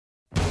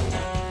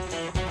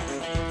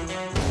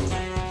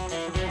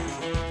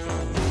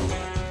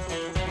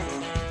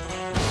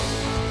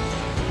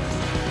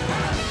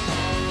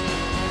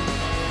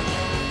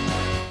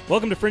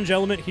Welcome to Fringe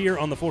Element here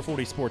on the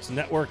 440 Sports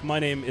Network. My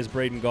name is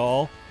Braden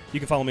Gall. You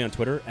can follow me on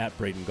Twitter at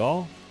Braden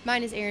Gall.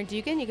 Mine is Aaron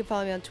Dugan. You can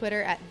follow me on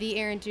Twitter at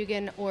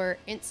 @TheAaronDugan or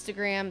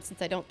Instagram,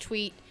 since I don't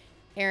tweet,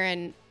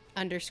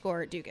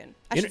 Aaron_Dugan.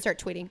 I should start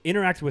tweeting.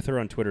 Interact with her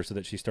on Twitter so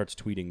that she starts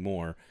tweeting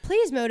more.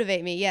 Please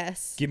motivate me,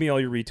 yes. Give me all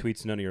your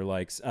retweets, none of your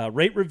likes.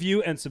 Rate,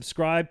 review, and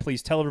subscribe.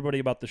 Please tell everybody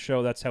about the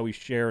show. That's how we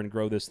share and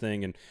grow this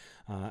thing and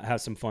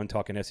have some fun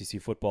talking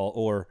SEC football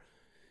or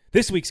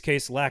this week's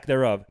case, lack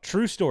thereof.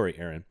 True story,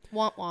 Aaron.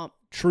 Womp womp.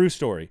 True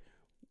story.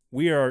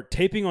 We are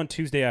taping on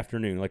Tuesday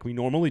afternoon like we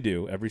normally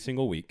do every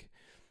single week.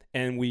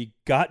 And we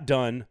got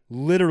done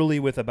literally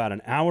with about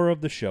an hour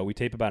of the show. We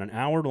tape about an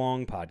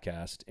hour-long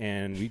podcast,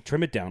 and we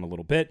trim it down a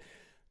little bit.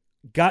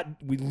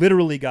 We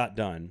literally got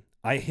done.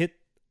 I hit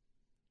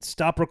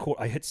stop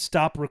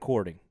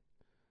recording.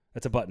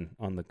 That's a button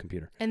on the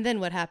computer. And then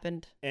what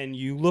happened? And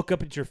you look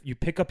up at you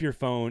pick up your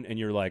phone, and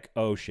you're like,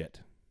 oh, shit.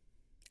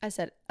 I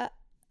said,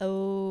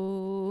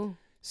 uh-oh.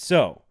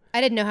 So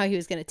I didn't know how he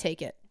was going to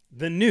take it.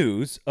 The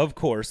news, of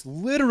course,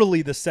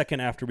 literally the second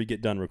after we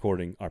get done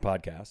recording our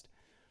podcast,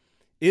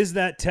 is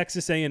that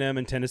Texas A&M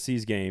and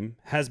Tennessee's game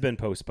has been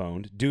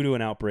postponed due to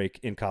an outbreak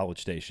in College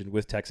Station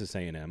with Texas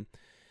A&M.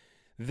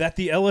 That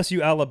the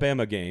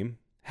LSU-Alabama game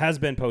has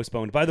been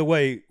postponed. By the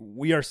way,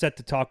 we are set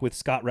to talk with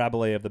Scott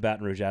Rabelais of the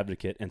Baton Rouge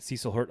Advocate and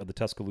Cecil Hurt of the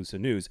Tuscaloosa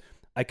News.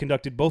 I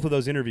conducted both of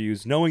those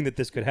interviews knowing that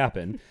this could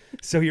happen.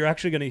 So you're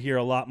actually going to hear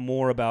a lot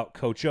more about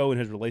Coach O and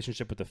his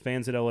relationship with the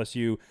fans at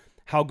LSU.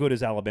 How good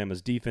is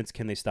Alabama's defense?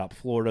 Can they stop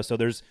Florida? So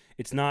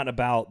it's not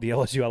about the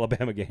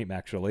LSU-Alabama game,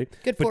 actually.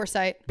 Good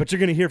foresight. But you're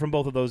going to hear from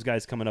both of those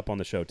guys coming up on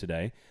the show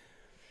today.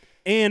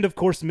 And, of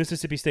course,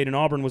 Mississippi State and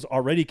Auburn was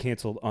already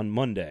canceled on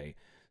Monday.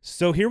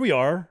 So here we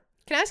are.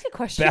 Can I ask a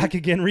question? Back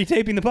again,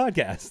 retaping the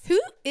podcast.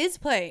 Who is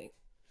playing?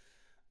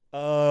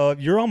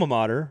 Your alma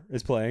mater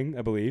is playing,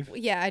 I believe.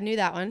 Yeah, I knew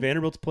that one.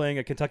 Vanderbilt's playing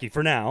at Kentucky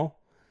for now.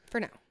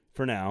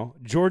 For now.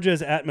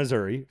 Georgia's at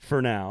Missouri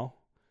for now.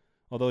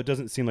 Although it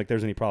doesn't seem like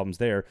there's any problems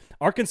there.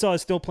 Arkansas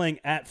is still playing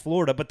at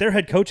Florida, but their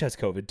head coach has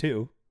COVID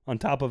too, on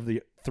top of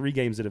the 3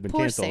 games that have been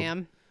canceled. Poor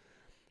Sam.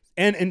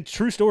 And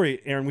true story,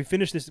 Aaron, we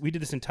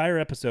did this entire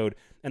episode,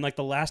 and like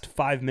the last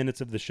 5 minutes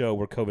of the show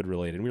were COVID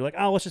related. And we were like,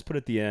 let's just put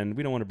it at the end.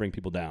 We don't want to bring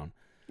people down.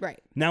 Right.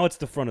 Now it's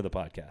the front of the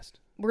podcast.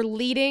 We're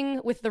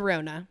leading with the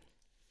Rona.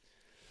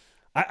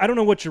 I don't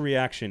know what your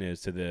reaction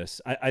is to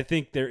this. I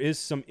think there are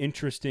some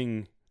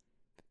interesting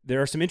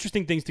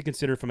things to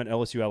consider from an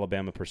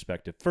LSU-Alabama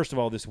perspective. First of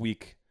all, this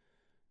week,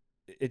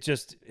 it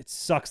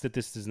sucks that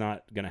this is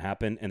not going to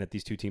happen and that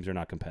these two teams are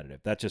not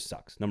competitive. That just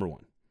sucks, number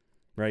one,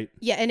 right?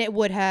 Yeah, and it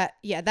would have,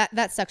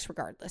 that sucks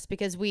regardless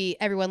because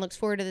everyone looks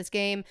forward to this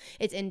game.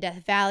 It's in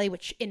Death Valley,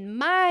 which in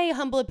my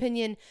humble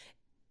opinion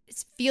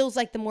feels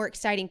like the more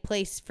exciting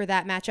place for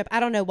that matchup. I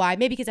don't know why.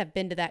 Maybe because I've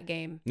been to that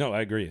game. No,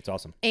 I agree. It's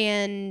awesome.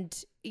 And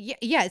yeah,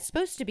 it's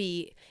supposed to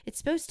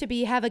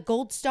be have a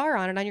gold star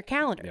on it on your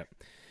calendar. Yep.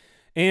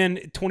 And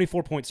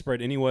 24-point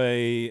spread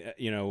anyway,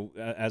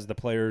 as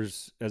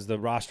the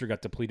roster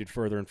got depleted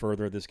further and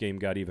further, this game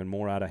got even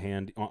more out of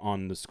hand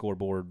on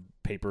the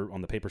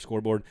paper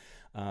scoreboard.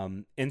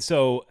 And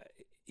so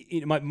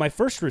my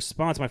first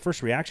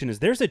reaction is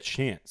there's a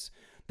chance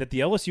that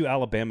the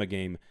LSU-Alabama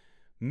game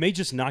may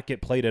just not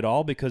get played at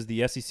all because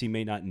the SEC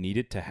may not need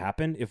it to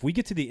happen. If we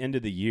get to the end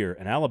of the year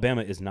and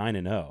Alabama is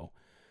 9-0,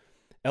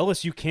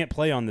 LSU can't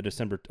play on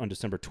December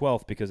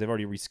 12th because they've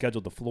already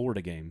rescheduled the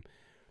Florida game.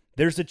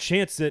 There's a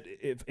chance that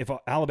if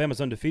Alabama's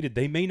undefeated,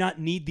 they may not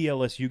need the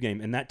LSU game,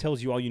 and that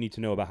tells you all you need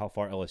to know about how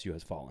far LSU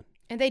has fallen.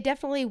 And they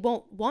definitely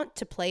won't want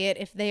to play it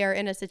if they are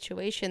in a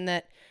situation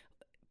that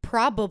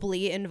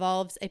probably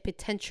involves a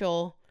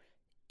potential,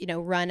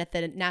 run at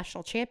the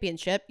national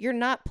championship. You're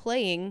not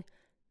playing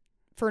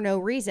for no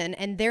reason,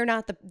 and they're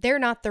not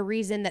the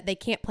reason that they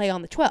can't play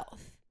on the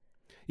 12th.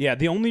 Yeah,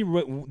 the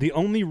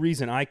only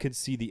reason I could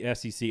see the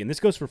SEC, and this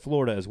goes for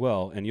Florida as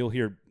well, and you'll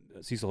hear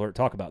Cecil Hurt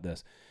talk about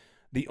this.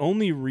 The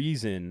only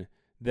reason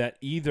that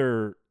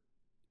either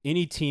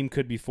any team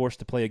could be forced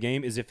to play a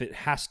game is if it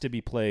has to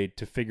be played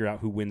to figure out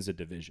who wins a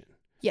division.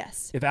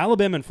 Yes. If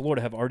Alabama and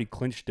Florida have already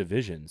clinched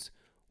divisions,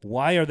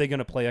 why are they going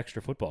to play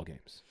extra football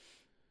games?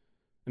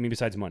 I mean,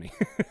 besides money.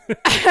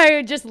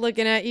 I'm just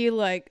looking at you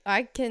like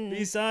I can.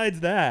 Besides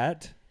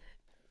that.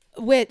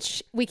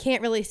 Which we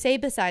can't really say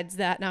besides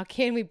that now,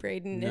 can we,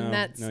 Braden?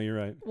 No, you're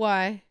right.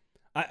 Why?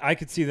 I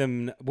could see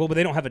them. Well, but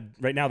they don't have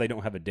right now. They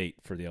don't have a date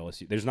for the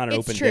LSU. There's not an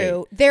open date. It's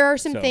true. There are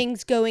some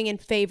things going in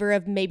favor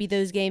of maybe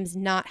those games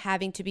not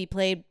having to be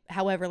played.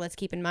 However, let's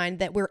keep in mind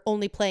that we're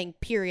only playing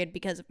period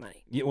because of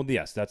money. Yeah, well,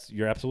 yes,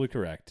 you're absolutely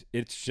correct.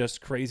 It's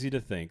just crazy to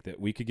think that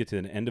we could get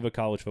to the end of a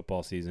college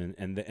football season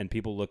and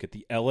people look at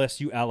the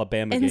LSU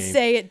Alabama game and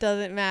say it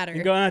doesn't matter.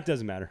 And go, it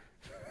doesn't matter.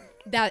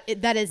 That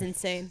is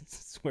insane.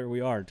 That's where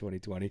we are in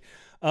 2020.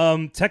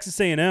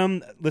 Texas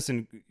A&M.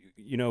 Listen.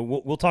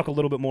 We'll talk a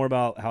little bit more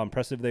about how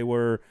impressive they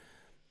were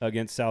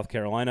against South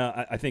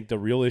Carolina. I think the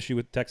real issue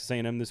with Texas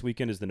A&M this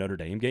weekend is the Notre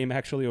Dame game,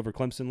 actually, over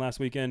Clemson last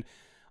weekend.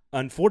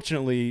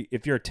 Unfortunately,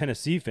 if you're a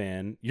Tennessee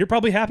fan, you're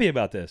probably happy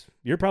about this.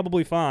 You're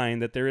probably fine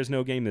that there is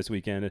no game this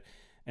weekend.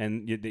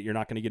 and that you're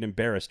not going to get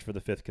embarrassed for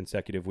the 5th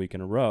consecutive week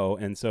in a row.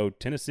 And so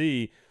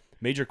Tennessee,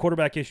 major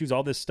quarterback issues,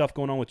 all this stuff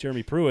going on with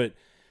Jeremy Pruitt,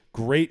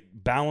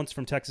 great balance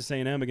from Texas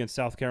A&M against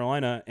South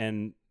Carolina,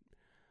 and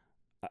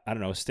I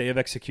don't know, stay of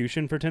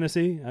execution for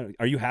Tennessee.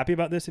 Are you happy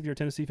about this if you're a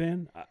Tennessee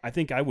fan? I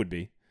think I would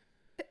be.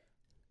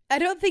 I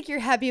don't think you're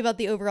happy about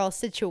the overall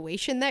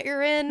situation that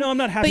you're in. No, I'm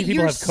not happy but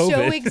people have COVID.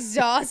 You're so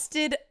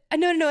exhausted.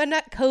 No,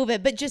 not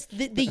COVID, but just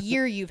the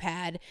year you've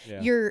had.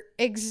 Yeah. You're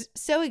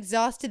so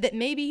exhausted that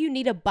maybe you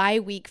need a bye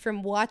week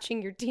from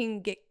watching your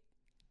team get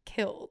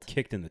killed.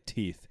 Kicked in the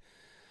teeth.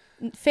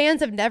 Fans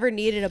have never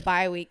needed a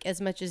bye week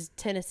as much as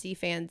Tennessee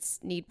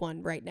fans need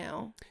one right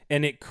now.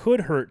 And it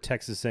could hurt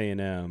Texas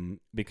A&M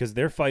because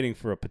they're fighting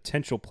for a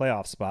potential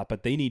playoff spot,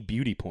 but they need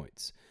beauty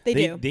points. They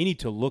do. They need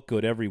to look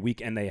good every week,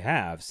 and they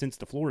have since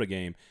the Florida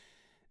game.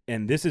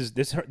 And this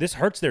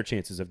hurts their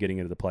chances of getting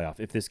into the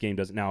playoff if this game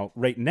doesn't. Now,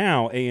 right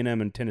now, A&M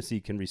and Tennessee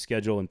can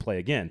reschedule and play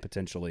again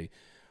potentially,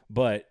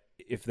 but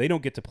if they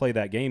don't get to play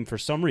that game for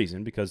some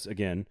reason, because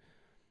again,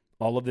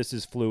 all of this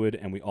is fluid,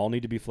 and we all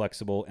need to be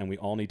flexible, and we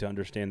all need to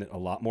understand that a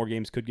lot more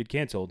games could get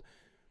canceled.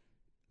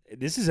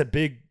 This is a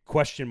big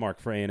question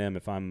mark for A&M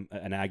if I'm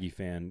an Aggie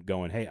fan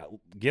going, hey,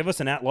 give us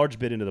an at-large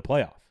bid into the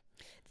playoff.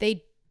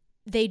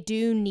 They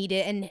do need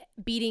it, and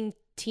beating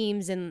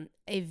teams in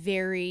a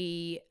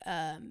very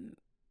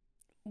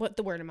what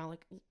the word am I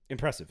like?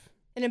 Impressive.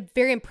 In a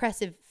very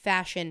impressive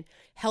fashion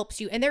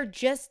helps you. And they're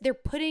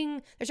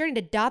starting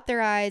to dot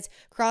their I's,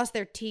 cross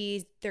their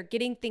T's. They're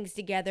getting things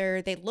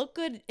together. They look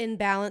good in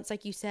balance,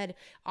 like you said,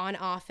 on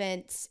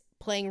offense,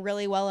 playing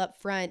really well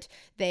up front.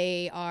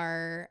 They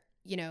are,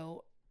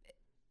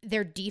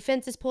 their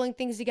defense is pulling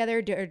things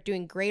together. They're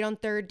doing great on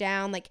third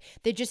down. Like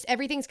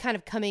everything's kind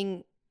of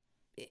coming.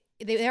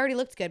 They already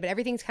looked good, but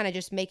everything's kind of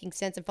just making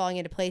sense and falling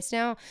into place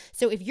now.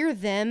 So if you're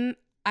them,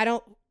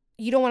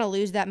 you don't want to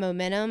lose that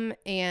momentum,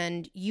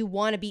 and you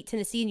want to beat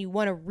Tennessee, and you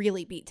want to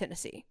really beat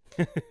Tennessee.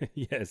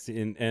 Yes,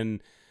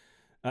 and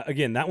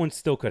again, that one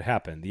still could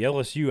happen. The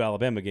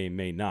LSU-Alabama game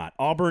may not.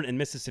 Auburn and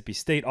Mississippi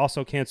State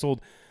also canceled.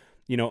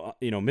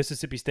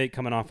 Mississippi State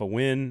coming off a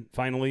win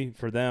finally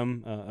for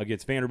them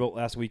against Vanderbilt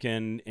last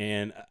weekend,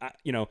 and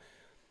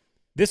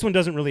this one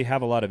doesn't really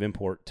have a lot of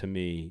import to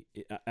me.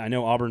 I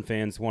know Auburn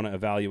fans want to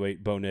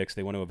evaluate Bo Nix.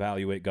 They want to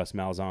evaluate Gus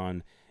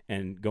Malzahn.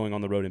 And going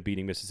on the road and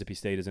beating Mississippi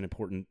State is an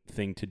important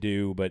thing to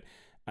do. But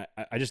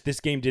this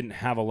game didn't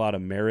have a lot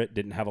of merit,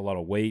 didn't have a lot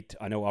of weight.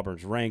 I know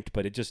Auburn's ranked,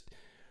 but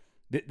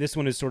this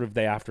one is sort of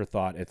the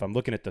afterthought. If I'm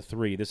looking at the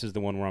 3, this is the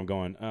one where I'm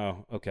going,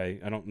 oh, okay,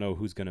 I don't know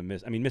who's going to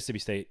miss. I mean, Mississippi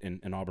State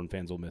and Auburn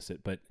fans will miss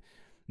it, but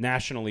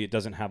nationally it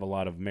doesn't have a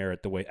lot of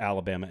merit the way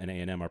Alabama and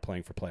A&M are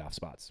playing for playoff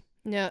spots.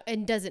 No,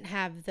 and doesn't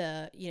have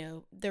the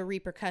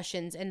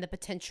repercussions and the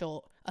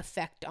potential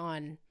effect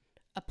on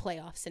a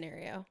playoff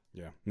scenario.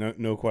 Yeah,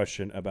 no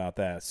question about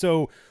that.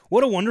 So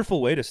what a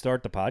wonderful way to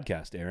start the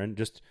podcast, Aaron.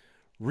 Just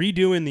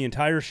redoing the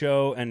entire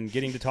show and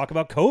getting to talk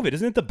about COVID.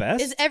 Isn't it the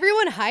best? Is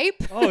everyone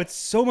hype? Oh, it's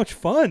so much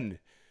fun.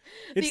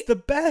 It's the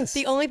best.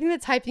 The only thing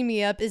that's hyping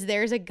me up is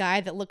there's a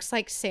guy that looks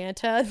like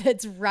Santa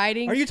that's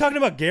riding. Are you talking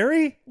about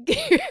Gary?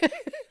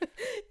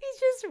 He's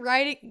just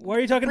riding. Why are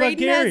you talking Braden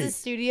about Gary? has a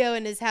studio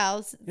in his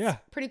house. It's yeah.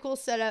 Pretty cool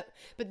setup.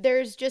 But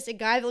there's just a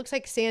guy that looks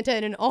like Santa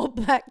in an all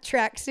black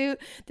tracksuit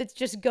that's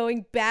just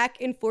going back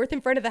and forth in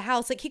front of the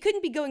house. Like, he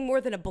couldn't be going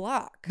more than a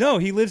block. No,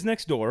 he lives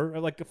next door,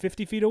 like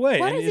 50 feet away.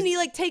 Why doesn't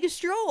he take a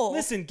stroll?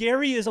 Listen,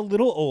 Gary is a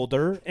little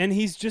older and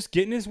he's just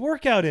getting his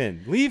workout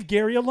in. Leave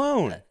Gary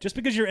alone. Just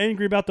because you're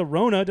angry about the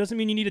Rona doesn't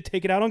mean you need to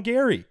take it out on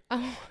Gary.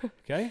 Oh,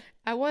 okay?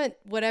 I want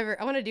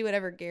to do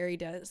whatever Gary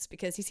does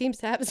because he seems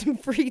to have some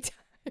free time.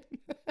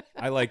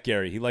 I like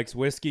Gary. He likes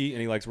whiskey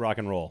and he likes rock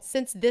and roll.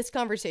 Since this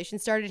conversation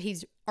started,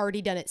 he's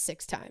already done it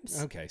 6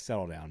 times. Okay,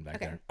 settle down back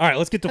there. All right,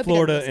 let's get to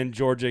Florida and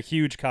Georgia.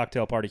 Huge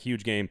cocktail party,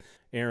 huge game.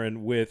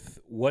 Aaron, with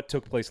what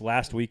took place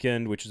last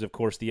weekend, which is, of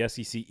course, the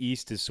SEC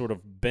East has sort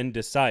of been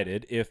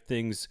decided if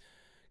things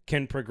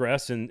can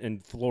progress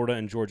and Florida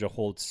and Georgia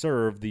hold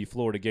serve. The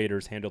Florida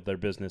Gators handled their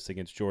business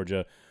against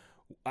Georgia.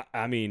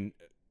 I mean,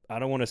 I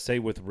don't want to say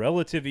with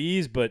relative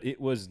ease, but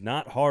it was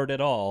not hard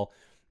at all.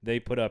 They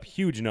put up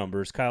huge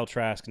numbers. Kyle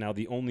Trask, now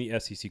the only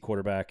SEC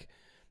quarterback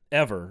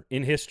ever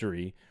in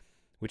history,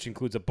 which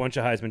includes a bunch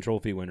of Heisman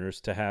Trophy winners,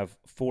 to have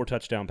 4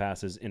 touchdown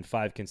passes in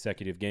 5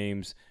 consecutive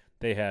games.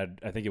 They had,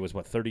 I think it was,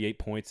 38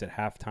 points at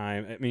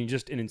halftime. I mean,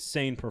 just an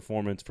insane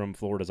performance from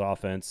Florida's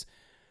offense.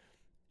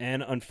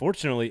 And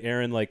unfortunately,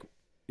 Aaron,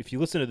 if you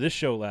listen to this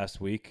show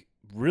last week,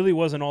 really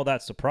wasn't all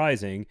that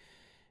surprising.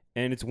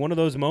 And it's one of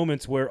those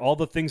moments where all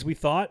the things we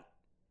thought,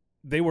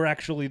 they were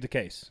actually the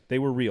case. They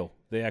were real.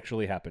 They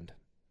actually happened.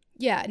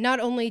 Yeah, not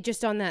only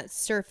just on that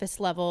surface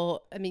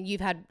level. I mean,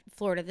 you've had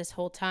Florida this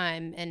whole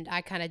time, and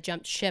I kind of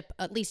jumped ship,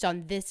 at least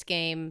on this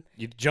game.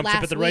 You jumped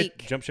ship at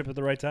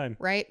the right time.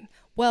 Right.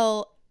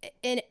 Well,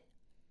 and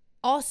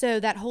also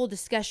that whole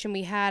discussion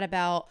we had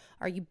about,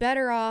 are you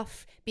better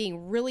off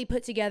being really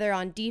put together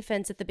on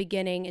defense at the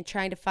beginning and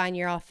trying to find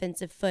your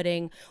offensive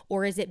footing,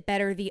 or is it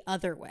better the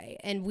other way?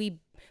 And we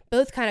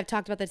both kind of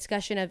talked about the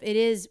discussion of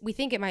we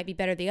think it might be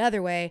better the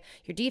other way.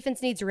 Your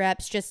defense needs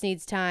reps, just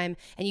needs time,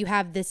 and you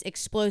have this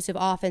explosive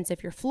offense.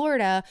 If you're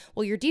Florida,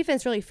 well, your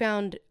defense really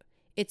found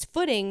its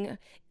footing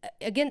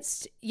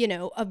against,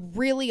 a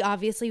really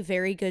obviously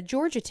very good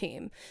Georgia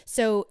team.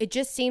 So it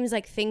just seems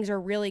like things are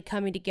really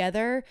coming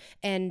together,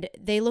 and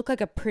they look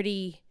like a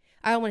pretty,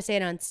 I don't want to say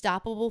an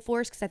unstoppable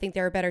force because I think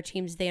there are better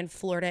teams than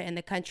Florida in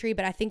the country,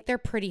 but I think they're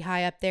pretty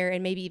high up there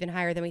and maybe even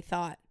higher than we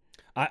thought.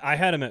 I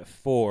had them at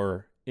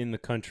 4 in the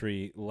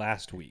country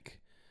last week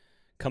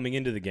coming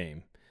into the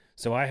game.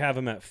 So I have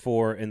them at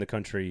 4 in the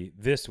country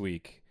this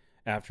week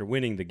after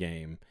winning the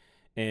game.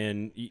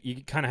 And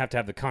you kind of have to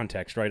have the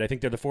context, right? I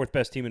think they're the 4th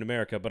best team in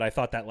America, but I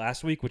thought that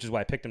last week, which is why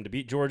I picked them to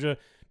beat Georgia.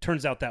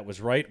 Turns out that was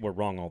right. We're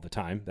wrong all the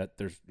time. That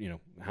there's,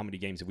 how many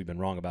games have we been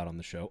wrong about on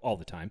the show? All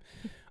the time.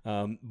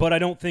 But I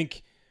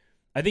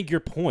think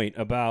your point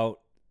about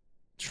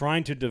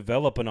trying to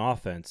develop an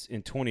offense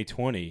in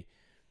 2020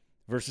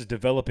 versus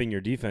developing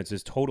your defense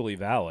is totally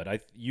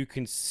valid. You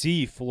can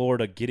see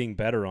Florida getting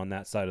better on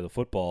that side of the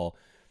football,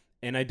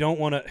 and I don't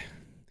want to.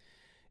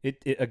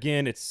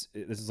 This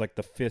is like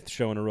the 5th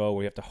show in a row where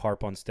we have to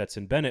harp on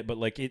Stetson Bennett, but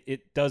like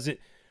it doesn't.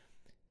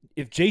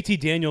 If JT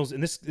Daniels,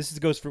 and this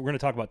goes for, we're going to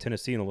talk about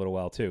Tennessee in a little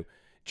while too.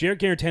 Jarrett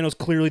Garantano is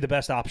clearly the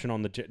best option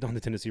on the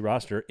Tennessee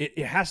roster.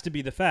 It has to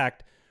be the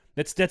fact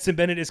that Stetson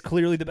Bennett is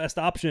clearly the best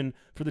option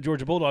for the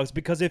Georgia Bulldogs,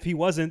 because if he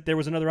wasn't, there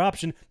was another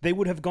option, they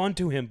would have gone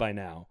to him by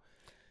now.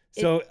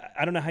 So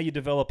I don't know how you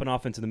develop an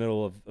offense in the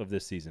middle of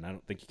this season. I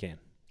don't think you can.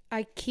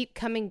 I keep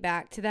coming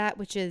back to that,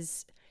 which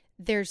is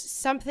there's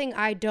something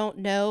I don't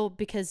know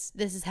because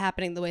this is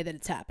happening the way that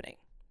it's happening.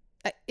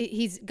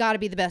 He's got to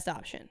be the best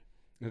option.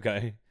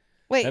 Okay.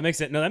 Wait. That makes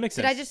sense. No, that makes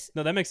sense.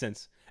 No, that makes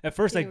sense. At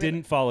first, I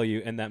didn't follow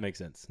you, and that makes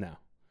sense now.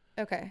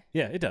 Okay.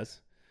 Yeah, it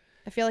does.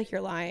 I feel like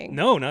you're lying.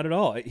 No, not at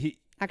all.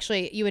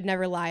 Actually, you would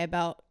never lie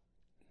about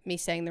me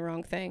saying the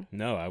wrong thing.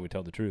 No, I would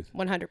tell the truth.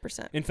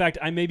 100%. In fact,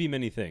 I may be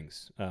many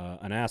things.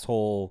 An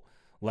asshole,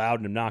 loud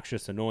and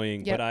obnoxious,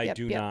 annoying, but I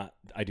do not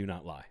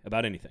lie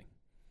about anything.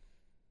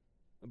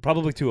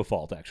 Probably to a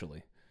fault,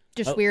 actually.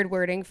 Just weird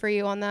wording for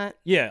you on that?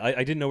 Yeah,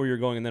 I didn't know where you were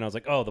going, and then I was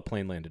like, oh, the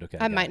plane landed. Okay.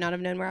 I might not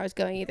have known where I was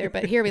going either,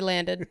 but here we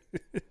landed.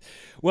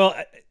 Well,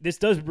 this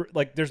does,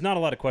 there's not a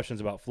lot of questions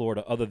about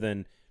Florida other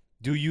than,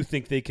 do you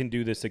think they can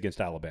do this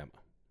against Alabama?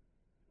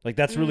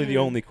 That's really the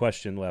only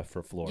question left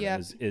for Florida. Yeah.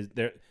 Is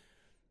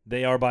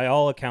they are, by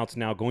all accounts,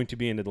 now going to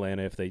be in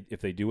Atlanta if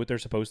they do what they're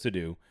supposed to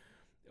do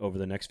over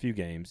the next few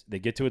games. They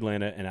get to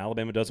Atlanta, and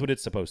Alabama does what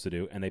it's supposed to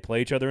do, and they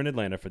play each other in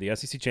Atlanta for the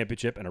SEC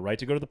championship and a right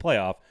to go to the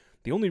playoff.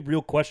 The only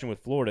real question with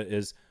Florida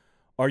is,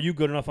 are you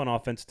good enough on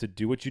offense to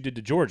do what you did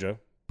to Georgia,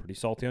 pretty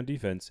salty on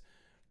defense,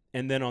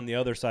 and then on the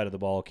other side of the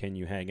ball, can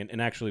you hang?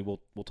 And actually, we'll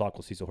talk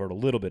with Cecil Hurd a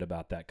little bit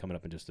about that coming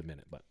up in just a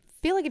minute. But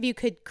I feel like if you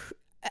could,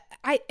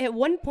 at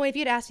one point, if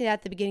you had asked me that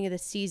at the beginning of the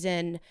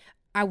season,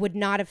 I would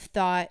not have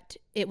thought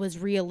it was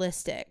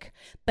realistic.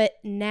 But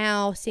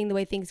now, seeing the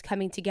way things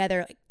coming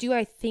together, do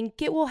I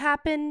think it will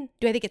happen?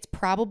 Do I think it's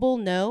probable?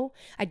 No.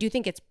 I do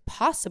think it's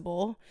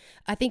possible.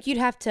 I think you'd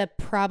have to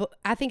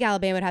I think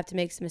Alabama would have to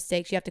make some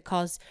mistakes. You have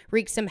to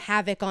wreak some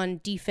havoc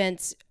on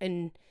defense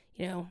and,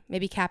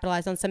 maybe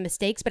capitalize on some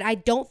mistakes. But I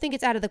don't think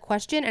it's out of the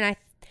question. And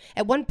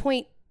at one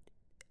point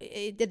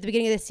at the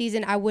beginning of the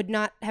season, I would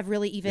not have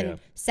really even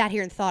sat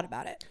here and thought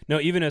about it. No,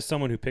 even as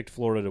someone who picked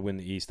Florida to win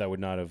the East, I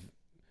would not have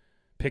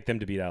pick them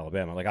to beat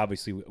Alabama.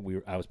 Obviously,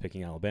 I was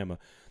picking Alabama.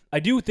 I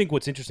do think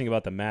what's interesting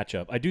about the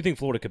matchup, I do think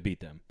Florida could beat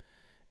them.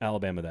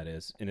 Alabama, that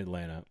is, in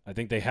Atlanta. I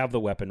think they have the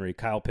weaponry.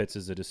 Kyle Pitts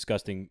is a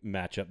disgusting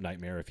matchup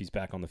nightmare if he's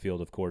back on the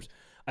field, of course.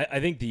 I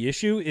think the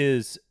issue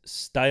is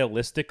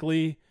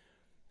stylistically,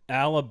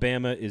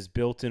 Alabama is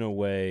built in a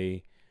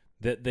way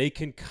that they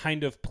can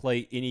kind of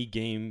play any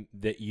game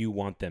that you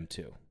want them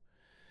to.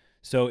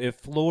 So if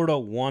Florida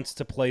wants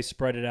to play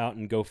spread it out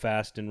and go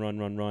fast and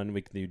run,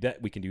 we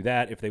can do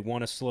that. If they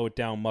want to slow it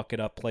down, muck it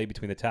up, play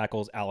between the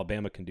tackles,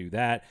 Alabama can do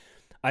that.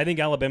 I think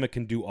Alabama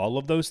can do all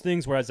of those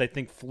things, whereas I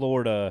think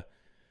Florida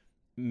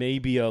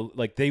maybe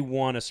they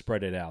want to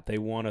spread it out. They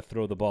want to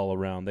throw the ball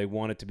around. They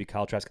want it to be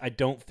Kyle Trask. I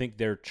don't think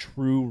their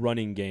true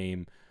running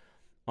game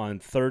on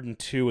 3rd and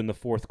 2 in the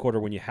fourth quarter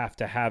when you have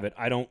to have it,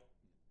 I don't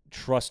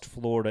trust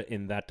Florida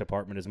in that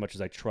department as much as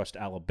I trust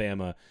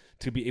Alabama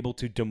to be able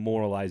to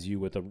demoralize you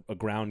with a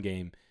ground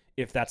game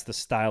if that's the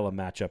style of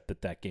matchup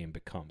that game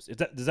becomes.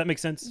 Does that make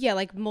sense?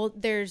 Yeah,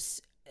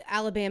 there's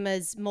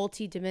Alabama's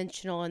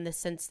multi-dimensional in the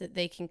sense that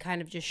they can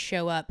kind of just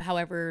show up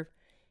however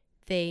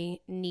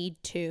they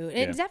need to.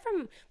 And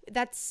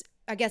that's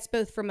I guess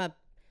both from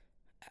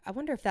I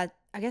wonder if I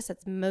guess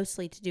that's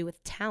mostly to do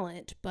with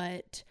talent,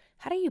 but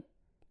how do you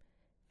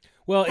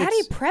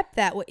prep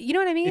that? You know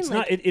what I mean? It's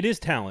not. It is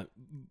talent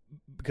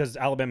because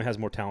Alabama has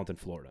more talent than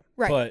Florida.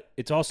 Right. But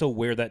it's also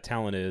where that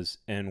talent is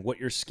and what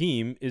your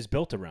scheme is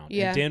built around.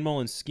 Yeah. And Dan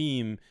Mullen's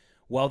scheme,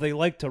 while they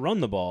like to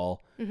run the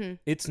ball,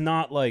 it's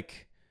not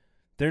like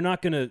they're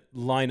not going to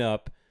line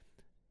up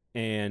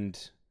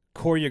and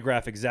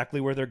choreograph exactly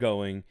where they're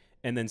going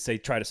and then say,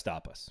 try to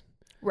stop us.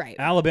 Right.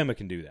 Alabama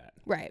can do that.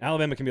 Right.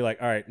 Alabama can be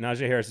like, all right,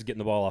 Najee Harris is getting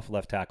the ball off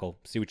left tackle.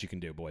 See what you can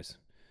do, boys.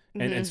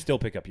 And still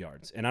pick up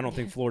yards. And I don't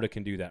think Florida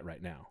can do that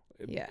right now.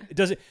 Yeah. It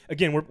doesn't.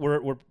 Again,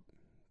 we're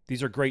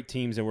these are great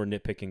teams, and we're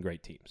nitpicking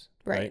great teams.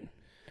 Right.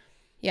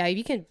 Yeah,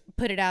 you can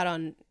put it out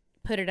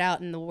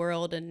in the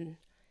world and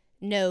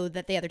know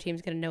that the other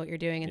team's going to know what you're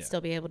doing and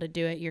still be able to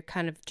do it. You're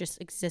kind of just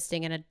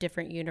existing in a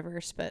different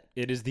universe, but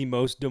it is the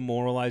most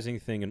demoralizing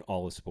thing in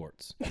all of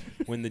sports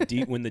when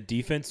the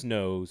defense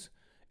knows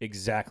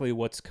exactly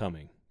what's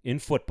coming in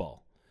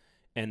football,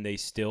 and they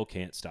still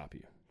can't stop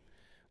you.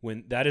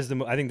 When that is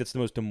I think that's the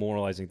most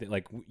demoralizing thing.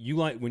 Like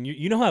when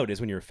you know how it is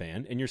when you're a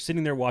fan and you're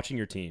sitting there watching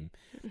your team,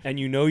 and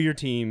you know your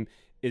team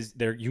is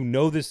there. You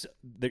know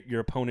that your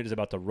opponent is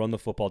about to run the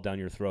football down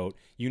your throat.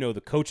 You know the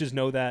coaches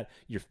know that.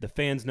 The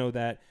fans know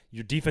that.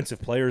 Your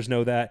defensive players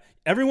know that.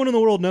 Everyone in the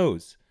world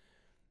knows,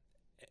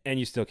 and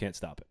you still can't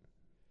stop it.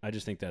 I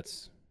just think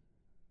that's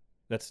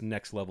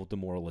next level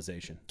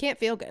demoralization. Can't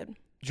feel good.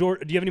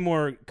 George, do you have any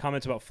more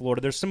comments about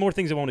Florida? There's some more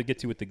things I want to get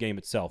to with the game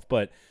itself,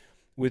 but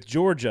with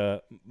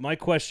Georgia, my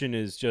question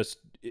is this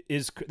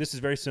is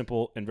very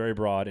simple and very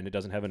broad, and it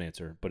doesn't have an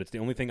answer, but it's the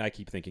only thing I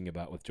keep thinking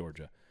about with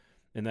Georgia,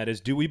 and that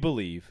is, do we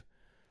believe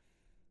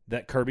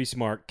that Kirby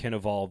Smart can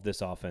evolve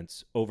this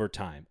offense over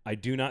time? I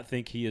do not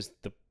think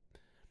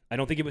I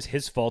don't think it was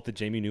his fault that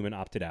Jamie Newman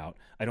opted out.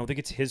 I don't think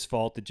it's his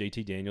fault that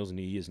JT Daniels'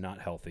 knee is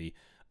not healthy.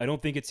 I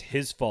don't think it's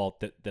his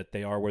fault that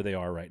they are where they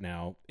are right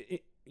now.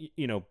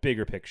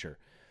 Bigger picture.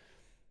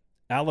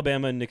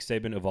 Alabama and Nick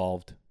Saban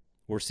evolved.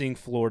 We're seeing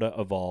Florida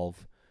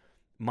evolve.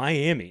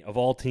 Miami, of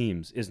all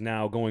teams, is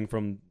now going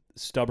from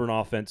stubborn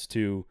offense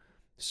to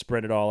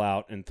spread it all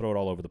out and throw it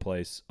all over the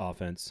place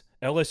offense.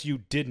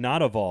 LSU did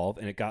not evolve,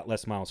 and it got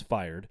Les Miles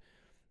fired.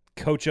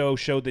 Coach O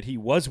showed that he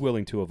was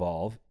willing to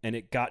evolve, and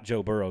it got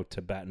Joe Burrow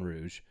to Baton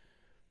Rouge.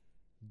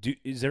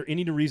 Is there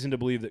any reason to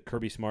believe that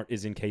Kirby Smart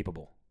is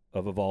incapable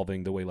of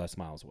evolving the way Les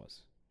Miles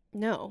was?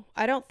 No,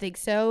 I don't think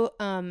so.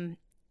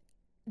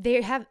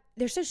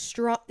 They're so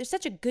strong. They're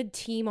such a good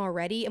team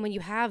already, and when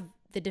you have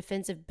the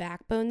defensive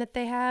backbone that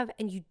they have,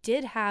 and you've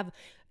had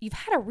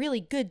a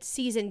really good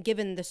season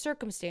given the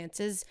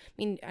circumstances. I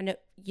mean, I know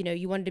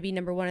you wanted to be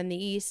number one in the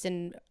East,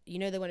 and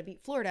they want to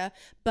beat Florida,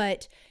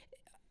 but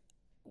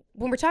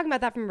when we're talking about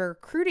that from a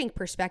recruiting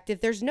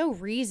perspective, there's no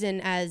reason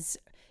as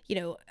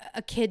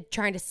a kid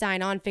trying to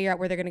sign on, figure out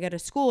where they're going to go to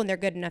school, and they're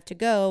good enough to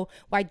go,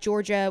 why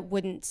Georgia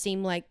wouldn't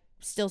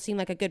still seem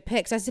like a good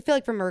pick. So I feel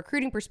like from a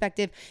recruiting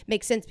perspective,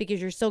 makes sense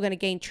because you're still going to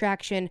gain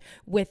traction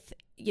with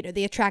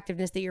the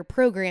attractiveness that your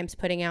program's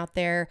putting out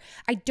there.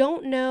 I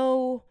don't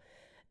know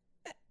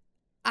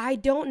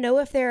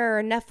if there are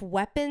enough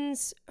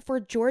weapons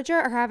for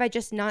Georgia, or have I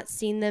just not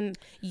seen them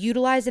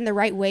utilized in the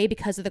right way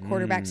because of the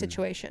quarterback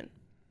situation?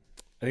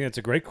 I think that's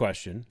a great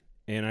question,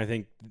 and I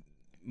think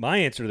my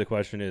answer to the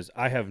question is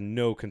I have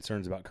no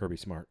concerns about Kirby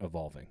Smart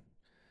evolving.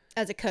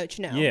 As a coach,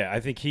 no. Yeah, I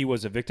think he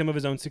was a victim of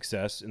his own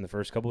success in the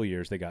first couple of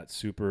years. They got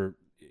super,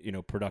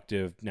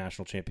 productive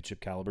national championship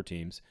caliber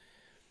teams,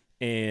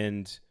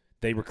 and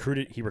he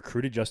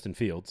recruited Justin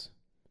Fields.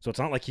 So it's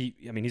not like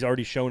he's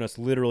already shown us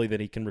literally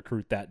that he can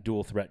recruit that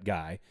dual threat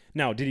guy.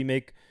 Now, did he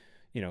make,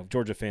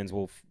 Georgia fans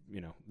will,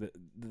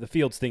 the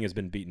Fields thing has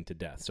been beaten to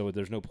death. So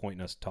there's no point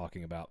in us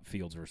talking about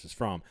Fields versus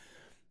Fromm.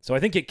 So I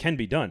think it can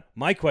be done.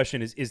 My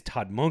question is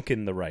Todd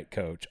Monken the right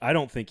coach? I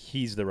don't think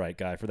he's the right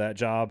guy for that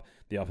job,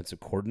 the offensive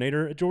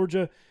coordinator at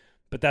Georgia,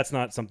 but that's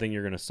not something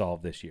you're going to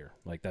solve this year.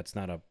 Like, that's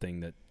not a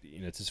thing that,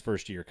 it's his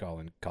first year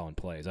calling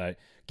plays. I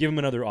give him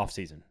another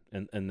offseason,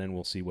 and then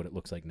we'll see what it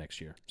looks like next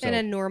year. So, and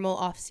a normal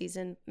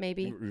offseason,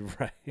 maybe.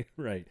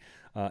 Right.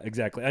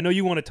 Exactly. I know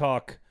you want to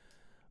talk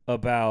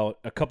about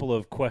a couple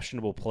of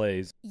questionable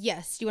plays.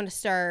 Yes. Do you want to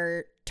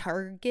start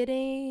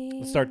targeting?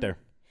 Let's start there.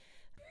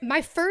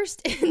 My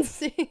first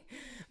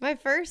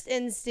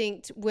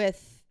instinct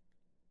with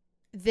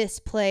this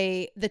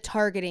play, the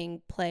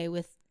targeting play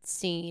with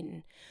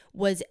Scene,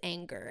 was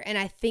anger. And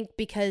I think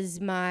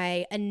because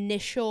my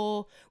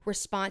initial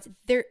response,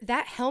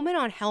 that helmet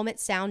on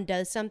helmet sound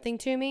does something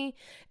to me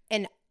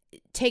and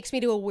takes me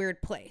to a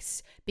weird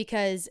place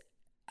because,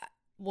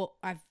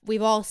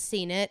 we've all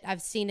seen it.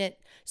 I've seen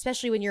it,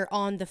 especially when you're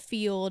on the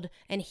field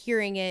and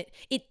hearing it.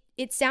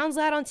 It sounds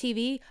loud on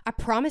TV. I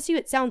promise you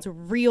it sounds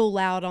real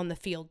loud on the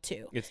field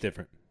too. It's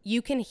different.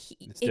 You can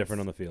it's different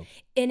on the field.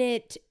 And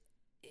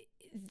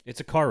it's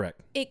a car wreck.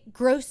 It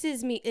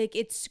grosses me.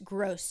 It's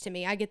gross to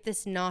me. I get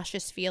this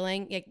nauseous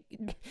feeling.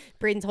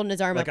 Braden's holding his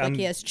arm up like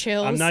he has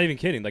chills. I'm not even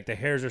kidding. Like, the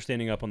hairs are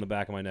standing up on the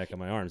back of my neck and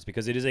my arms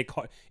because it is a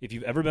car. If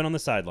you've ever been on the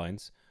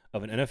sidelines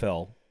of an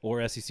NFL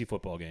or SEC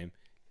football game,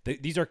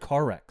 these are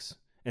car wrecks.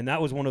 And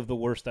that was one of the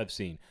worst I've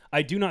seen.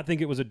 I do not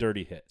think it was a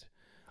dirty hit.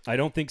 I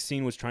don't think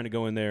Scene was trying to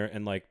go in there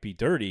and be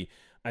dirty.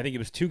 I think it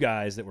was two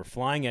guys that were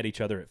flying at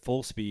each other at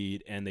full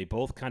speed, and they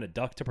both kind of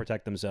ducked to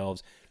protect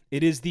themselves.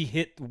 It is the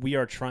hit we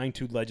are trying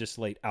to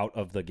legislate out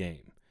of the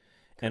game.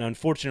 And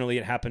unfortunately,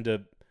 it happened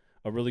to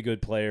a really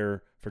good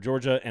player for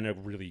Georgia and a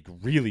really,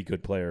 really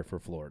good player for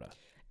Florida.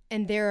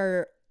 And there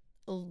are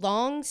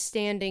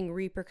long-standing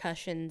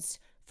repercussions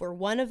for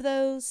one of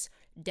those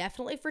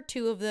definitely for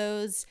 2 of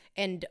those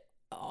and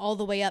all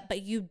the way up,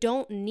 but you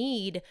don't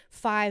need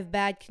 5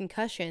 bad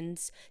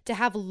concussions to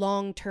have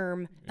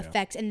long-term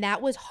effects. And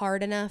that was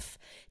hard enough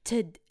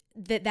to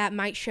that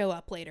might show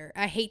up later.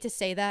 I hate to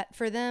say that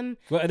for them.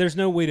 Well, there's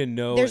no way to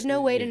know. There's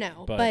no way to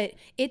know, but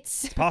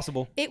it's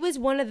possible. It was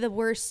one of the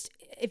worst.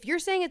 If you're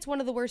saying it's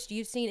one of the worst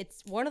you've seen,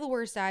 it's one of the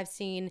worst I've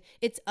seen.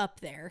 It's up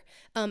there.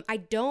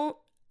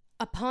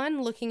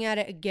 Upon looking at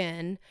it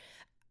again,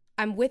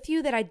 I'm with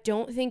you that I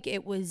don't think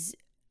it was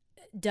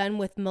done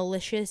with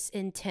malicious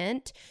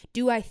intent.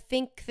 Do I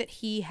think that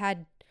he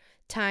had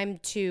time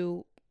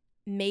to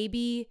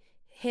maybe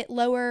hit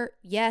lower?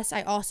 Yes.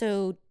 I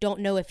also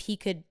don't know if he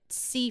could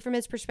see from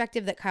his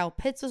perspective that Kyle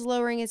Pitts was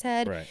lowering his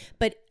head. Right.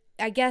 But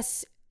I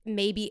guess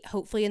maybe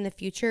hopefully in the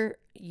future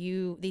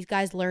these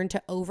guys learn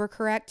to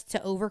overcorrect, to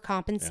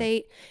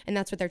overcompensate, and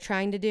that's what they're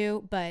trying to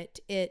do. But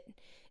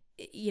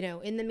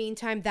in the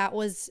meantime, that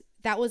was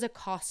a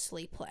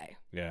costly play.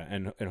 Yeah,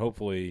 and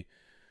hopefully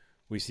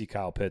we see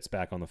Kyle Pitts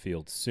back on the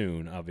field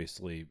soon.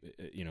 Obviously,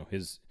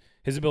 his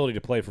ability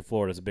to play for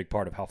Florida is a big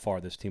part of how far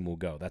this team will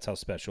go. That's how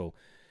special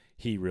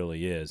he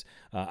really is.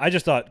 I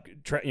just thought,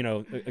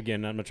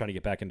 again, I'm not trying to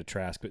get back into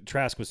Trask, but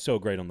Trask was so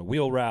great on the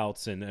wheel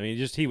routes, and I mean,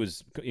 he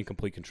was in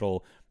complete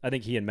control. I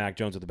think he and Mac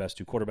Jones are the best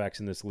 2 quarterbacks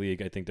in this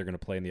league. I think they're going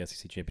to play in the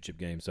SEC championship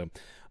game. So,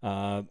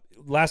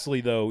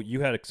 lastly, though, you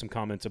had some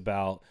comments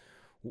about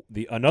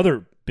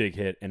another big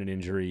hit and an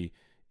injury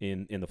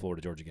in the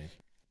Florida-Georgia game.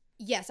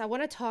 Yes, I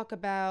want to talk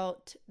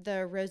about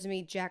the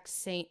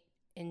Rosemy-Jacksaint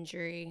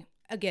injury.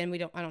 Again,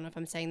 I don't know if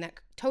I'm saying that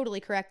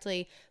totally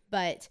correctly,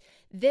 but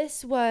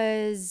this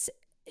was,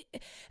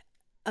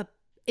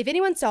 if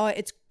anyone saw it,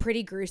 it's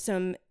pretty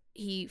gruesome.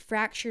 He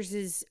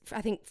fractures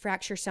I think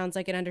fracture sounds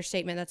like an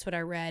understatement. That's what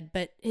I read,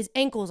 but his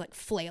ankle is like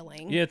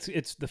flailing. Yeah,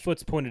 it's the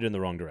foot's pointed in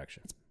the wrong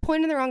direction. It's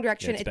pointed in the wrong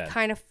direction. Yeah, it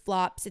kind of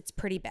flops. It's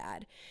pretty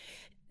bad.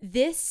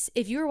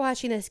 If you were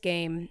watching this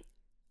game,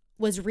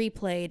 was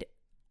replayed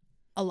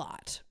a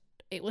lot.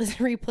 It was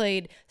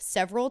replayed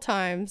several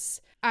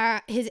times.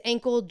 His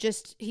ankle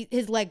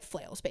his leg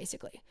flails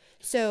basically.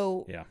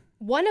 So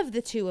one of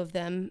the 2 of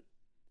them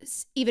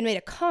even made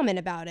a comment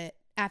about it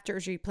after it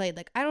was replayed.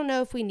 Like, I don't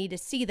know if we need to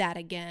see that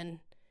again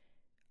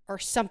or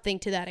something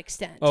to that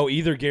extent. Oh,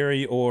 either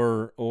Gary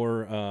or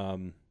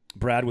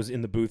Brad was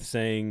in the booth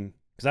saying,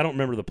 because I don't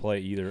remember the play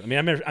either. I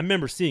mean, I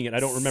remember seeing it. I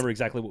don't remember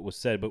exactly what was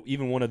said, but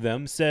even one of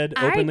them said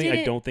openly,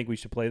 I don't think we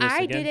should play this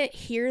again. I didn't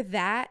hear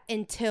that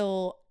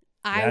until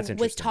I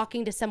was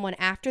talking to someone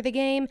after the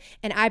game,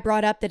 and I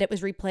brought up that it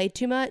was replayed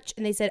too much,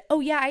 and they said, "Oh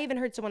yeah, I even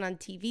heard someone on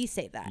TV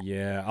say that."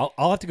 Yeah,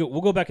 I'll have to go.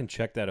 We'll go back and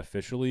check that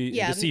officially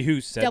to see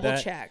who said that.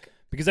 Double check,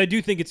 because I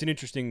do think it's an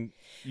interesting.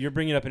 You're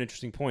bringing up an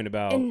interesting point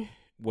about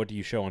what do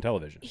you show on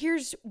television.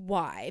 Here's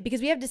why: because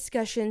we have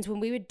discussions when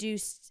we would do,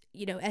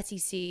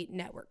 SEC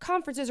network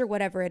conferences or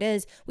whatever it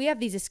is. We have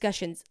these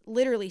discussions.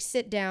 Literally,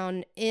 sit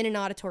down in an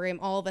auditorium,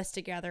 all of us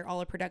together, all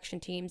our production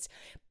teams.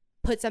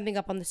 Put something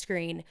up on the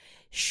screen.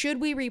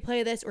 Should we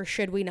replay this or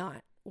should we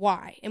not?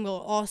 Why? And we'll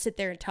all sit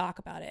there and talk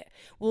about it.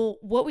 Well,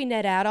 what we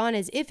net out on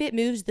is if it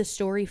moves the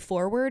story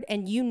forward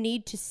and you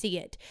need to see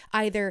it,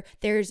 either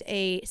there's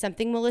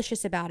something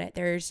malicious about it,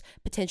 there's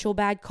potential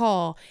bad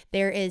call,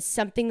 there is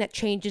something that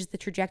changes the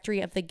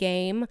trajectory of the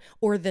game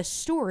or the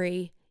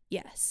story,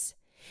 yes.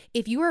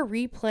 If you are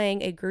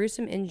replaying a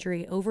gruesome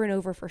injury over and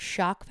over for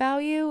shock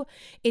value,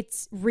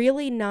 it's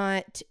really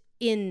not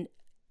in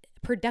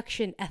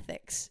production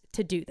ethics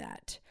to do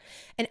that.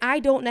 And I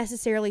don't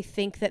necessarily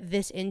think that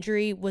this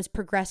injury was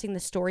progressing the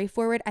story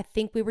forward. I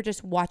think we were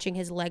just watching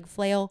his leg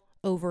flail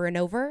over and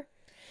over.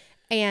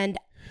 And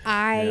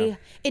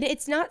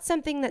it's not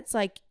something that's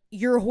like,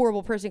 you're a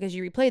horrible person because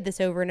you replayed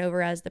this over and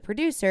over as the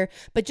producer,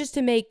 but just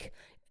to make,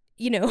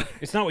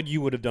 it's not what you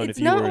would have done if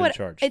you were in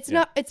charge. It's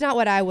not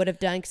what I would have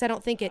done, because I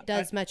don't think it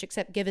does much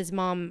except give his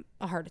mom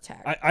a heart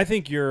attack. I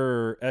think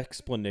your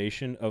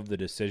explanation of the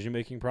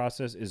decision-making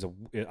process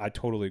I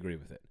totally agree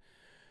with it.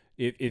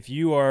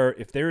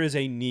 If there is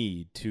a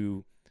need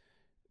to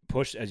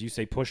push, as you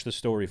say, push the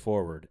story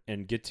forward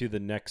and get to the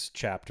next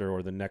chapter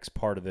or the next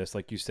part of this,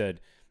 like you said,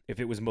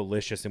 if it was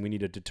malicious and we need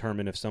to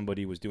determine if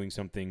somebody was doing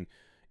something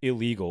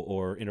illegal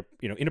or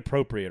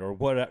inappropriate or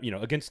what,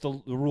 against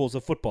the rules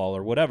of football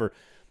or whatever,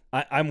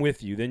 I'm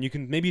with you. Then you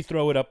can maybe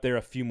throw it up there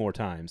a few more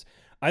times.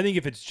 I think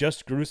if it's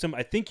just gruesome,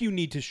 I think you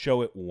need to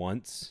show it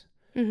once.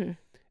 Mm-hmm.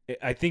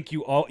 I think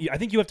you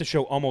have to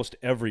show almost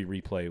every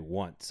replay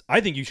once.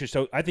 I think you should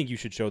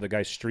show the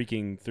guy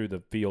streaking through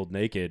the field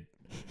naked,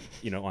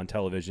 on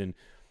television.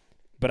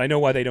 But I know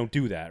why they don't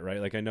do that, right?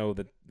 Like I know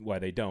why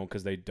they don't,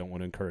 because they don't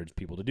want to encourage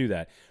people to do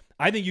that.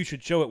 I think you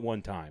should show it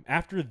one time.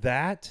 After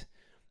that,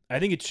 I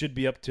think it should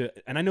be up to,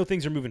 and I know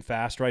things are moving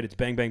fast, right? It's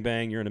bang, bang,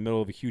 bang. You're in the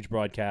middle of a huge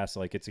broadcast.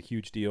 Like, it's a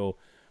huge deal.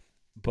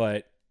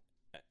 But,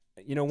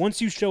 once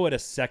you show it a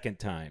second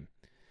time,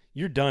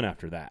 you're done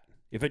after that.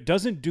 If it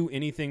doesn't do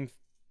anything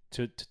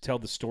to tell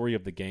the story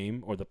of the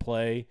game or the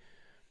play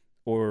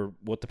or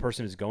what the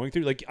person is going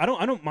through, like, I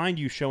don't mind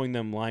you showing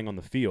them lying on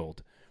the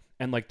field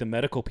and, like, the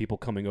medical people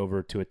coming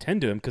over to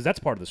attend to him, because that's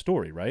part of the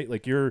story, right?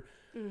 Like, you're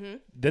Mm-hmm.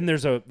 Then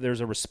there's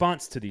a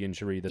response to the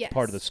injury that's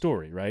part of the Yes.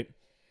 story, right?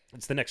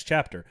 It's the next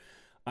chapter.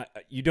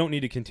 You don't need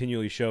to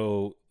continually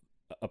show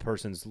a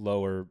person's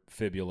lower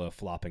fibula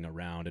flopping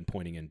around and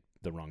pointing in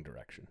the wrong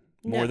direction.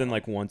 More than No.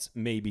 like once,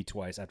 maybe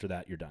twice. After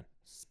that, you're done.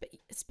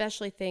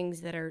 Especially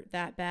things that are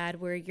that bad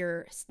where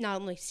you're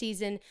not only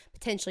season,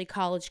 potentially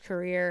college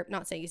career,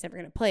 not saying he's never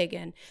going to play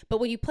again, but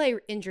when you play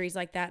injuries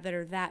like that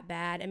are that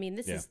bad, I mean,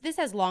 this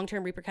has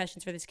long-term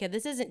repercussions for this kid.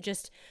 This isn't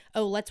just,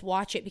 oh, let's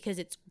watch it because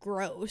it's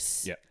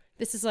gross. Yep.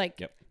 This is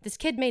like, this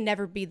kid may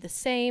never be the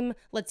same.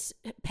 Let's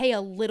pay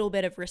a little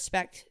bit of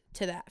respect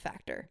to that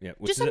factor. Yeah,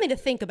 just something to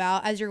think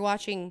about as you're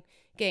watching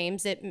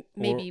games that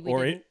maybe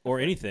or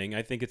anything.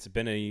 I think it's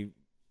been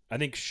I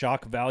think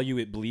shock value,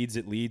 it bleeds,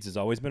 it leads, has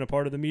always been a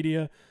part of the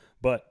media,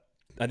 but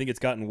I think it's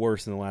gotten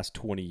worse in the last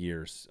 20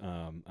 years,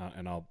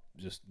 and I'll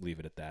just leave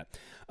it at that.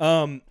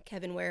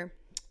 Kevin Ware.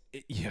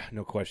 Yeah,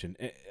 no question.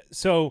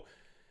 So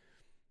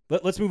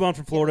let's move on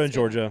from Florida and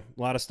Georgia.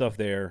 A lot of stuff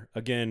there.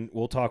 Again,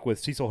 we'll talk with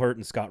Cecil Hurt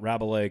and Scott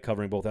Rabelais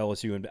covering both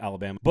LSU and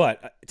Alabama.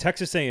 But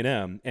Texas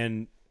A&M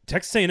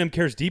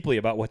cares deeply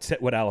about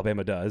what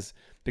Alabama does,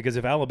 because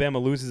if Alabama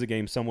loses a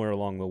game somewhere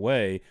along the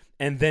way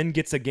and then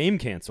gets a game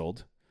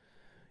canceled,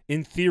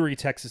 in theory,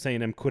 Texas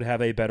A&M could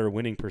have a better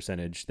winning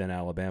percentage than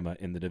Alabama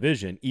in the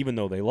division, even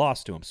though they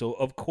lost to them. So,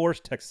 of course,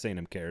 Texas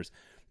A&M cares.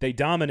 They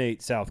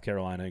dominate South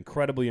Carolina,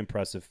 incredibly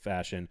impressive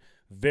fashion,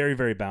 very,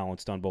 very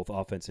balanced on both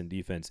offense and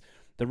defense.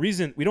 The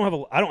reason we don't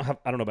have I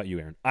don't know about you,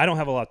 Aaron. I don't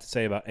have a lot to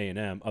say about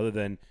A&M other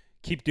than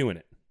keep doing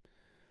it.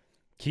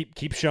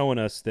 Keep showing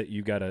us that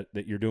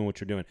that you're doing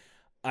what you're doing.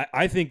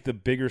 I think the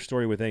bigger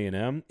story with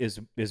A&M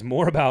is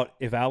more about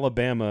if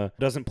Alabama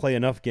doesn't play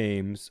enough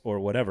games or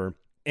whatever,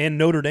 and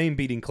Notre Dame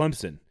beating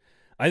Clemson.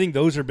 I think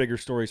those are bigger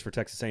stories for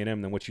Texas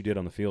A&M than what you did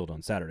on the field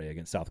on Saturday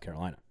against South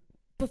Carolina.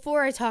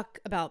 Before I talk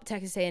about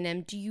Texas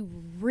A&M, do you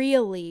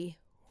really,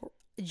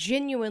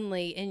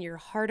 genuinely, in your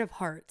heart of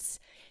hearts,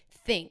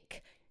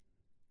 think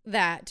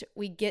that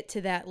we get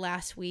to that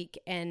last week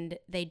and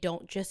they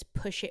don't just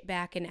push it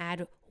back and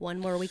add one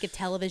more week of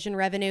television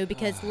revenue?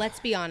 Because let's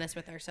be honest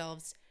with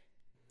ourselves.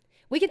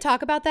 We can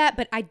talk about that,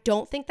 but I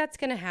don't think that's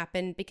going to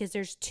happen because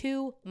there's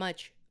too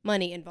much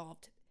money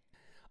involved.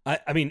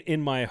 I mean,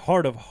 in my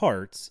heart of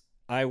hearts,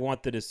 I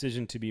want the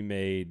decision to be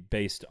made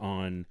based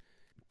on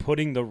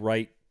putting the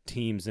right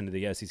teams into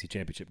the SEC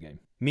championship game.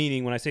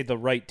 Meaning, when I say the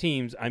right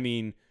teams, I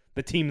mean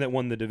the team that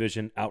won the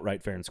division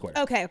outright, fair and square.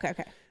 Okay.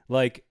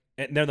 Like,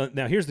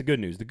 now here's the good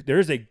news. There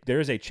is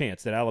a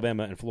chance that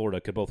Alabama and Florida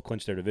could both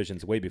clinch their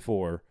divisions way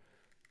before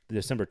the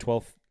December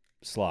 12th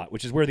slot,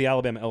 which is where the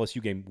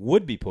Alabama-LSU game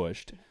would be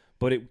pushed,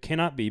 but it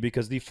cannot be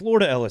because the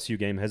Florida-LSU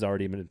game has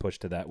already been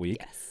pushed to that week.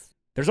 Yes.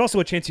 There's also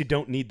a chance you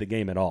don't need the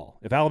game at all.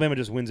 If Alabama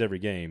just wins every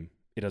game,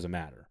 it doesn't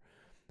matter.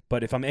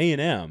 But if I'm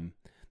A&M,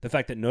 the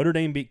fact that Notre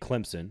Dame beat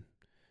Clemson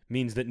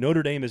means that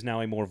Notre Dame is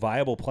now a more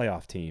viable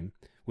playoff team,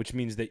 which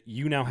means that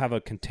you now have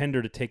a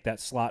contender to take that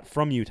slot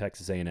from you,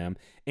 Texas A&M,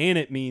 and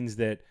it means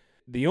that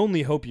the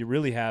only hope you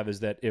really have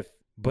is that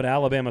but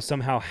Alabama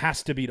somehow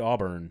has to beat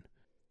Auburn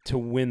to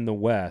win the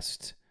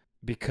West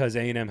because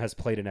A&M has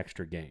played an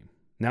extra game.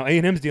 Now,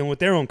 A&M's dealing with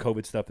their own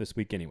COVID stuff this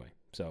week anyway,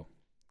 so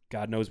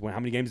God knows how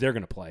many games they're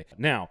going to play.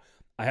 Now,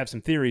 I have some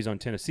theories on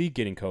Tennessee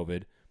getting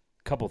COVID.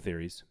 Couple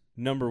theories.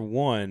 Number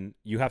one,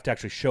 you have to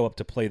actually show up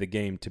to play the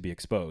game to be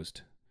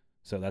exposed.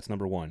 So that's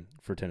number one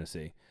for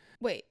Tennessee.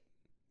 Wait.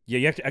 Yeah,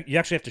 you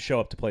actually have to show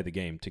up to play the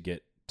game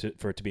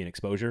for it to be an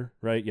exposure,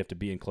 right? You have to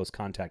be in close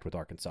contact with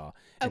Arkansas.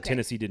 And Okay.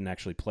 Tennessee didn't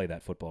actually play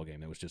that football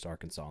game. It was just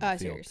Arkansas on the I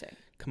see field. what you're saying.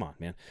 Come on,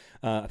 man.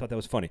 I thought that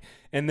was funny.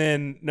 And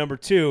then number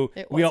two,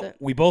 It we wasn't.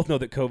 both know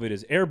that COVID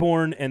is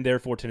airborne, and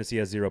therefore Tennessee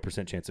has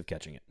 0% chance of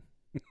catching it.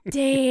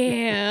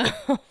 Damn.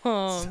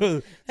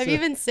 So- Have you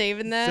been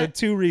saving So that?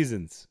 two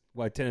reasons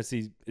why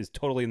Tennessee is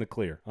totally in the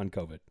clear on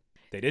COVID.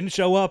 They didn't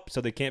show up,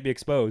 so they can't be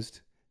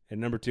exposed.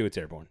 And number two, it's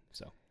airborne.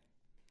 So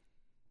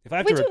if I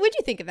have What'd to you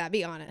think of that?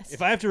 Be honest.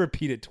 if I have to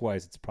repeat it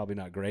twice, it's probably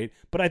not great,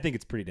 but I think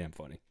it's pretty damn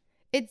funny.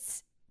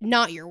 It's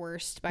not your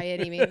worst by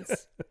any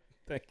means.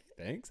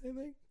 Thanks, I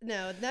think.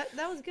 No, that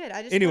was good.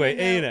 I just Anyway,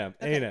 wanna know-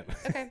 A&M.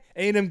 Okay.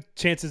 A&M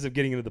chances of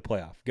getting into the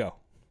playoff. Go.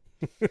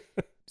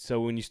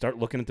 So when you start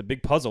looking at the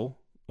big puzzle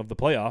of the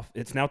playoff,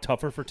 it's now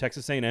tougher for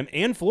Texas A&M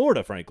and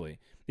Florida, frankly.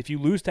 If you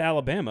lose to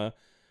Alabama,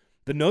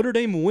 the Notre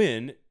Dame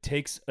win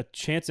takes a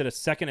chance at a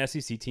second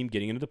SEC team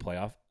getting into the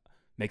playoff,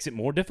 makes it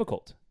more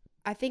difficult.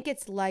 I think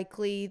it's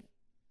likely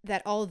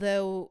that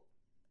although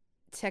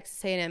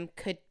Texas A&M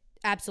could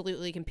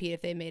absolutely compete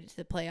if they made it to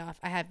the playoff,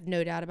 I have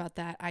no doubt about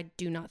that. I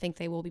do not think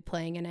they will be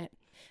playing in it.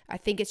 I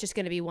think it's just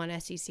going to be one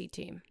SEC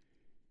team.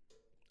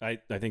 I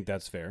think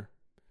that's fair.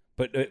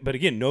 But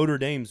again, Notre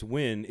Dame's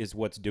win is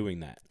what's doing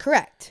that.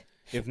 Correct.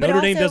 If But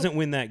Notre Dame also- doesn't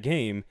win that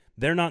game,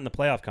 they're not in the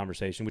playoff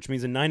conversation, which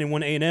means a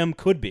 9-1 A&M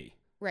could be.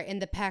 Right, and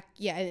the Pac,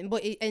 yeah, and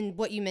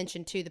what you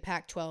mentioned too, the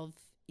Pac-12,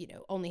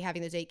 only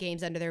having those 8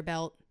 games under their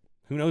belt.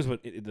 Who knows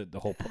what the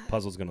whole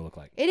puzzle is going to look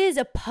like? It is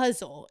a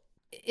puzzle.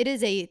 It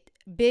is a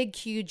big,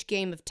 huge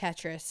game of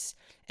Tetris,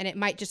 and it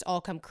might just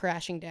all come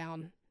crashing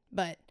down.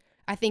 But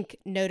I think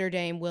Notre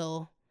Dame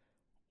will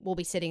will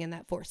be sitting in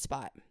that 4th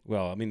spot.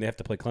 Well, I mean, they have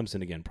to play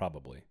Clemson again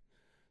probably.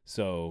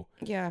 So,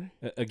 Yeah.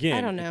 again,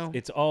 I don't know.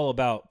 It's all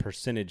about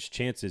percentage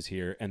chances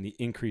here and the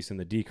increase and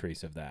the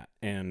decrease of that.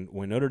 And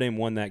when Notre Dame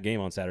won that game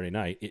on Saturday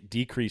night, it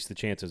decreased the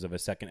chances of a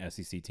second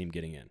SEC team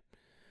getting in.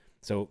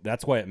 So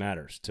that's why it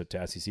matters to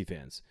SEC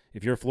fans.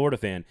 If you're a Florida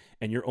fan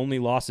and your only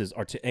losses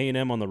are to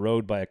A&M on the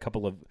road by a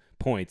couple of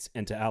points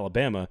and to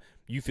Alabama,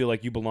 you feel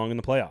like you belong in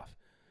the playoff.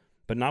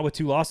 But not with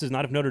 2 losses,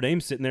 not if Notre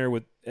Dame's sitting there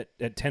with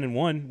at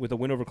 10-1 with a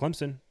win over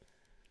Clemson.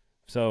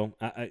 So,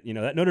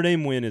 that Notre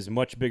Dame win is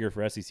much bigger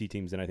for SEC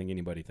teams than I think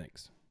anybody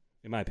thinks,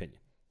 in my opinion.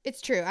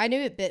 It's true. I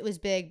knew it was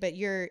big, but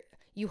you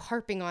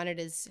harping on it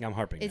is I'm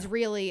harping. Is now.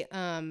 really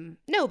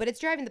no, but it's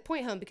driving the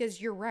point home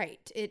because you're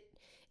right.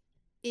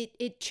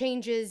 It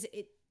changes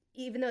it.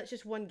 Even though it's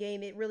just one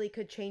game, it really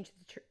could change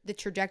the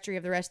trajectory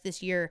of the rest of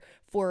this year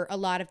for a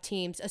lot of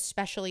teams,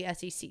 especially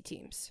SEC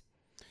teams.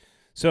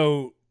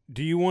 So,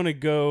 do you want to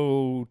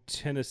go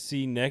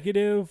Tennessee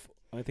negative?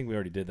 I think we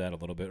already did that a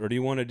little bit. Or do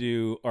you want to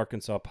do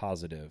Arkansas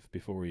positive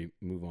before we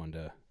move on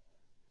to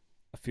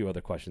a few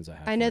other questions I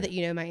have? I know that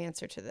you know my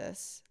answer to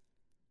this.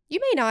 You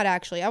may not,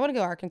 actually. I want to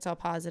go Arkansas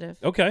positive.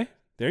 Okay,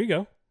 there you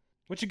go.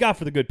 What you got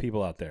for the good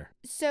people out there?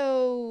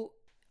 So,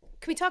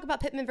 can we talk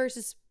about Pittman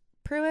versus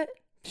Pruitt?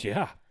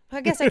 Yeah.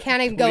 I guess I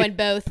can't even go in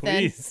both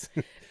Please.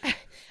 then.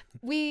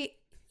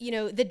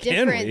 The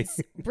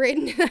difference,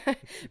 Braden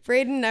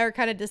and I were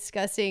kind of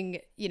discussing,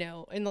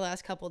 in the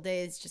last couple of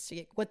days, just to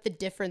get what the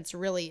difference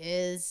really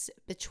is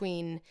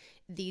between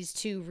these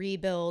two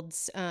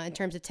rebuilds in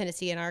terms of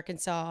Tennessee and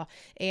Arkansas,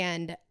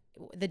 and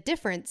the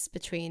difference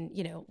between,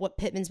 what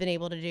Pittman's been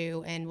able to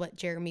do and what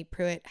Jeremy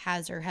Pruitt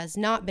has or has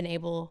not been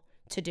able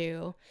to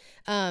do.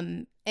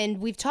 And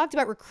we've talked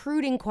about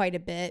recruiting quite a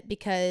bit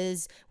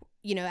because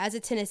as a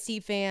Tennessee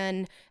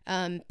fan,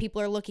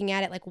 people are looking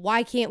at it like,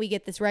 why can't we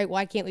get this right?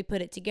 Why can't we put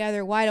it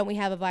together? Why don't we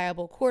have a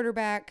viable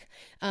quarterback?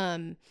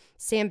 Sam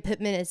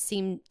Pittman has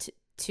seemed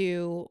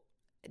to,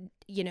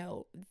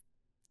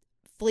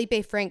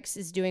 Felipe Franks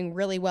is doing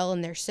really well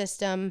in their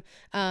system.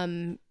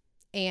 And,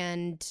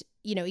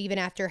 even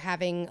after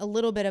having a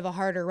little bit of a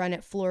harder run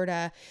at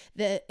Florida,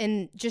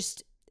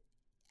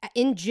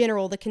 in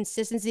general, the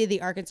consistency of the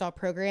Arkansas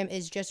program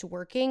is just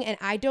working. And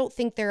I don't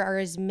think there are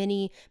as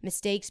many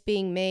mistakes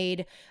being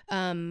made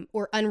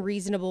or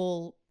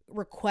unreasonable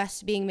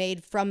requests being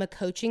made from a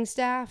coaching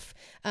staff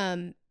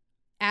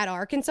at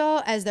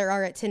Arkansas as there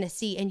are at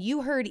Tennessee. And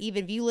you heard,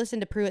 even if you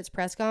listened to Pruitt's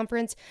press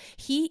conference,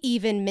 he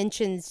even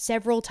mentioned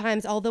several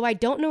times, although I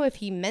don't know if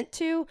he meant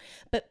to,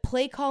 but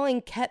play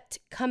calling kept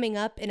coming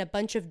up in a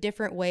bunch of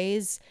different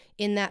ways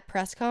in that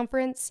press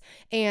conference.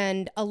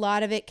 And a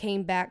lot of it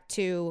came back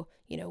to,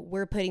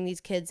 we're putting these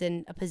kids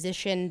in a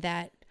position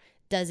that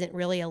doesn't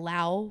really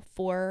allow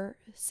for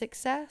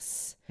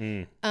success.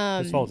 Whose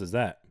fault is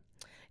that?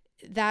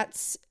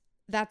 That's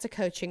a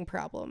coaching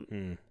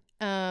problem.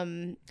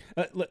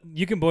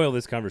 You can boil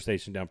this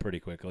conversation down pretty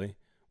quickly.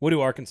 What do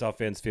Arkansas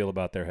fans feel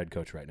about their head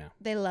coach right now?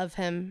 They love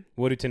him.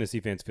 What do Tennessee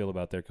fans feel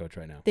about their coach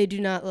right now? They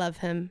do not love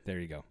him. There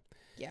you go.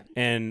 Yeah.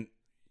 And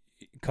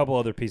a couple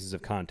other pieces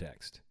of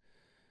context.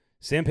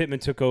 Sam Pittman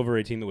took over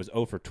a team that was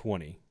 0 for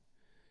 20.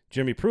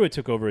 Jeremy Pruitt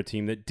took over a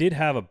team that did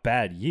have a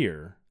bad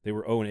year. They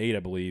were 0-8, I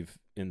believe,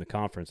 in the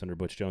conference under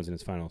Butch Jones in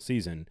his final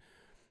season.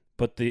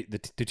 But the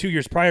 2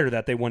 years prior to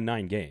that, they won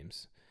 9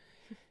 games.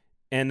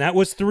 And that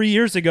was 3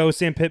 years ago.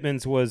 Sam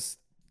Pittman's was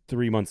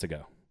 3 months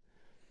ago.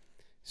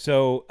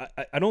 So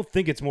I don't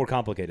think it's more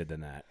complicated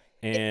than that.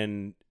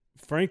 And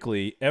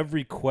frankly,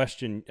 every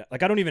question, I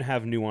don't even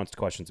have nuanced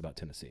questions about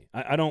Tennessee.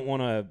 I don't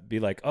want to be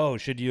like, oh,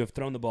 should you have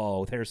thrown the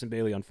ball with Harrison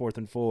Bailey on 4th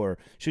and 4?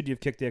 Should you have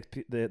kicked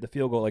the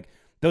field goal?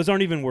 Those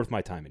aren't even worth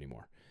my time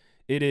anymore.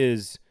 It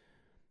is,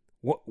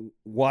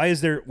 why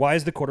is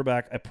the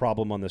quarterback a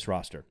problem on this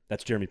roster?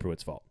 That's Jeremy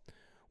Pruitt's fault.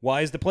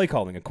 Why is the play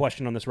calling a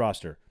question on this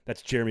roster?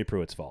 That's Jeremy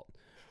Pruitt's fault.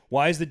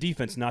 Why is the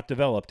defense not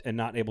developed and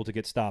not able to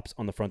get stops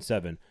on the front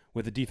 7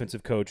 with a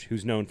defensive coach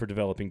who's known for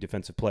developing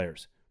defensive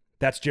players?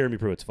 That's Jeremy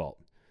Pruitt's fault.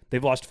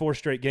 They've lost 4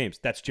 straight games.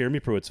 That's Jeremy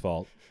Pruitt's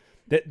fault.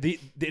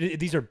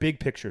 These are big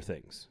picture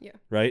things,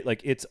 right?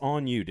 It's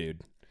on you,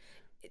 dude.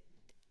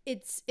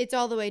 It's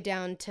all the way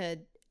down to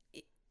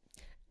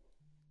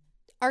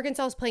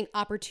Arkansas is playing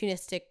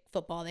opportunistic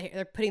football.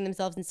 They're putting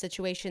themselves in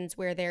situations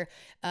where they're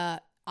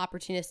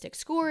opportunistic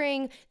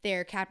scoring.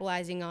 They're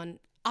capitalizing on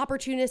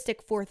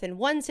opportunistic 4th and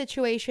 1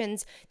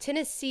 situations.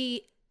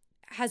 Tennessee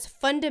has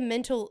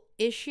fundamental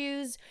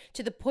issues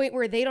to the point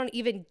where they don't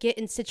even get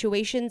in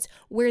situations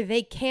where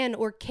they can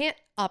or can't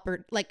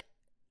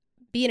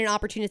be in an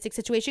opportunistic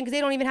situation because they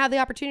don't even have the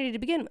opportunity to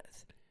begin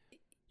with.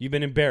 You've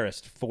been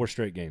embarrassed 4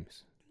 straight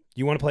games.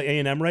 You want to play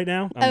A&M right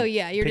now?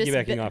 You're just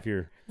piggybacking off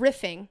your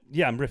riffing.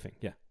 Yeah, I'm riffing.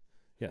 Yeah,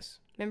 yes.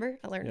 Remember,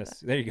 I learned that. Yes,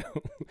 there you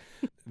go.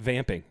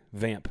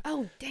 Vamp.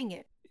 Oh, dang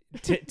it.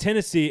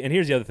 Tennessee, and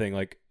here's the other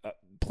thing: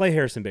 play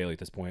Harrison Bailey at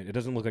this point. It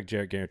doesn't look like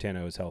Jarrett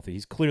Garantano is healthy.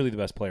 He's clearly the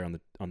best player on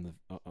the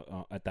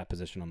at that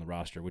position on the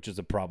roster, which is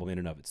a problem in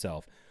and of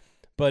itself.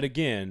 But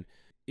again,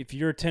 if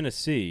you're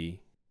Tennessee,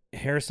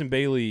 Harrison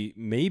Bailey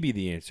may be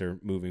the answer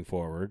moving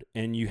forward,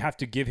 and you have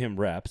to give him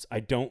reps. I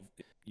don't,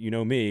 you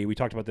know me, we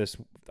talked about this,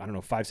 I don't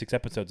know, 5-6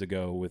 episodes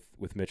ago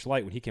with Mitch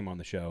Light when he came on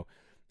the show,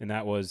 and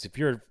that was if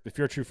you're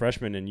a true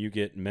freshman and you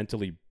get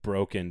mentally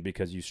broken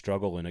because you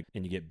struggle and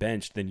you get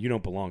benched, then you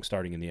don't belong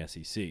starting in the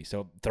SEC.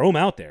 So throw him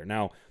out there.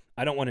 Now,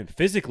 I don't want him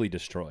physically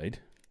destroyed.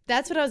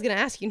 That's what I was going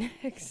to ask you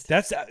next.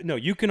 No,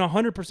 you can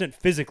 100%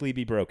 physically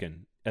be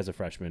broken as a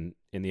freshman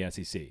in the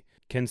SEC.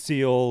 Ken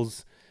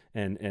Seals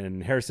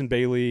and Harrison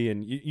Bailey,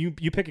 and you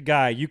pick a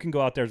guy, you can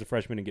go out there as a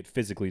freshman and get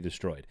physically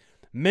destroyed.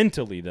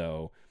 Mentally,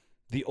 though,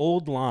 the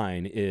old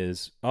line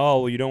is,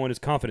 oh, well, you don't want his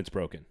confidence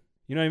broken.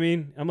 You know what I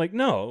mean? I'm like,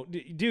 no,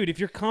 dude, if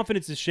your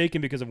confidence is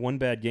shaken because of one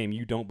bad game,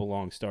 you don't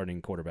belong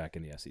starting quarterback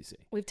in the SEC.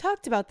 We've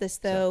talked about this,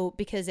 though,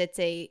 because it's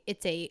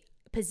a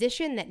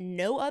position that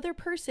no other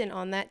person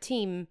on that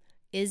team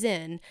is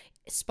in,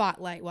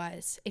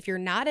 spotlight-wise. If you're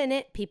not in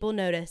it, people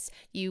notice.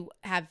 You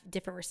have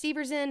different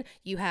receivers in.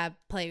 You have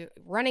play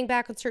running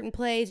back on certain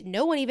plays.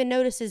 No one even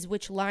notices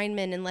which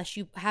lineman unless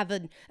you have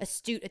an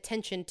astute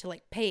attention to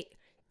pay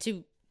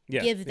to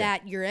give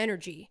that your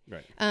energy.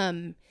 Right.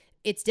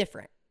 It's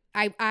different.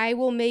 I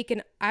will make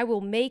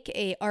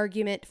a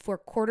argument for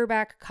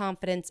quarterback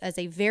confidence as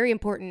a very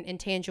important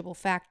intangible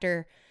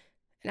factor.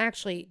 And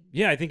actually,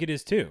 yeah, I think it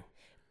is too.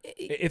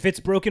 If it's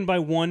broken by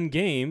one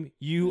game,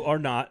 you are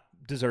not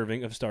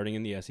deserving of starting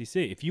in the SEC.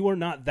 If you are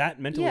not that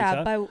mentally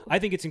tough, I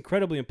think it's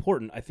incredibly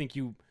important. I think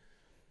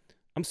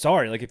I'm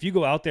sorry, if you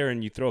go out there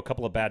and you throw a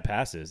couple of bad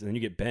passes and then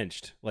you get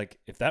benched,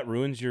 if that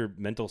ruins your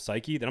mental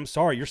psyche, then I'm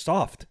sorry, you're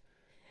soft.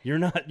 You're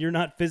not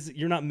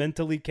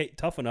mentally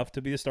tough enough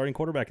to be the starting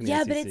quarterback in the SEC.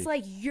 Yeah, but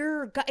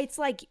it's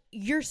like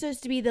you're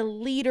supposed to be the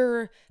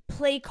leader,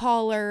 play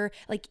caller.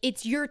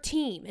 It's your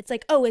team. It's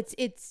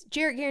it's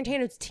Jarrett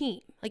Garantano's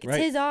team. It's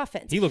right. his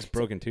offense. He looks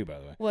broken too, by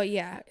the way. Well,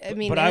 yeah. I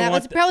mean, that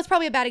was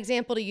probably a bad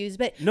example to use,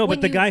 but no. But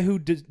the guy who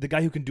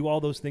can do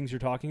all those things you're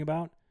talking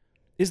about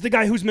is the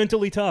guy who's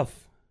mentally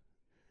tough.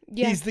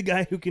 Yeah. He's the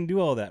guy who can do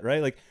all that,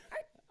 right?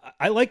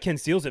 I like Ken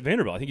Seals at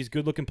Vanderbilt. I think he's a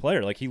good-looking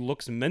player. He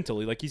looks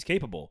mentally like he's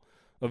capable.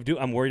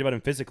 I'm worried about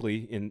him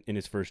physically in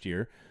his first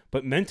year,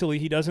 but mentally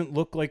he doesn't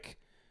look like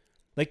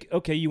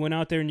okay, you went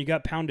out there and you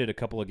got pounded a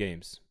couple of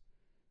games.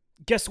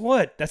 Guess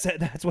what? That's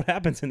what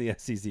happens in the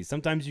SEC.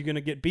 Sometimes you're going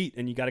to get beat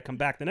and you got to come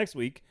back the next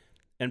week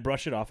and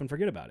brush it off and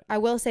forget about it. I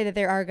will say that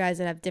there are guys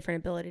that have different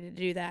ability to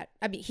do that.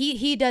 I mean,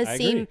 he does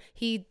seem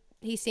he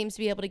seems to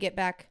be able to get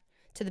back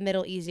to the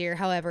middle easier.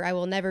 However, I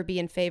will never be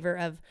in favor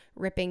of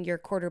ripping your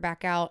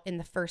quarterback out in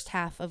the first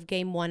half of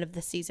game 1 of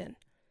the season.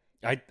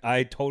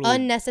 I totally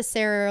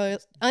unnecessary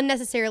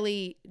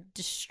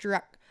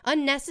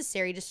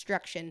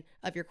destruction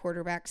of your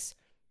quarterback's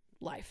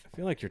life. I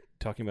feel like you're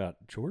talking about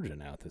Georgia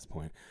now at this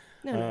point.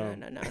 No. I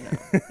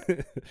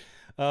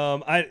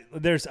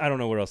don't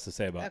know what else to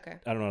say about. Okay.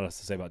 I don't know what else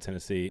to say about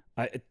Tennessee.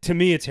 To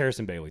me, it's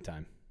Harrison Bailey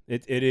time.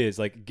 It is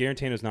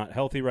Garantano's not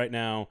healthy right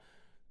now.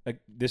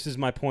 This is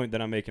my point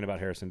that I'm making about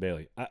Harrison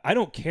Bailey. I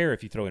don't care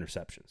if you throw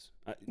interceptions.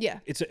 Yeah.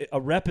 It's a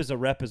rep is a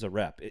rep is a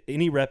rep.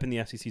 Any rep in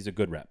the SEC is a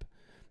good rep.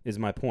 Is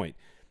my point.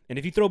 And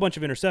if you throw a bunch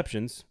of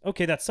interceptions,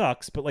 okay, that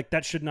sucks, but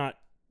that should not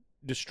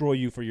destroy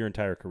you for your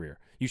entire career.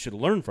 You should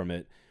learn from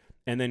it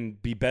and then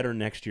be better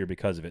next year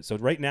because of it. So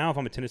right now, if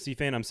I'm a Tennessee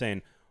fan, I'm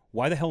saying,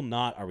 why the hell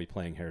not are we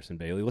playing Harrison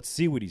Bailey? Let's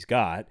see what he's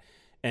got,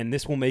 and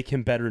this will make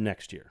him better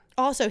next year.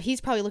 Also,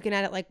 he's probably looking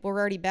at it we're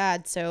already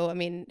bad, so, I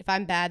mean, if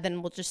I'm bad,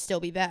 then we'll just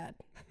still be bad.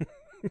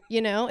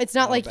 It's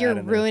not like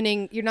you're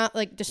ruining, you're not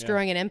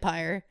destroying an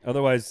empire.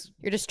 Otherwise,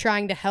 you're just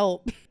trying to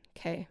help.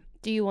 Okay.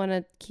 Do you want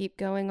to keep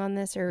going on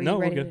this, or are no,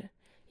 you ready we're good.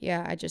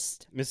 Yeah,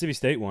 Mississippi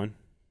State won.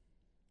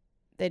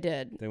 They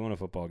did. They won a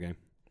football game.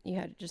 You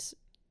had to just.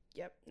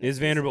 Yep. Is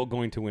Vanderbilt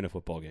going to win a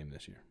football game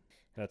this year?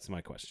 That's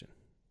my question.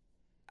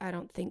 I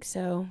don't think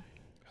so.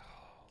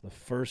 The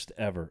first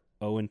ever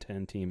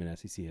 0-10 team in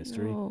SEC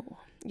history. Oh,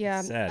 yeah.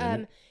 It's sad,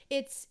 isn't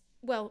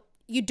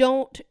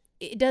it?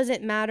 It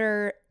doesn't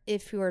matter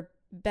if you're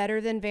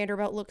better than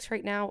Vanderbilt looks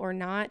right now or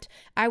not.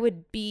 I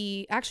would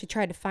be actually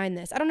trying to find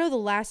this. I don't know the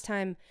last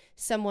time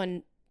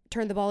someone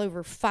turned the ball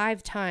over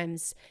 5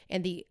 times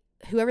and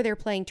whoever they're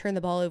playing turned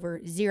the ball over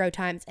 0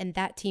 times and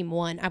that team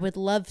won. I would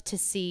love to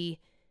see.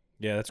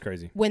 Yeah, that's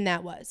crazy. When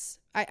that was.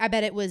 I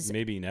bet it was.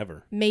 Maybe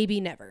never.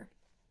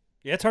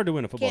 Yeah, it's hard to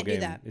win a football Can't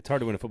game. Do that. It's hard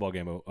to win a football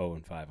game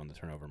 0-5 on the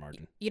turnover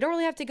margin. You don't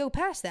really have to go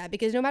past that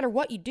because no matter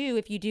what you do,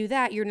 if you do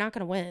that, you're not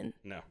going to win.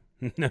 No.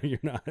 No, you're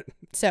not.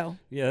 So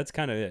yeah, that's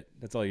kind of it.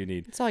 That's all you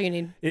need. That's all you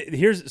need.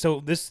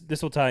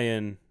 This will tie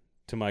in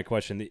to my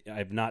question that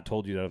I've not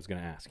told you that I was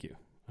going to ask you.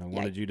 I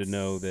wanted you to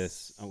know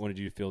this. I wanted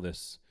you to feel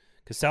this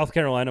because South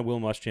Carolina, Will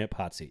Muschamp,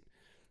 hot seat.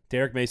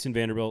 Derek Mason,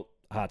 Vanderbilt,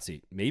 hot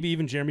seat. Maybe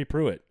even Jeremy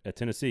Pruitt at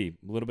Tennessee,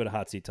 a little bit of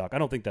hot seat talk. I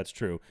don't think that's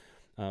true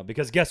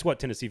because guess what,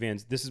 Tennessee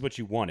fans, this is what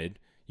you wanted.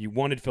 You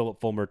wanted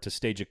Philip Fulmer to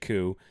stage a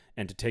coup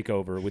and to take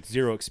over with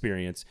 0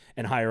 experience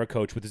and hire a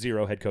coach with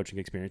 0 head coaching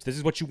experience. This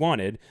is what you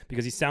wanted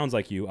because he sounds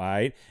like you, all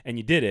right? And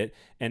you did it,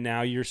 and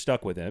now you're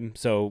stuck with him.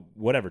 So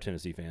whatever,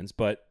 Tennessee fans.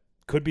 But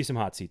could be some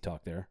hot seat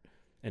talk there.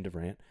 End of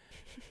rant.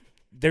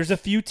 There's a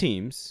few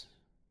teams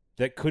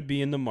that could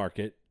be in the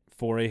market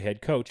for a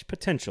head coach,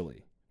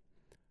 potentially.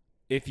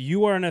 If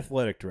you are an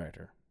athletic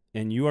director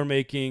and you are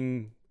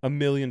making $1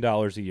 million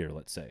a year,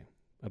 let's say,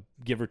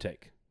 give or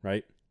take,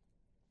 right?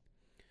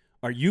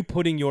 Are you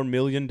putting your $1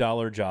 million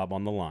job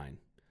on the line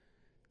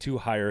to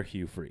hire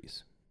Hugh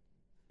Freeze,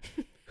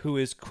 who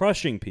is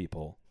crushing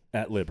people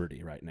at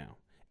Liberty right now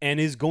and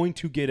is going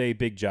to get a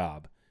big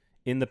job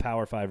in the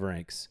Power 5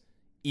 ranks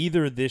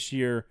either this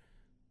year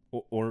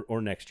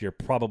or next year,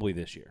 probably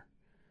this year?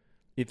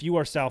 If you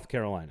are South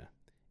Carolina,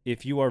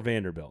 if you are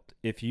Vanderbilt,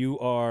 if you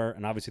are,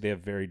 and obviously they have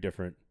very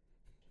different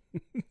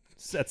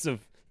sets of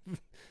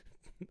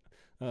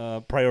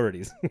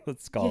priorities,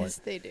 let's call it.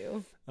 Yes, they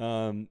do.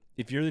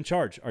 If you're in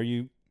charge, are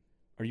you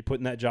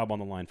putting that job on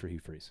the line for Hugh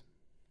Freeze?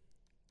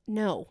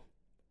 No,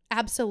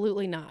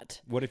 absolutely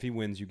not. What if he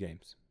wins you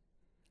games?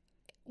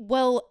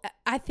 Well,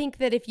 I think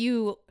that if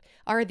you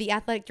are the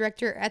athletic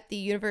director at the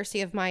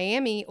University of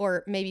Miami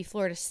or maybe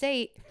Florida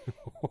State,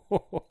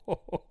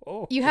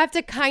 you have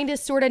to kind of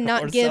sort of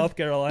not or give South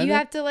Carolina? You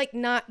have to like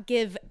not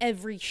give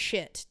every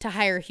shit to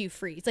hire Hugh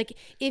Freeze. Like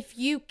if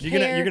you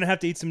care, you're gonna have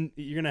to eat some.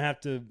 You're gonna have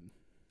to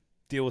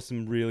deal with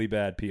some really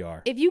bad PR.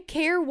 If you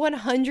care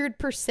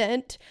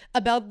 100%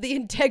 about the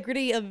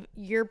integrity of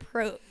your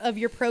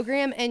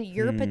program and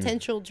your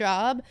potential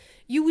job,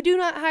 you do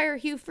not hire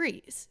Hugh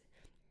Freeze.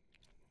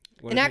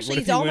 What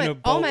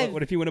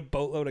if you win a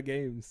boatload of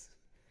games?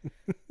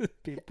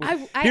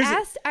 Well,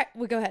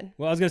 go ahead.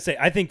 Well, I was gonna say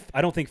I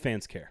don't think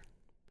fans care.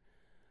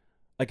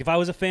 Like if I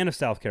was a fan of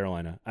South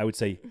Carolina, I would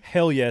say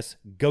hell yes,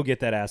 go get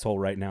that asshole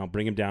right now,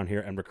 bring him down here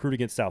and recruit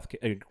against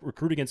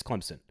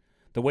Clemson,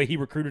 the way he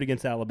recruited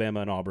against Alabama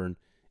and Auburn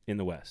in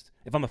the West.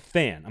 If I'm a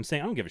fan, I'm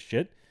saying I don't give a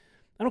shit.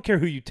 I don't care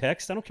who you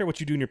text. I don't care what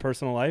you do in your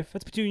personal life.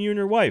 That's between you and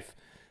your wife.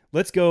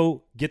 Let's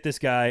go get this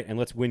guy and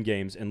let's win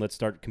games and let's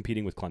start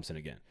competing with Clemson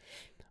again.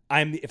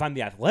 If I'm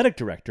the athletic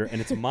director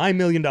and it's my $1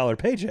 million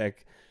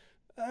paycheck,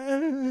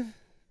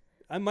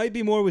 I might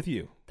be more with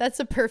you. That's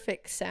a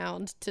perfect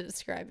sound to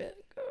describe it.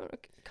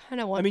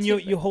 Kind of want. I mean,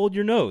 you hold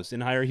your nose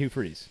and hire Hugh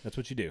Freeze. That's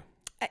what you do.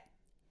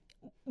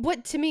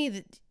 To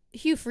me,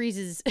 Hugh Freeze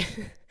is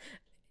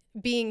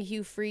being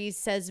Hugh Freeze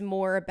says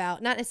more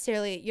about not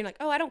necessarily you're like,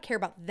 oh, I don't care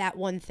about that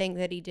one thing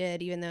that he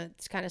did, even though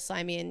it's kind of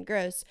slimy and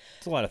gross.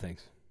 It's a lot of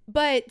things.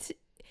 But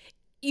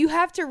you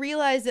have to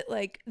realize that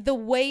like the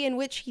way in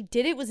which he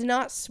did it was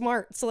not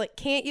smart. So like,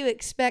 can't you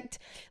expect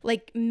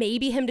like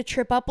maybe him to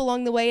trip up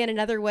along the way in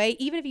another way,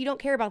 even if you don't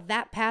care about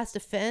that past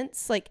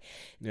offense? Like,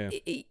 yeah.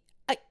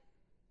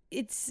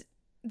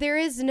 There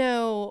is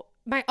no.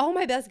 All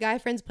my best guy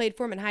friends played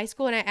for him in high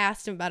school, and I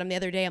asked him about him the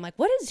other day. I'm like,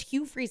 what is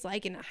Hugh Freeze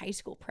like in a high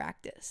school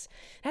practice?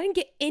 And I didn't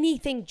get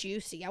anything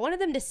juicy. I wanted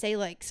them to say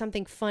like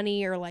something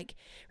funny or like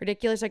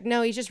ridiculous. Like,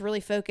 no, he's just really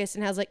focused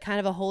and has like kind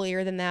of a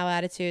holier than thou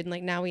attitude. And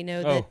like now we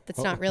know that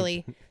that's not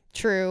really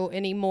true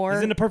anymore.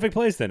 He's in a perfect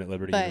place then at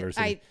Liberty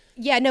University.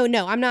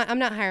 No, I'm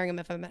not hiring him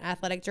if I'm an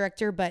athletic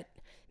director, but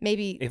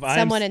maybe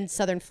someone in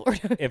Southern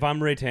Florida. If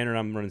I'm Ray Tanner and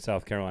I'm running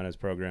South Carolina's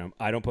program,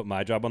 I don't put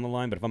my job on the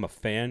line, but if I'm a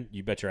fan,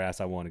 you bet your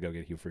ass I want to go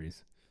get Hugh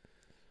Freeze.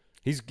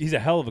 He's a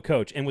hell of a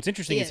coach. And what's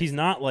interesting is he's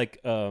not like,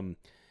 and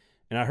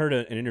I heard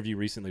an interview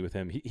recently with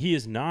him. He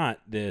is not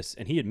this,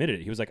 and he admitted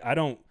it. He was like,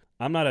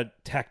 I'm not a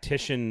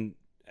tactician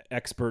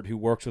expert who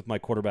works with my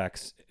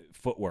quarterback's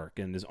footwork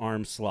and his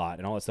arm slot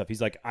and all that stuff.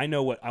 He's like, I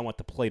know what I want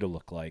the play to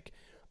look like.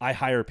 I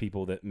hire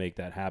people that make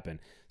that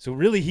happen. So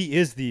really he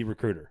is the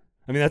recruiter.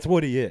 I mean, that's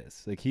what he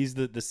is. Like he's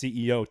the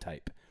CEO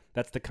type.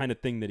 That's the kind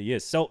of thing that he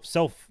is.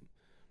 Self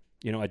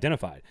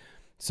identified.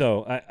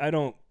 So I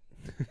don't.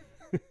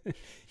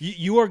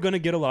 you are going to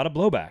get a lot of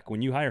blowback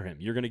when you hire him.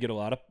 You're going to get a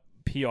lot of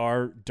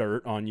PR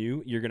dirt on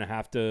you. You're going to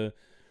have to,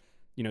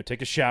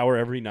 take a shower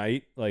every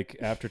night, like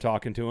after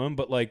talking to him.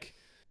 But like,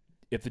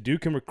 if the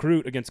dude can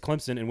recruit against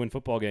Clemson and win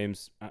football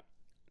games,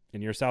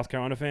 and you're a South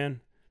Carolina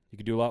fan, you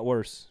could do a lot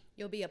worse.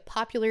 You'll be a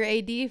popular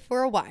AD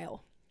for a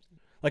while.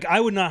 Like,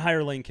 I would not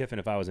hire Lane Kiffin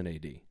if I was an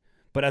AD.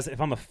 But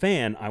if I'm a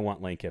fan, I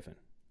want Lane Kiffin.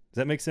 Does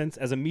that make sense?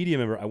 As a media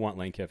member, I want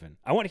Lane Kiffin.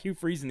 I want Hugh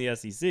Freeze in the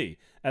SEC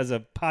as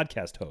a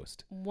podcast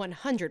host.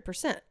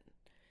 100%.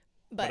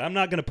 But I'm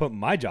not going to put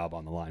my job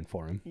on the line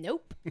for him.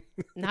 Nope.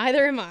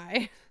 Neither am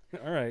I.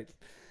 All right.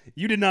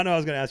 You did not know I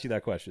was going to ask you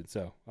that question,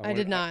 so I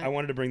did not. I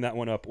wanted to bring that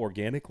one up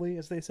organically,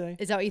 as they say.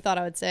 Is that what you thought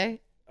I would say?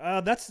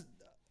 I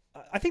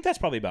think that's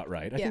probably about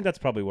right. I think that's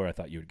probably where I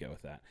thought you would go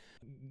with that.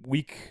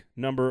 Week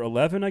number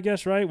 11, I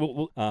guess, right?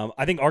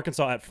 I think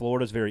Arkansas at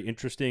Florida is very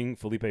interesting.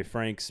 Felipe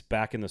Franks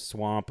back in the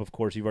swamp. Of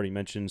course, you've already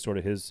mentioned sort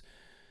of his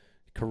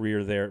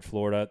career there at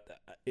Florida.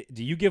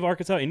 Do you give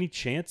Arkansas any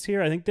chance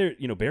here? I think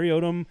Barry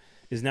Odom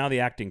is now the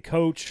acting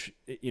coach.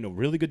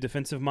 Really good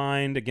defensive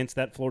mind against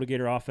that Florida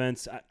Gator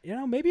offense.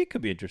 Maybe it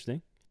could be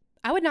interesting.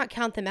 I would not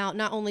count them out,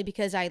 not only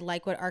because I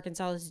like what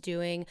Arkansas is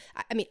doing.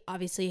 I mean,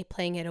 obviously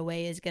playing it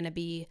away is going to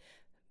be,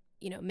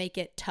 make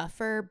it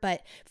tougher.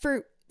 But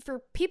for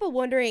people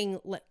wondering,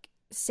 like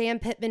Sam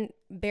Pittman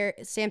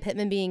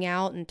being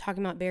out and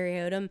talking about Barry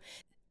Odom,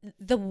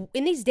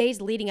 in these days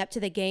leading up to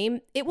the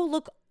game, it will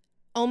look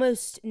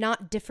almost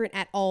not different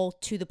at all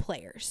to the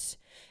players.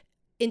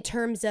 in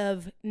terms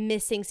of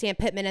missing Sam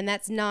Pittman, and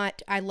that's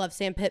not. I love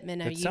Sam Pittman.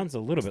 It sounds a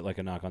little bit like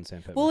a knock on Sam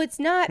Pittman. Well, it's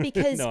not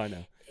because no, I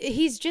know.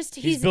 He's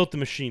built the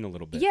machine a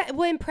little bit. Yeah,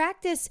 well, in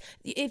practice,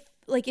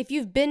 if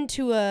you've been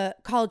to a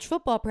college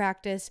football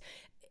practice,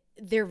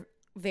 they're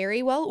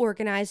very well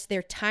organized.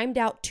 They're timed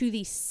out to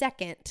the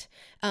second.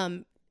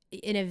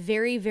 In a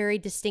very, very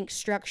distinct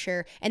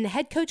structure. And the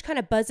head coach kind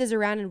of buzzes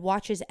around and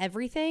watches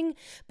everything.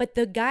 But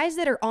the guys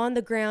that are on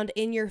the ground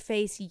in your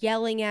face,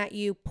 yelling at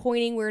you,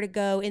 pointing where to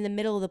go in the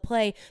middle of the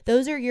play,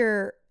 those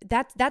are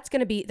that's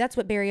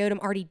what Barry Odom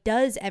already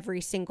does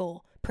every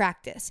single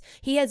practice.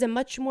 He has a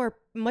much more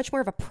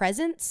of a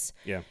presence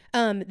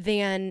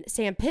than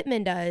Sam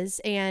Pittman does.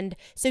 And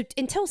so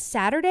until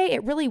Saturday,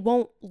 it really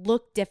won't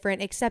look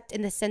different, except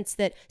in the sense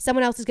that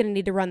someone else is going to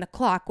need to run the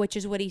clock, which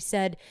is what he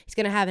said he's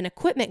going to have an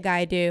equipment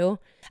guy do.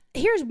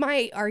 Here's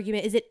my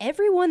argument, is that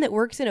everyone that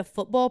works in a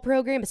football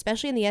program,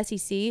 especially in the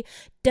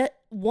SEC,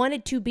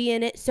 wanted to be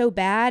in it so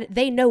bad,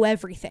 they know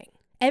everything.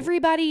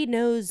 Everybody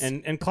knows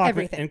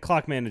everything. And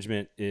clock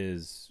management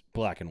is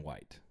black and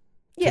white.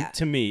 Yeah.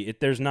 To me,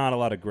 there's not a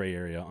lot of gray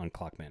area on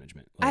clock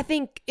management. I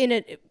think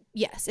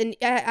yes, and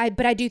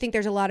but I do think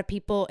there's a lot of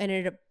people at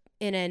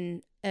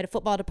a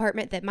football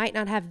department that might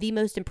not have the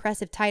most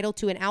impressive title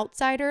to an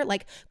outsider,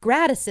 like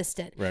grad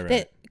assistant,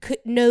 that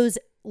knows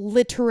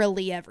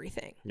literally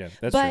everything. Yeah,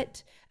 that's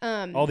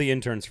true. All the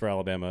interns for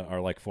Alabama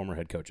are like former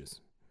head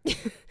coaches.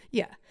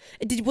 Yeah.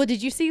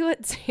 Did you see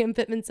what Sam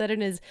Pittman said in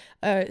his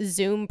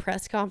Zoom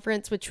press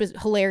conference, which was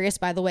hilarious,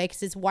 by the way, because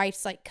his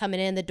wife's like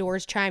coming in, the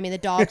door's chiming, the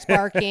dog's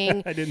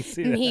barking. I didn't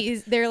see and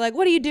that. They're like,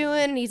 "What are you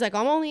doing?" And he's like,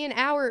 "I'm only an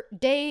hour,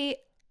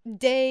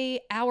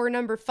 hour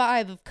number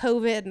 5 of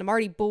COVID, and I'm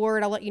already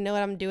bored. I'll let you know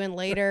what I'm doing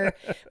later."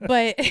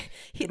 But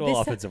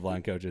offensive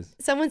line coaches.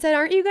 Someone said,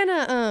 "Aren't you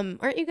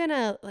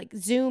gonna like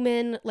zoom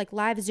in, like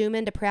live zoom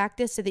into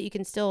practice so that you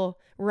can still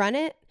run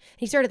it?"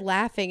 He started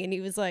laughing, and he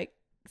was like,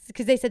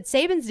 because they said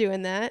Saban's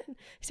doing that.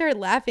 He started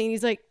laughing.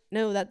 He's like,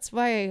 "No, that's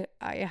why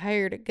I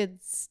hired a good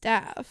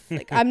staff.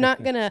 Like, I'm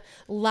not gonna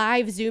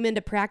live zoom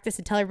into practice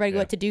and tell everybody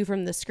what to do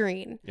from the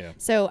screen." Yeah.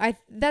 So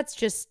that's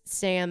just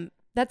Sam.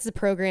 That's the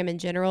program in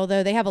general,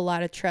 though. They have a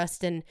lot of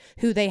trust in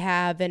who they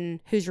have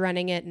and who's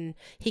running it, and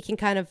he can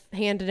kind of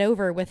hand it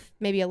over with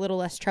maybe a little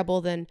less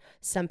trouble than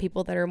some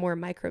people that are more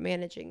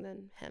micromanaging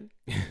than him.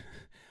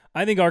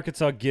 I think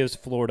Arkansas gives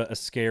Florida a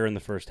scare in the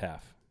first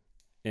half,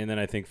 and then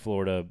I think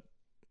Florida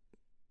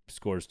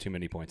scores too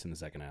many points in the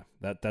second half.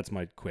 That's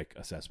my quick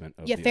assessment.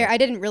 Fair. I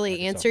didn't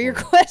really answer your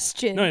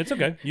question. No, it's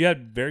okay. You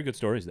had very good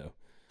stories, though.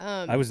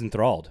 I was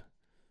enthralled.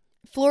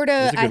 Florida.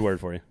 That's a good word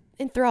for you.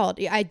 Enthralled.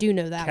 Yeah, I do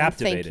know that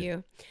Captivated. one. Thank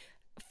you.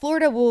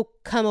 Florida will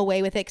come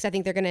away with it because I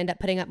think they're going to end up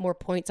putting up more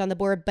points on the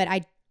board, but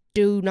I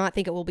do not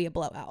think it will be a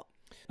blowout.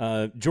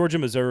 Georgia,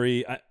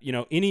 Missouri,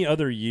 any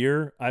other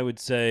year, I would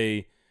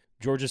say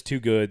Georgia's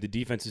too good. The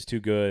defense is too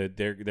good.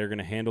 They're going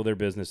to handle their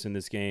business in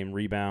this game,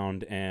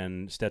 rebound,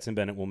 and Stetson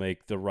Bennett will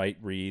make the right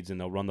reads, and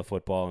they'll run the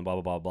football and blah,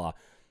 blah, blah, blah.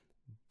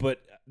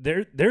 But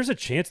there's a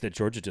chance that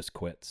Georgia just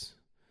quits.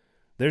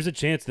 There's a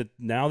chance that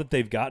now that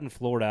they've gotten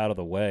Florida out of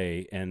the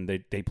way and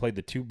they played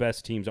the two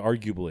best teams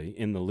arguably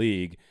in the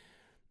league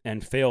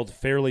and failed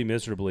fairly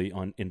miserably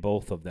in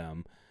both of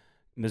them,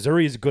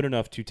 Missouri is good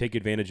enough to take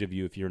advantage of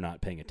you if you're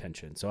not paying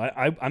attention. So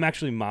I'm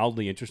actually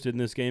mildly interested in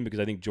this game because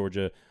I think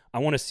I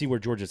want to see where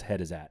Georgia's head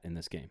is at in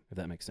this game, if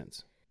that makes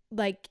sense.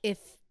 Like if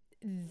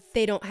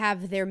they don't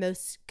have their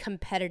most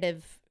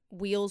competitive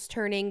wheels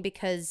turning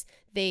because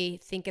they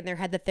think in their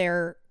head that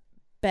they're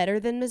better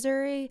than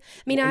Missouri.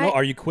 I mean,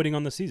 are you quitting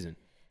on the season?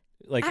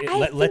 Like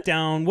let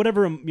down,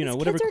 whatever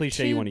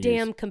cliche you want to use.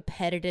 Damn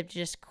competitive to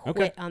just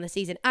quit on the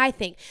season. I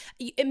think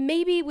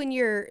maybe when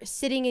you're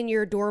sitting in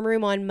your dorm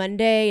room on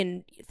Monday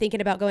and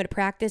thinking about going to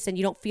practice and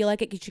you don't feel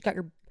like it because you got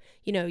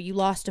you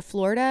lost to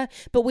Florida.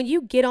 But when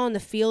you get on the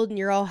field and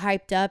you're all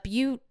hyped up,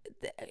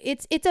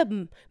 it's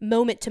a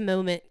moment to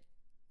moment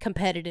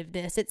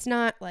competitiveness. It's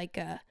not like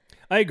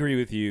I agree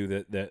with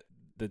you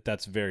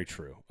that's very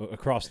true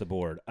across the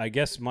board. I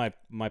guess my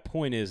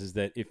point is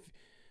that if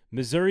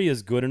Missouri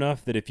is good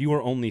enough that if you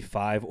are only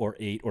 5 or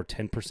 8 or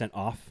 10%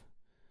 off,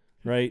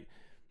 right,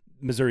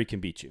 Missouri can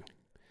beat you.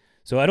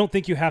 So I don't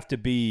think you have to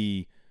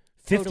be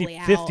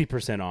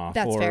 50% off.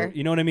 That's fair.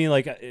 You know what I mean?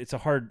 Like it's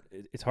hard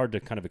to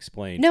kind of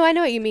explain. No, I know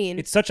what you mean.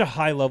 It's such a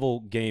high level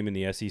game in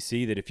the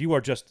SEC that if you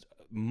are just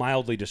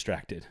mildly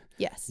distracted,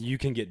 yes, you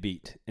can get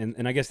beat.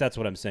 And I guess that's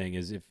what I'm saying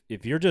is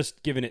if you're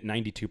just giving it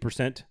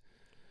 92%,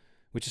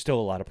 which is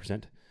still a lot of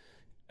percent,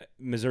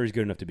 Missouri's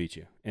good enough to beat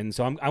you. And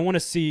so I want to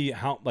see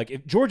how, like,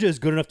 if Georgia is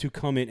good enough to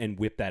come in and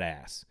whip that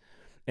ass,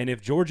 and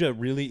if Georgia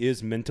really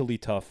is mentally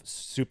tough,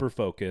 super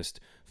focused,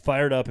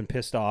 fired up and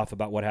pissed off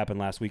about what happened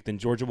last week, then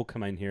Georgia will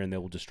come in here and they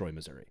will destroy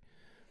Missouri.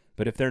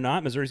 But if they're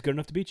not, Missouri's good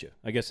enough to beat you,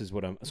 I guess is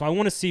what so I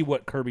want to see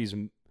what Kirby's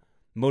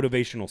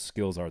motivational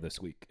skills are this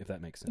week, if that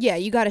makes sense. Yeah,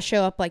 you got to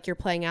show up like you're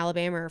playing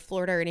Alabama or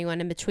Florida or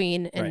anyone in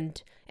between and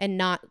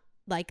not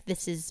like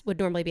this would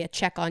normally be a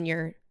check on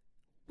your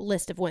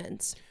list of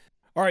wins.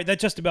 All right, that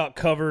just about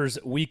covers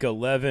week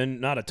 11.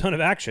 Not a ton of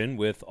action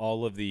with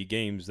all of the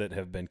games that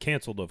have been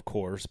canceled, of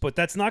course, but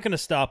that's not going to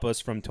stop us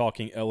from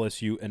talking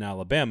LSU and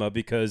Alabama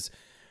because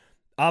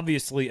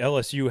obviously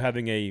LSU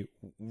having a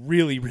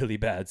really, really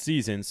bad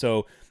season.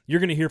 So you're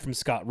going to hear from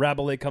Scott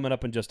Rabelais coming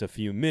up in just a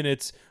few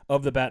minutes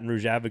of the Baton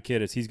Rouge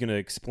Advocate as he's going to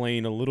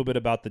explain a little bit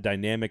about the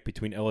dynamic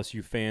between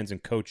LSU fans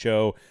and Coach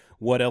O,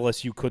 what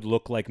LSU could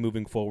look like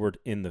moving forward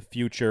in the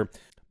future.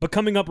 But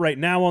coming up right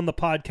now on the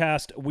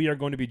podcast, we are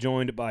going to be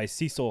joined by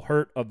Cecil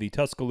Hurt of the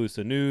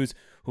Tuscaloosa News,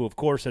 who, of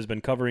course, has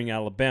been covering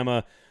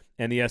Alabama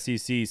and the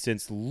SEC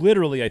since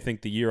literally, I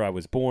think, the year I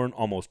was born,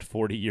 almost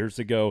 40 years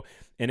ago.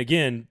 And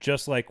again,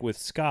 just like with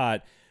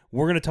Scott,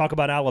 we're going to talk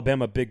about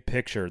Alabama big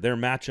picture, their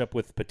matchup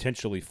with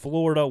potentially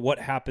Florida, what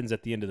happens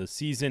at the end of the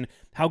season,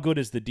 how good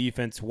is the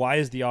defense, why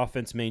is the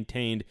offense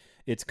maintained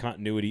its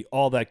continuity,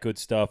 all that good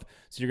stuff.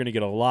 So you're going to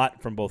get a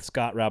lot from both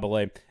Scott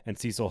Rabelais and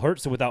Cecil Hurt.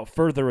 So without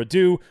further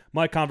ado,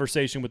 my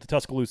conversation with the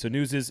Tuscaloosa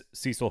News'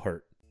 Cecil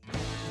Hurt.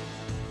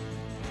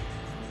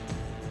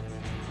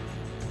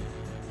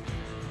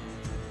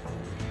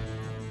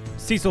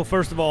 Cecil,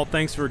 first of all,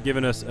 thanks for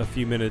giving us a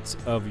few minutes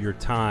of your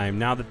time.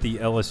 Now that the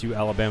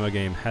LSU-Alabama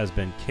game has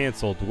been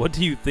canceled, what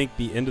do you think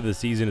the end of the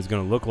season is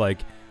going to look like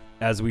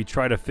as we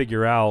try to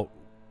figure out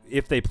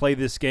if they play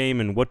this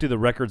game and what do the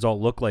records all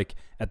look like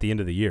at the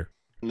end of the year?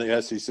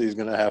 The SEC is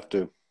going to have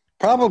to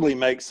probably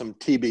make some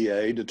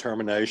TBA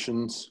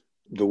determinations.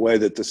 The way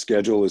that the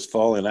schedule is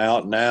falling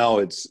out now,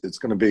 it's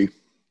going to be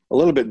a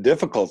little bit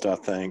difficult, I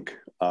think,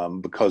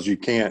 because you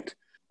can't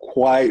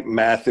quite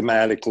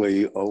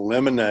mathematically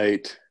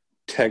eliminate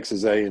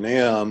Texas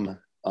A&M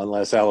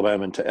unless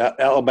Alabama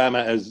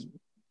is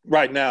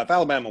right now. If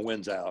Alabama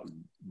wins out,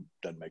 it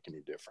doesn't make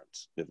any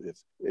difference.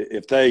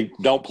 If they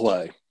don't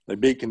play, they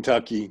beat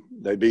Kentucky,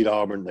 they beat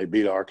Auburn, they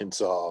beat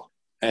Arkansas,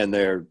 and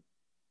they're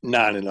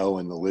 9-0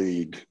 in the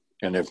league,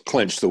 and they've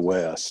clinched the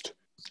West.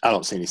 I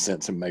don't see any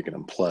sense in making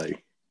them play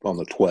on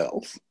the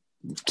 12th.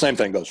 Same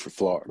thing goes for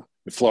Florida.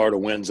 If Florida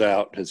wins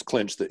out, has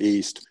clinched the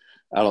East,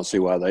 I don't see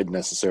why they'd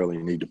necessarily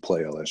need to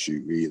play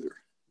LSU either.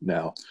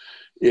 Now,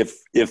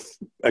 if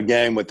a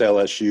game with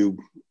LSU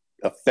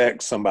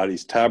affects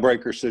somebody's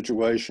tiebreaker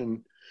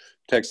situation,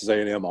 Texas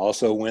A&M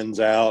also wins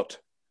out,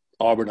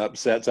 Auburn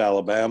upsets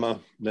Alabama,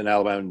 then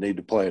Alabama need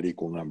to play an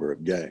equal number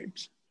of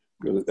games.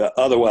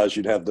 Otherwise,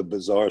 you'd have the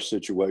bizarre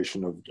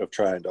situation of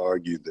trying to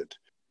argue that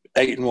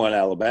 8-1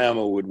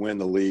 Alabama would win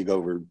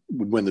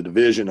the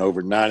division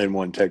over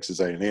 9-1 Texas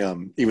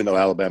A&M, even though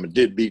Alabama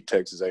did beat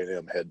Texas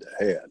A&M head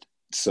to head.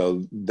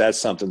 So that's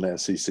something the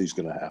SEC is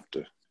going to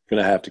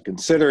have to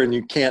consider, and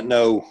you can't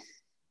know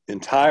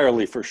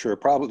entirely for sure.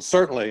 Probably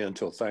certainly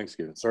until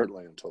Thanksgiving,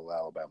 certainly until the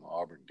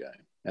Alabama-Auburn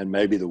game, and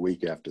maybe the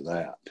week after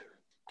that,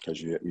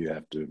 because you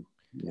have to.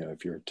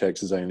 If you're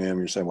Texas A&M,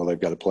 you're saying, well, they've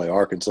got to play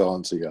Arkansas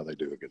and see how they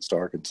do against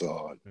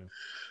Arkansas, and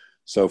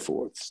so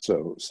forth.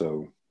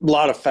 So a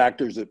lot of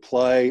factors at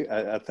play.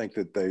 I think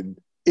that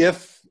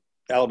if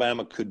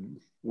Alabama could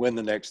win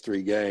the next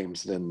 3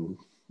 games, then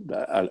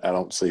I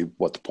don't see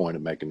what the point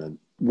of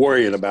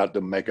worrying about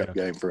the makeup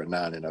game for a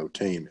 9-0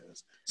 team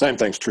is. Same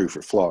thing's true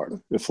for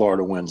Florida. If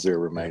Florida wins their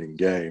remaining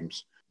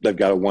games, they've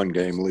got a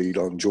 1-game lead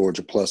on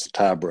Georgia plus a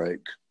tiebreak.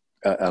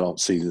 I don't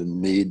see the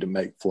need to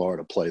make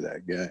Florida play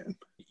that game.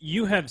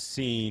 You have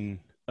seen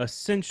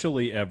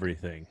essentially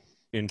everything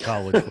in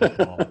college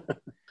football.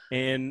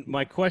 And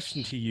my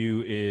question to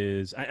you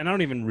is, and I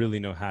don't even really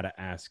know how to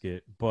ask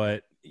it,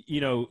 but,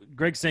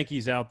 Greg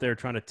Sankey's out there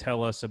trying to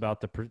tell us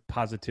about the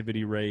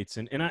positivity rates.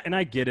 And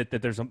I get it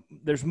that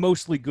there's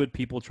mostly good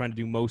people trying to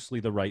do mostly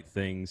the right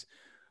things.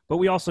 But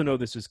we also know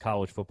this is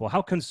college football.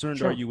 How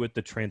concerned are you with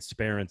the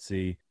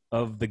transparency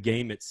of the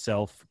game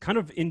itself, kind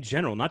of in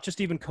general, not just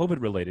even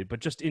COVID related, but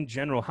just in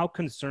general? How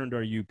concerned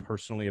are you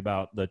personally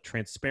about the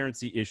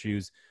transparency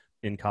issues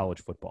in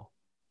college football?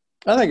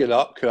 I think it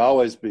could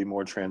always be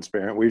more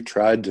transparent. We've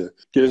tried to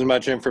get as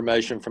much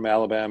information from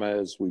Alabama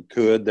as we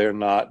could. They're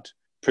not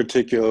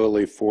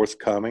particularly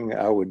forthcoming.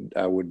 I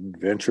would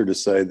venture to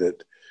say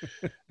that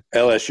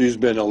LSU's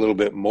been a little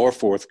bit more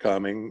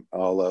forthcoming,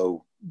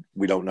 although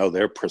we don't know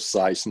their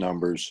precise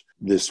numbers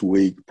this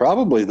week.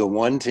 Probably the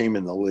one team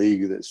in the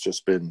league that's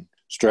just been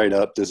straight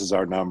up, this is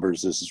our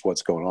numbers, this is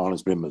what's going on,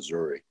 has been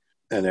Missouri.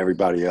 And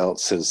everybody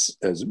else has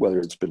whether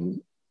it's been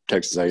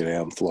Texas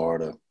A&M,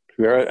 Florida.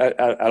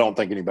 I don't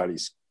think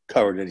anybody's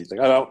covered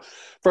anything. I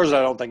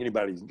don't think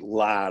anybody's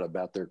lied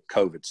about their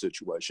COVID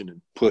situation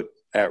and put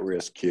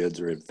at-risk kids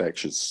or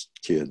infectious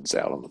kids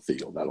out on the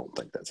field. I don't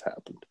think that's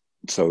happened.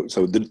 So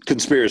the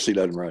conspiracy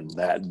doesn't run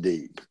that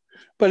deep.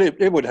 But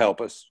it would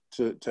help us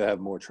to have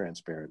more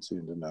transparency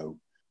and to know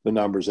the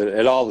numbers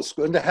at all the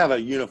schools and to have a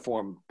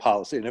uniform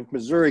policy. And if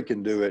Missouri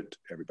can do it,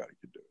 everybody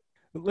can do it.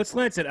 Let's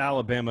glance at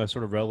Alabama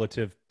sort of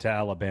relative to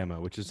Alabama,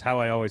 which is how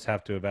I always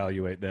have to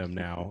evaluate them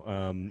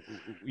now.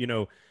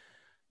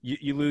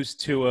 You lose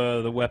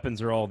Tua, the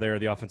weapons are all there.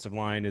 The offensive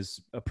line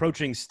is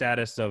approaching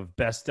status of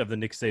best of the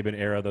Nick Saban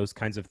era. Those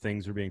kinds of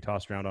things are being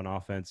tossed around on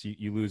offense.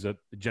 You lose a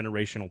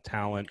generational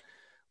talent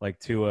like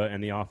Tua,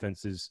 and the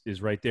offense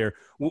is right there.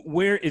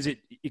 Where is it?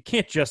 It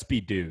can't just be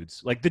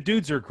dudes. Like, the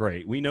dudes are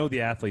great. We know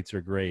the athletes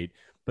are great,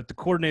 but the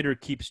coordinator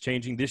keeps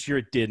changing. This year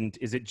it didn't.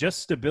 Is it just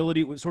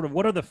stability? Sort of,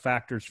 what are the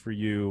factors for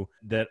you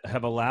that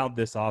have allowed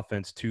this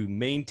offense to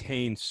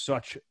maintain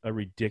such a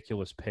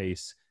ridiculous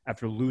pace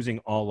after losing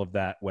all of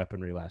that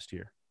weaponry last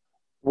year?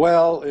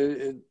 Well,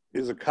 it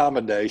is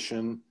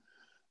accommodation.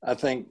 I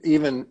think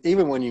even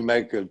when you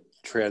make a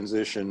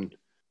transition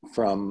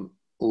from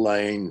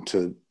Lane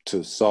to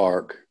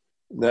Sark,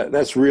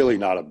 that's really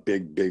not a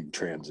big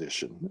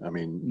transition. I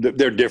mean,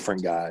 they're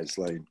different guys.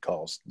 Lane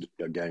calls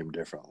a game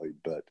differently,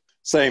 but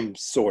same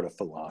sort of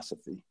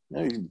philosophy.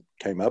 They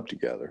came up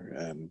together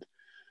and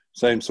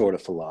same sort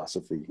of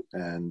philosophy.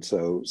 And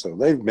so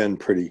they've been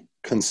pretty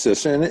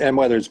consistent. And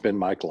whether it's been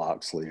Mike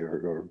Loxley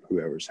or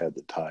whoever's had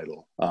the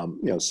title,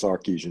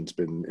 Sarkisian's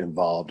been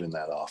involved in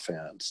that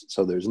offense.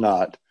 So there's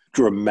not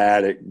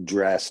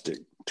drastic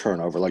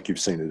turnover like you've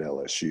seen at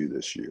LSU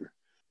this year.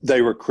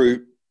 They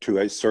recruit to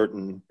a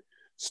certain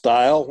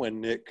style.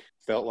 When Nick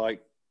felt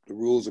like the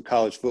rules of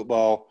college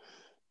football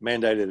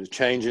mandated a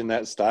change in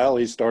that style,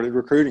 he started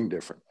recruiting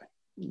differently.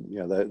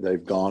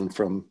 They've gone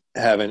from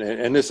having,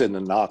 and this isn't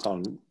a knock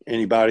on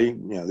anybody,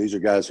 these are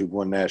guys who've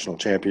won national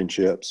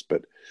championships,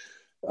 but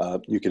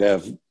you could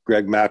have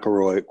Greg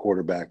McElroy at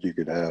quarterback. You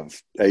could have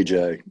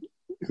AJ,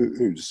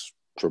 who's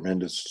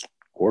tremendous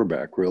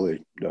quarterback,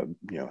 really,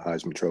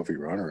 Heisman Trophy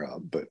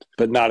runner-up,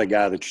 but not a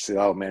guy that you say,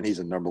 oh man, he's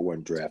a number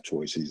one draft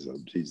choice. He's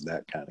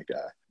that kind of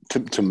guy.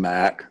 To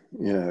Mac,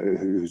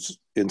 who's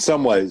in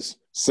some ways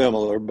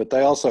similar, but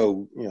they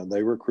also,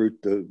 they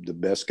recruit the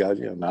best guys.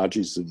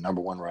 Najee's the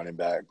number one running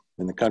back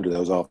in the country.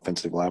 Those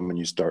offensive linemen,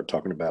 you start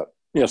talking about,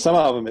 some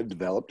of them had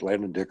developed.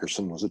 Landon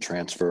Dickerson was a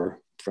transfer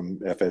from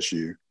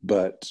FSU,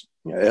 but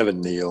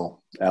Evan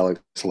Neal,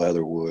 Alex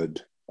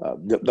Leatherwood,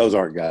 those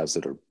aren't guys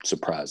that are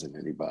surprising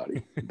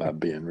anybody by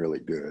being really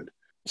good.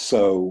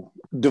 So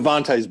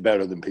Devontae's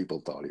better than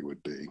people thought he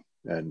would be,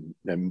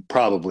 and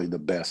probably the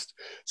best,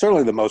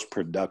 certainly the most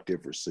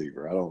productive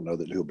receiver. I don't know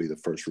that he'll be the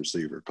first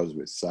receiver because of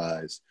his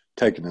size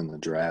taken in the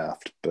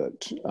draft,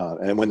 but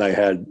and when they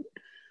had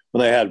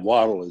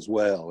Waddle as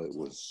well, it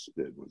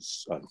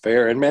was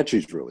unfair. And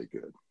Mechie's really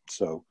good.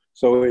 So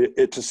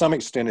it to some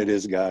extent it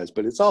is guys,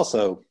 but it's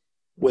also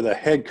with a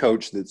head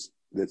coach that's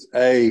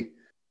A,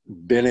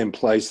 been in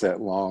place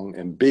that long,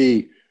 and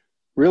B,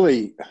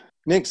 really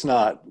Nick's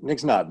not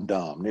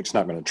dumb. Nick's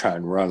not going to try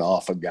and run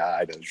off a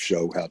guy to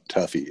show how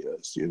tough he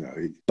is,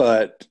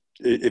 But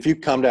if you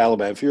come to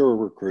Alabama, if you're a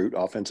recruit,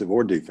 offensive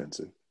or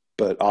defensive,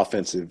 but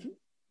offensive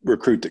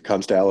recruit that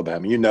comes to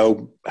Alabama, you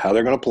know how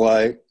they're going to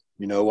play.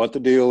 You know what the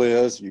deal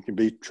is. You can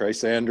be Trey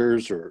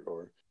Sanders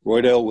or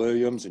Roydell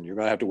Williams, and you're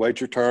going to have to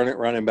wait your turn at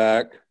running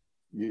back.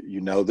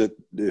 You know that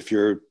if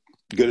you're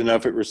good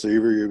enough at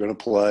receiver, you're going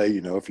to play.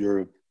 If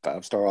you're a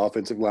five-star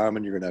offensive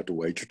lineman, you're going to have to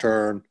wait your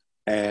turn.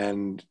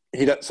 And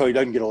so he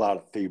doesn't get a lot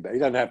of feedback. He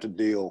doesn't have to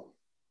deal.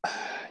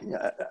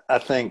 I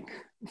think,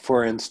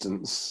 for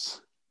instance,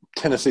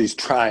 Tennessee's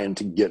trying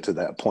to get to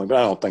that point, but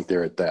I don't think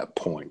they're at that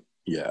point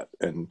yet.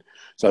 And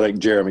so I think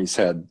Jeremy's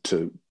had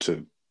to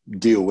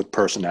deal with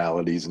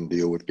personalities and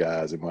deal with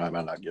guys, and why am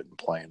I not getting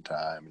playing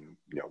time? And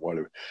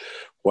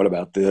what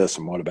about this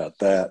and what about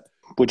that?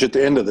 Which at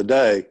the end of the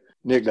day,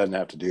 Nick doesn't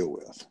have to deal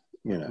with.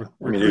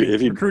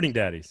 Recruiting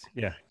daddies,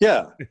 yeah.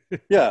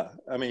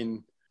 I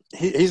mean,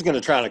 he's going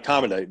to try and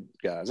accommodate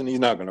guys, and he's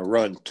not going to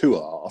run Tua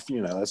off.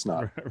 That's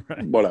not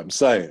right. What I'm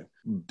saying.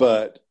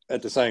 But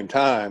at the same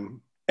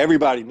time,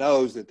 everybody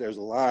knows that there's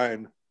a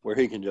line where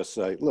he can just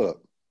say,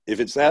 "Look, if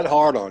it's that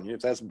hard on you,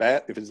 if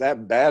it's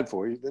that bad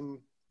for you, then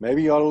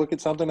maybe you ought to look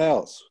at something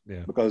else.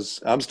 Yeah.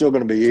 Because I'm still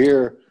going to be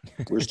here.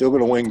 We're still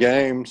going to win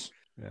games.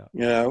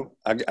 Yeah.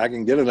 I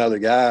can get another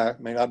guy.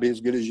 May not be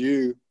as good as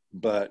you,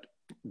 but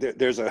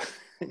there's a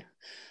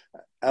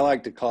 – I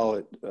like to call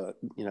it,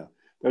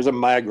 there's a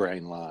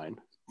migraine line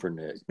for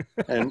Nick.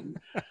 And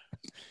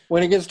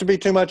when it gets to be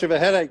too much of a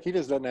headache, he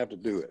just doesn't have to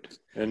do it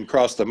and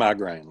cross the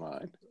migraine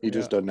line. He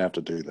just doesn't have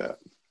to do that.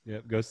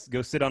 Yep.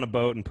 Go sit on a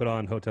boat and put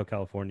on Hotel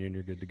California, and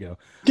you're good to go.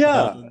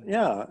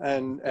 Yeah.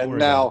 And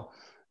now –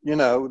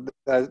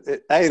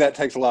 that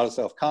takes a lot of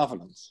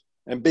self-confidence.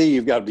 And B,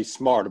 you've got to be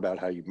smart about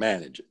how you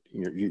manage it.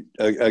 You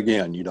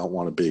don't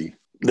want to be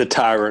the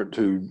tyrant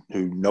who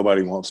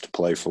nobody wants to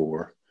play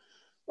for.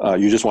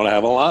 You just want to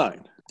have a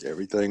line.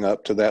 Everything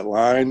up to that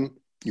line,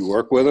 you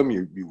work with them.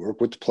 You work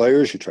with the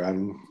players. You try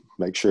and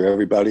make sure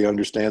everybody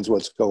understands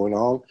what's going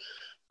on.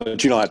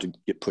 But you don't have to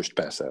get pushed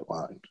past that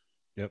line.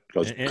 Yep.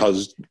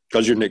 Because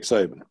you're Nick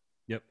Saban.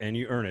 Yep, and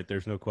you earn it.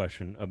 There's no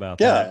question about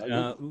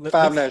that.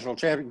 Five national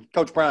champions.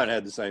 Coach Bryant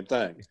had the same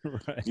thing.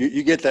 Right.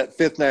 You get that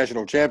fifth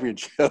national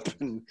championship,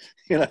 and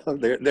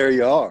there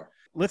you are.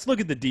 Let's look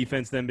at the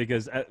defense then,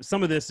 because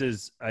some of this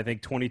is, I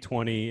think,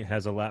 2020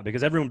 has a lot,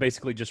 because everyone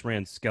basically just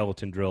ran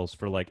skeleton drills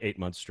for like 8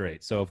 months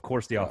straight. So of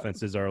course the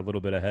offenses are a little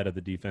bit ahead of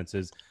the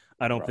defenses.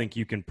 I don't think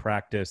you can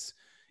practice,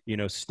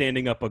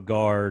 standing up a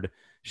guard,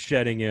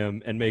 shedding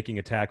him, and making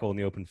a tackle in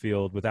the open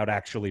field without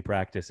actually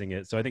practicing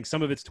it. So I think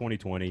some of it's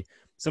 2020.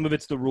 Some of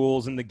it's the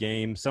rules in the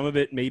game. Some of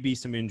it may be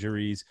some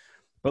injuries.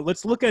 But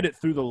let's look at it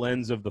through the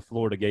lens of the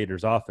Florida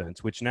Gators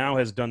offense, which now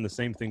has done the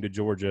same thing to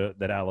Georgia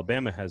that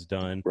Alabama has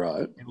done.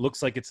 Right. It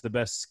looks like it's the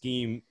best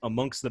scheme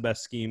amongst the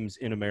best schemes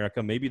in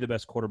America, maybe the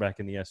best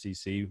quarterback in the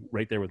SEC,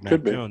 right there with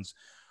Mac Jones.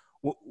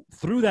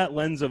 Through that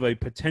lens of a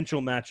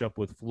potential matchup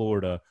with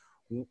Florida,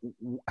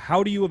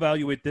 how do you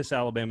evaluate this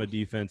Alabama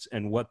defense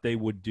and what they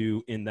would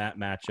do in that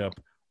matchup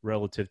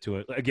relative to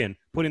it? Again,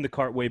 putting the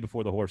cart way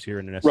before the horse here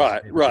in an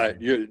SEC. Right.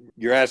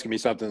 You're asking me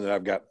something that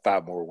I've got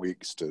 5 more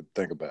weeks to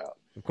think about.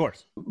 Of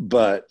course.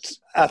 But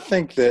I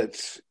think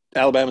that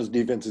Alabama's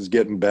defense is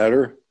getting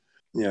better.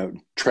 You know,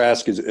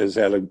 Trask has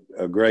had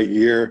a great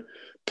year.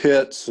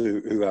 Pitts,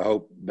 who I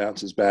hope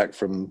bounces back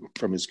from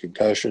his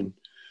concussion,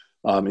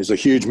 is a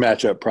huge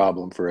matchup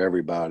problem for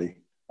everybody.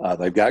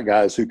 They've got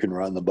guys who can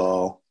run the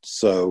ball.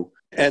 So,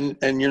 and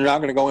you're not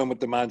going to go in with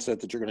the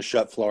mindset that you're going to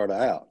shut Florida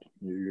out.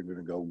 You're going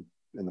to go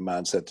in the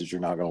mindset that you're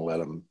not going to let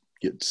them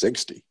get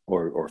 60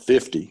 or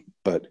 50.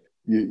 But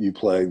you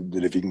play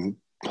that if you can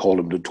hold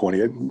them to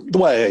 28, the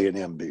way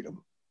A&M beat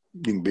them,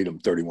 you can beat them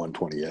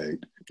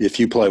 31-28 if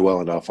you play well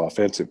enough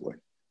offensively.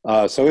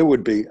 So it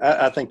would be –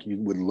 I think you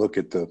would look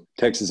at the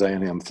Texas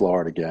A&M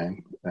Florida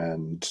game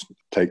and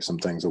take some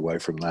things away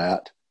from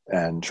that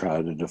and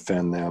try to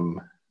defend them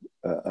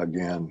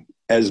again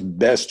as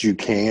best you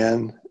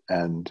can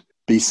and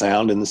be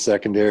sound in the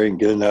secondary and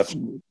get enough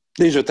 –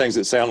 these are things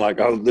that sound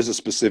like, oh, this is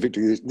specific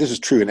to you. This is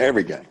true in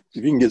every game.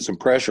 If you can get some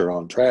pressure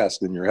on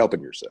Trask, then you're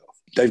helping yourself.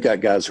 They've got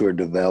guys who are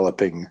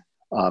developing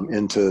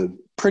into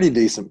pretty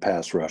decent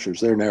pass rushers.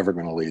 They're never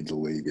going to lead the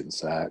league in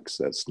sacks.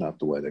 That's not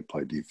the way they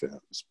play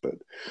defense. But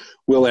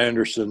Will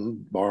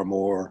Anderson,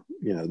 Barmore,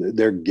 you know,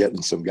 they're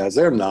getting some guys.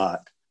 They're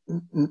not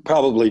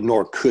probably,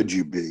 nor could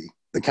you be,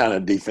 the kind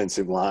of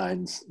defensive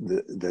lines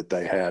that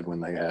they had when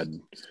they had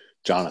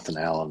Jonathan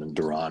Allen and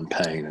Deron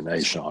Payne and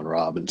Ashawn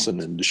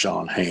Robinson and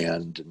Deshaun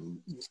Hand and,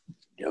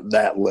 you know,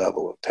 that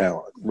level of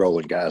talent,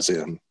 rolling guys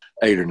in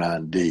 8 or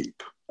 9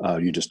 deep.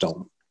 You just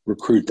don't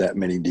recruit that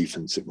many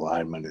defensive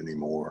linemen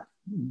anymore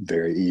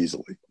very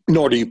easily.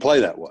 Nor do you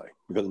play that way,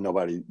 because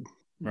nobody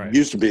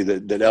used to be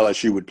that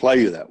LSU would play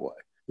you that way.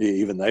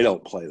 Even they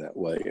don't play that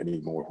way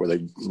anymore, where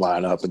they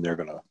line up and they're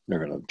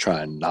gonna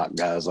try and knock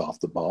guys off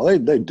the ball.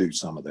 They do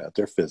some of that.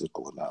 They're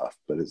physical enough,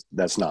 but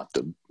it's not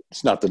the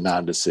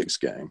 9-6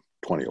 game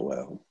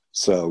 2011.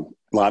 So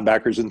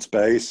linebackers in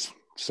space,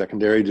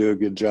 secondary do a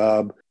good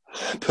job.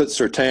 Put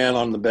Surtain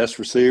on the best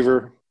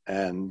receiver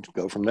and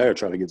go from there.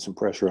 Try to get some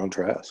pressure on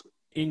Trask.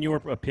 In your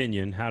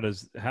opinion, how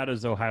does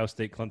Ohio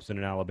State, Clemson,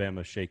 and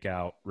Alabama shake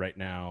out right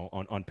now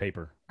on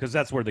paper? Because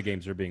that's where the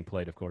games are being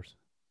played, of course.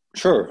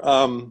 Sure.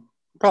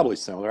 Probably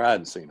similar. I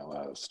hadn't seen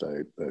Ohio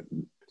State, but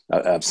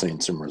I've seen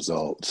some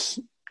results.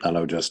 I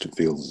know Justin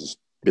Fields has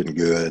been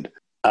good.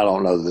 I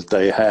don't know that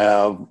they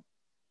have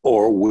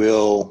or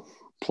will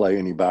play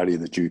anybody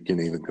that you can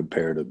even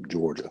compare to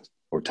Georgia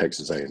or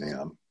Texas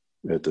A&M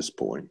at this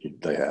point.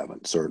 They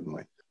haven't,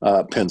 certainly.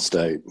 Penn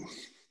State,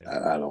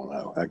 I don't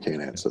know. I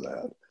can't answer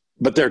that.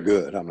 But they're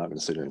good. I'm not going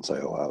to sit here and say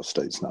Ohio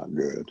State's not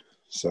good.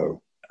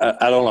 So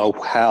I don't know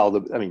how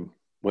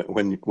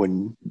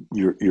when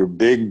your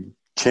big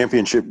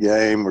championship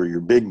game or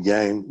your big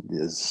game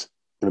is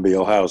going to be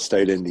Ohio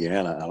State,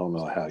 Indiana, I don't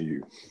know how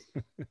you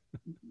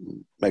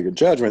make a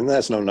judgment. And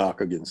that's no knock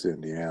against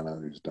Indiana,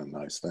 who's done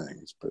nice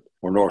things,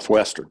 or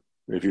Northwestern.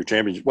 If your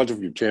championship, what if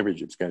your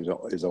championships game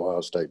is Ohio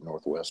State,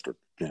 Northwestern?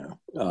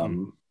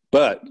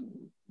 But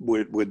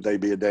would they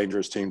be a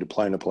dangerous team to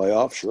play in a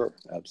playoff? Sure,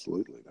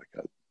 absolutely. They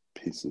got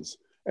pieces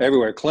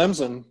everywhere.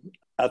 Clemson,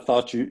 I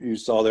thought you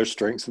saw their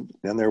strengths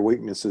and their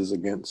weaknesses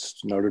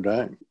against Notre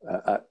Dame.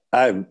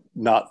 I have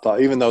not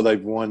thought, even though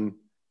they've won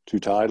 2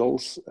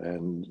 titles,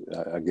 and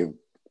I give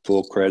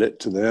full credit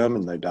to them,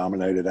 and they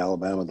dominated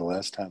Alabama the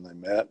last time they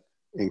met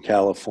in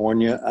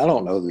California, I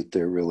don't know that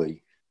they're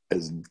really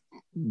as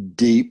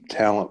deep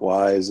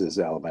talent-wise as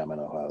Alabama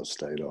and Ohio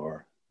State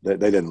are. They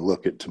didn't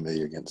look it to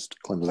me against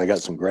Clemson. They got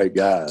some great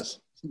guys,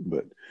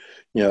 but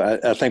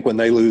I think when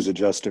they lose a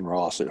Justin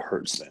Ross, it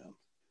hurts them.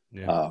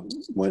 Yeah.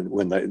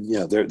 When they,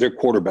 their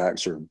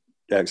quarterbacks are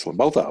excellent.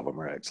 Both of them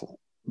are excellent,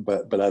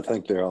 but I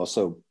think they're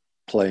also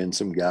playing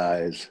some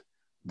guys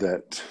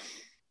that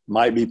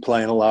might be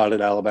playing a lot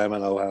at Alabama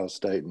and Ohio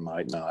State and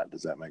might not.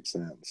 Does that make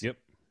sense? Yep,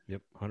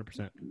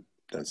 100%.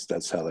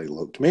 That's how they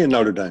look to me, and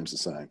Notre Dame's the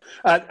same.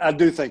 I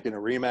do think in a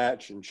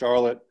rematch in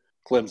Charlotte,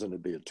 Clemson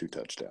would be a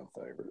 2-touchdown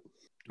favorite.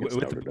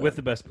 With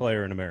the best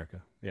player in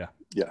America. Yeah.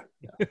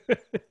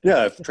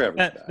 If Trevor's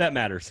back. That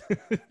matters.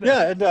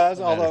 Yeah, it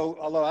does.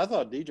 Although I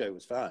thought DJ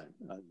was fine.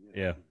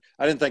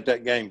 I didn't think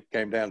that game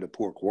came down to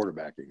poor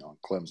quarterbacking on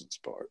Clemson's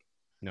part.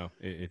 No,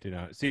 it did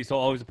not. See, so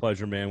always a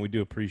pleasure, man. We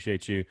do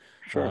appreciate you.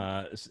 Sure.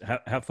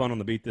 Have fun on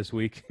the beat this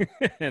week,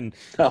 and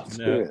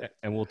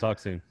and we'll talk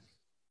soon.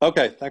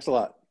 Okay, thanks a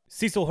lot.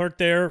 Cecil Hurt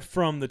there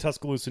from the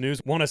Tuscaloosa News.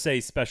 Want to say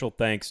special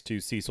thanks to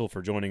Cecil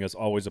for joining us.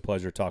 Always a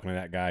pleasure talking to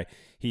that guy.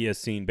 He has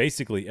seen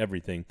basically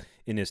everything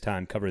in his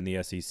time covering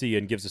the SEC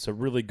and gives us a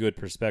really good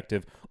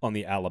perspective on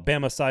the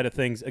Alabama side of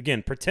things.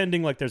 Again,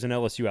 pretending like there's an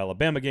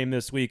LSU-Alabama game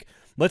this week.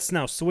 Let's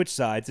now switch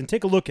sides and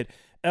take a look at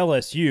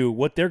LSU,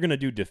 what they're going to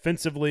do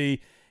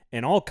defensively,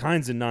 and all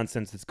kinds of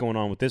nonsense that's going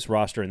on with this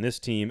roster and this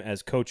team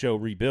as Coach O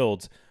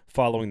rebuilds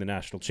following the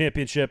national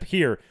championship.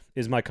 Here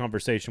is my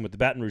conversation with the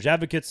Baton Rouge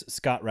Advocates'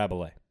 Scott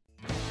Rabelais.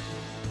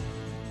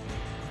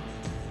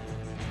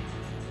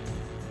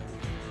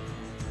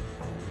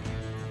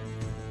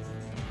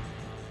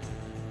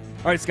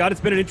 All right, Scott, it's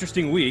been an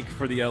interesting week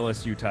for the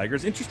LSU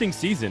Tigers. Interesting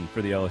season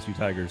for the LSU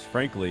Tigers,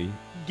 frankly.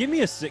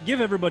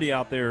 Give everybody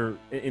out there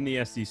in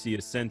the SEC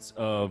a sense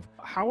of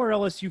how are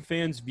LSU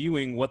fans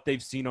viewing what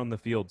they've seen on the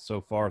field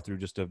so far through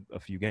just a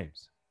few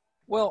games?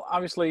 Well,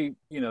 obviously,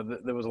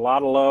 there was a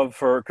lot of love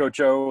for Coach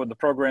O and the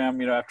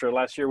program, after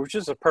last year, which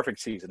is a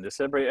perfect season. Just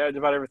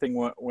about everything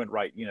went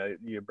right.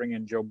 You bring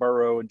in Joe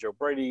Burrow and Joe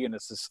Brady, and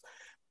it's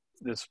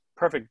this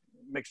perfect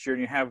mixture, and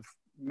you have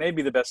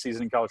maybe the best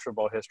season in college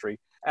football history.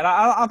 And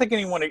I don't think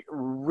anyone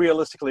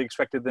realistically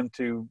expected them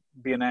to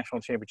be a national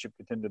championship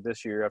contender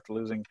this year after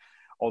losing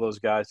all those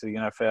guys to the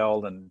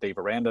NFL, and Dave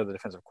Aranda, the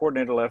defensive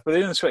coordinator, left. But they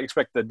didn't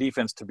expect the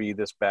defense to be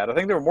this bad. I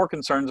think there were more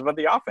concerns about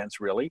the offense,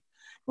 really,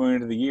 going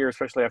into the year,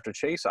 especially after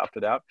Chase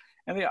opted out.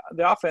 And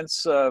the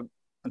offense,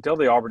 until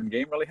the Auburn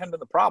game, really hadn't been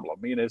the problem.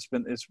 It's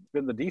been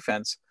the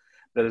defense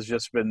that has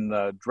just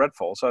been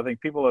dreadful. So I think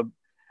people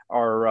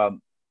are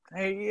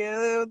hey,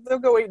 yeah, they'll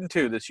go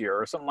 8-2 this year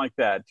or something like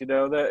that,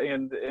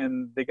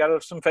 and they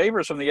got some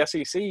favors from the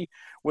SEC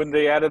when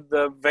they added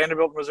the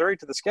Vanderbilt, Missouri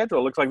to the schedule.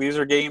 It looks like these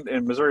are games,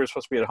 and Missouri is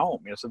supposed to be at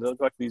home, so they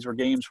look like these are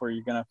games where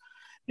you're going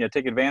to,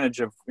 take advantage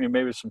of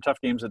maybe some tough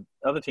games that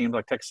other teams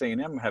like Texas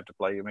A&M have to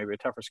play, maybe a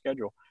tougher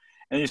schedule.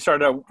 And you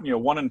started out,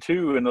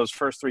 1-2 in those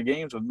first three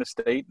games with Miss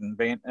State and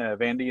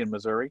Vandy and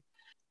Missouri.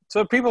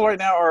 So people right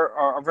now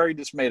are very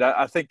dismayed.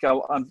 I think,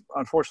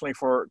 unfortunately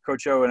for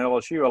Coach O and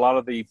LSU, a lot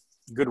of the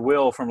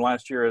goodwill from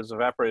last year has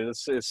evaporated.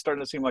 It's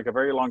starting to seem like a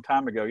very long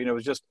time ago. It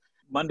was just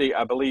Monday,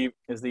 I believe,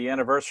 is the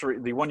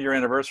 1-year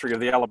anniversary of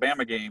the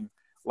Alabama game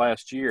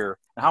last year.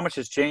 And how much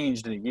has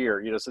changed in a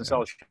year, since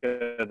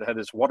LSU had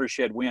this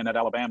watershed win at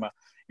Alabama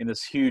in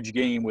this huge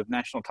game with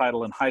national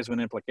title and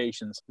Heisman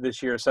implications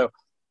this year. So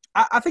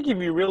I think if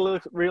you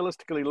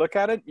realistically look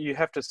at it, you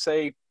have to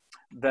say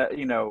that,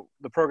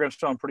 the program's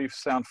still on pretty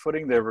sound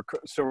footing. They're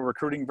still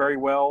recruiting very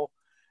well,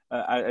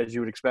 as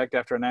you would expect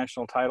after a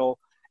national title.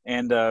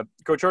 And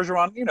Coach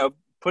Orgeron,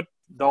 put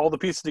all the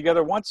pieces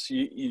together once.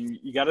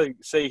 You got to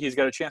say he's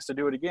got a chance to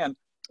do it again.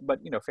 But,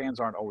 fans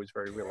aren't always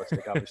very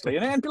realistic, obviously.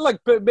 and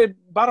look, but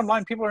bottom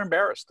line, people are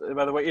embarrassed,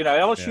 by the way.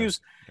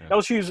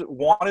 LSU's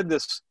wanted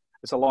this.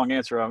 It's a long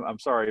answer. I'm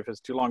sorry if it's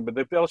too long. But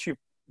the LSU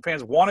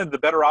fans wanted the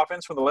better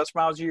offense from the Les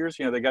Miles years.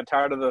 They got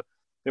tired of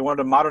they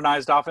wanted a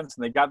modernized offense,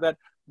 and they got that.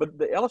 But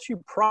the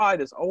LSU pride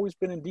has always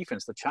been in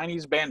defense. The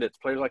Chinese Bandits,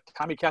 players like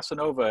Tommy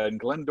Casanova and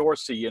Glenn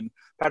Dorsey and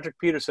Patrick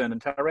Peterson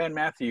and Tyrann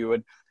Mathieu.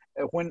 And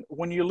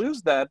when you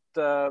lose that,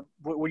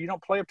 when you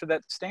don't play up to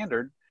that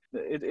standard,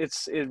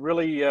 it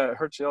really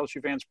hurts the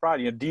LSU fans' pride.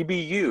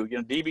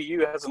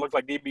 DBU hasn't looked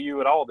like DBU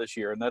at all this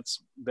year, and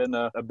that's been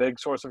a big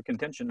source of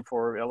contention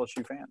for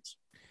LSU fans.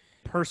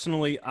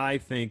 Personally, I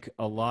think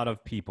a lot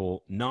of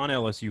people,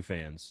 non-LSU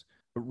fans,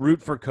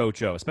 root for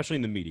Coach O, especially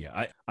in the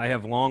media. I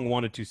have long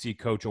wanted to see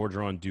Coach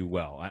Orgeron do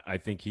well. I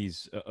think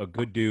he's a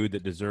good dude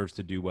that deserves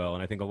to do well,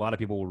 and I think a lot of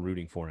people were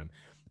rooting for him.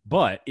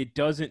 But it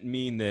doesn't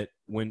mean that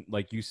when,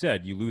 like you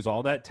said, you lose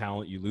all that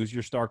talent, you lose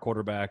your star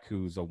quarterback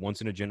who's a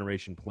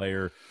once-in-a-generation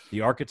player,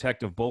 the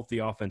architect of both the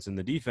offense and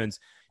the defense.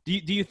 Do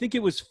you think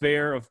it was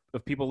fair of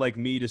people like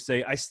me to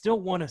say, I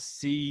still want to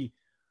see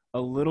a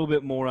little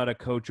bit more out of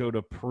Coach O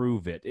to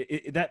prove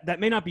it? That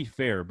may not be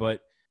fair,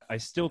 but I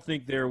still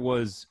think there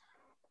was –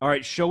 all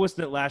right, show us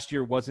that last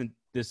year wasn't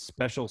this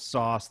special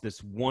sauce,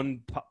 this one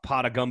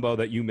pot of gumbo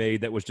that you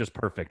made that was just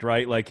perfect,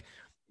 right? Like,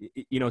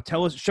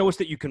 show us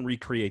that you can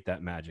recreate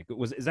that magic.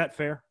 Is that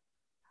fair?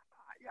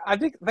 I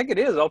think it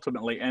is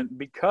ultimately, and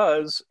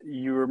because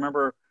you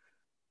remember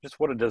just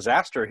what a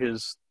disaster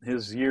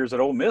his years at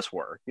Ole Miss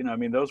were.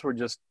 Those were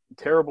just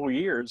terrible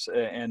years,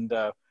 and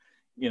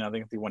I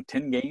think they won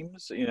 10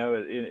 games,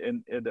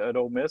 at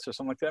Ole Miss or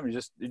something like that.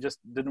 It just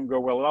didn't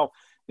go well at all.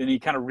 Then he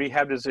kind of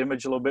rehabbed his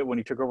image a little bit when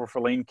he took over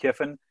for Lane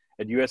Kiffin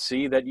at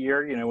USC that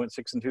year. Went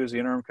 6-2 as the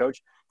interim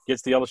coach.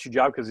 Gets the LSU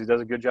job because he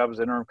does a good job as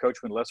interim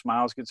coach when Les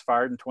Miles gets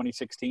fired in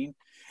 2016.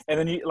 And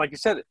then, like you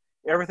said,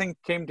 everything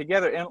came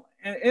together. And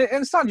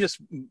it's not just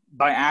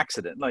by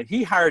accident. Like,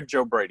 he hired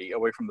Joe Brady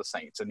away from the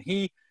Saints, and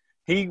he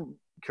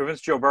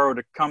convinced Joe Burrow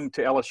to come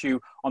to LSU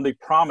on the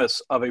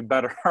promise of a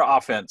better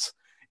offense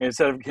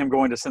instead of him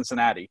going to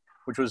Cincinnati,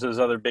 which was his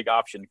other big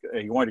option.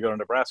 He wanted to go to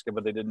Nebraska,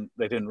 but they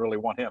didn't really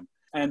want him.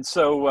 And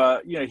so,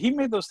 he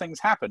made those things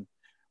happen.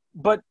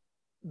 But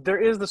there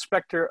is the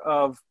specter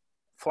of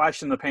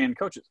flash in the pan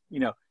coaches.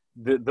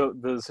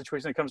 The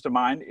situation that comes to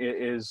mind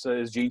is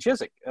Gene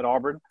Chizik at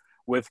Auburn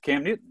with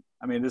Cam Newton.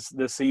 I mean,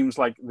 this seems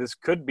like this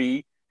could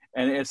be,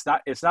 and it's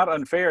not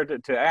unfair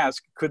to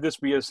ask, could this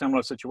be a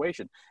similar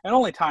situation? And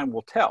only time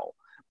will tell.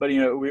 But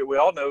we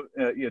all know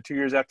 2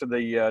 years after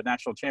the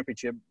national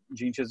championship,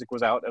 Gene Chizik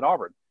was out at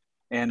Auburn,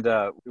 and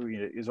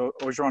is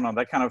Orgeron on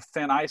that kind of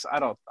thin ice?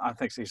 I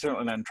think he's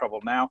certainly not in trouble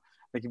now.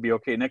 I think he'd be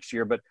okay next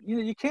year. But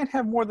you can't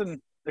have more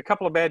than a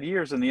couple of bad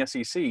years in the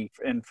SEC,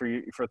 and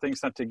for things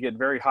not to get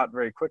very hot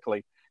very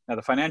quickly. Now,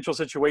 the financial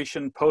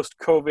situation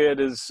post-COVID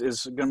is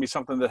going to be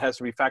something that has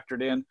to be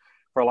factored in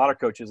for a lot of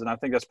coaches, and I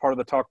think that's part of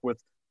the talk with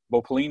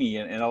Bo Pelini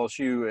and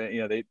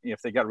LSU.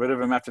 If they got rid of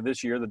him after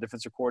this year, the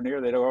defensive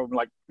coordinator, they'd owe him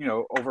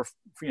over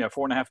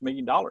 $4.5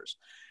 million.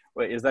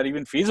 Is that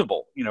even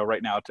feasible?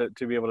 Right now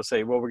to be able to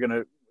say, well,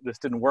 this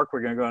didn't work,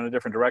 we're going to go in a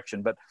different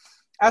direction. But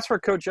as for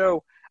Coach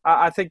O,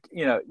 I think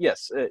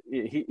yes,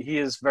 he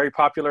is very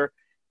popular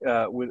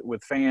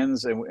with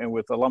fans and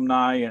with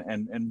alumni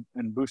and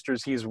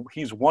boosters.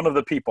 He's one of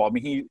the people. I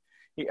mean,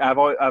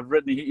 I've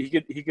written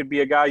he could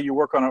be a guy you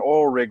work on an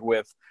oil rig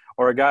with,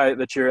 or a guy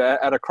that you're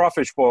at a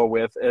crawfish boil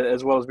with,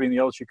 as well as being the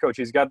LSU coach.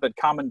 He's got that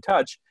common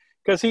touch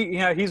because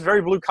he's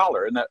very blue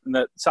collar in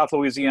that South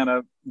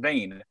Louisiana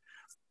vein.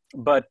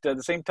 But at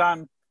the same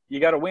time, you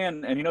got to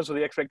win, and he knows what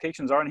the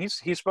expectations are. And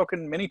he's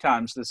spoken many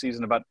times this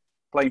season about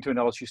playing to an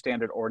LSU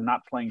standard or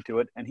not playing to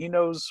it, and he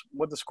knows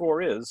what the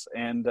score is.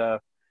 And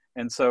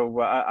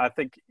so I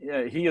think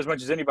he, as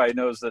much as anybody,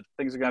 knows that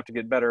things are going to have to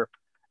get better.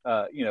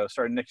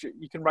 Starting next year.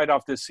 You can write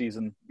off this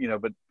season,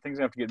 but things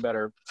have to get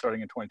better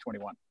starting in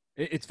 2021.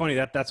 It's funny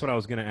that's what I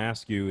was going to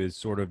ask you, is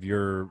sort of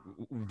your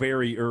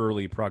very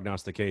early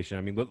prognostication.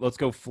 I mean, let's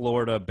go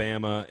Florida,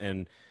 Bama,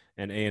 and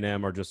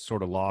A&M are just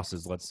sort of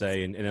losses, let's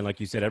say. And then, like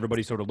you said,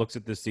 everybody sort of looks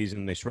at this season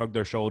and they shrug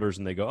their shoulders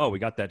and they go, oh, we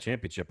got that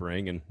championship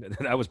ring. And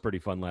that was pretty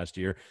fun last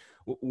year.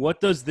 What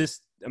does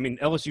this – I mean,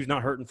 LSU's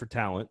not hurting for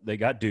talent. They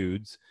got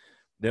dudes.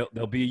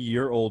 They'll be a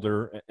year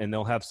older, and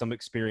they'll have some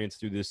experience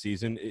through this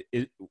season.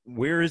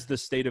 Where is the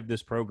state of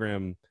this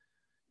program,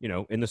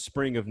 in the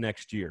spring of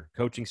next year,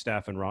 coaching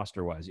staff and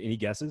roster-wise? Any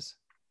guesses?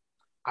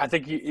 I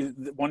think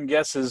one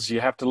guess is you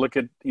have to look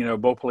at,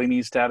 Bo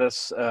Pelini's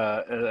status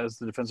as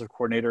the defensive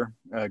coordinator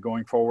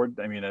going forward.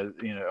 I mean,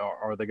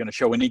 are they going to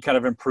show any kind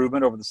of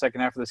improvement over the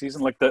second half of the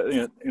season? Like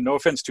no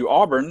offense to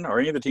Auburn or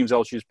any of the teams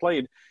LSU's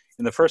played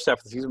in the first half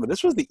of the season, but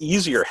this was the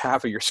easier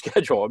half of your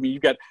schedule. I mean,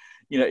 you've got,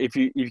 if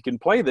you can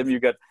play them,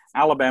 you've got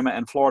Alabama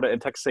and Florida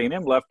and Texas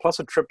A&M left, plus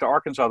a trip to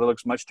Arkansas that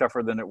looks much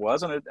tougher than it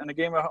was, and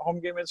a home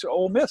game against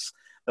Ole Miss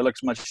that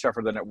looks much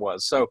tougher than it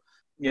was. So,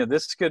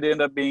 this could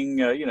end up being,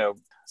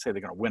 say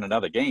they're going to win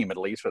another game at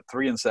least, but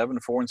 3-7,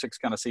 4-6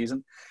 kind of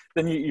season.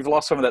 Then you've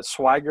lost some of that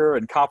swagger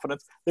and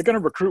confidence. They're going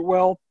to recruit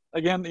well.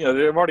 Again, they've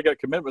already got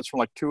commitments from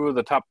like 2 of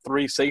the top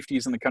 3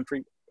 safeties in the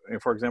country,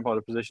 for example, at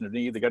a position of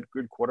need. They got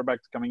good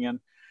quarterbacks coming in.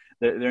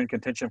 They're in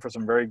contention for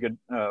some very good,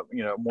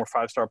 more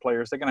 5-star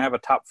players. They're going to have a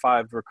top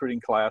 5 recruiting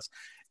class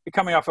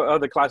coming off of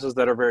other classes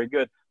that are very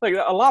good. Like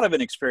a lot of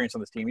inexperience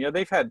on this team.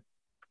 They've had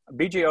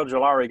B.J.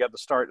 Ojulari got the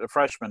start, a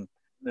freshman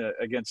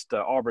against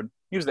Auburn.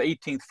 He was the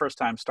 18th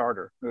first-time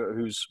starter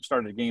who's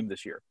started a game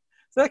this year.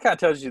 So that kind of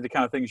tells you the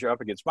kind of things you're up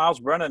against. Miles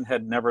Brennan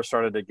had never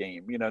started a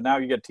game. Now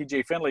you got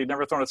T.J. Finley,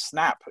 never thrown a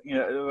snap,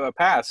 a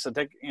pass,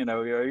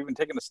 even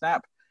taking a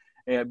snap,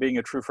 being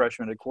a true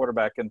freshman at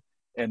quarterback,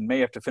 and may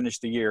have to finish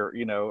the year,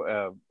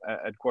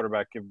 at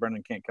quarterback if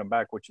Brennan can't come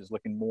back, which is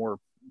looking more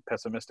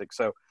pessimistic.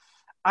 So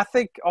I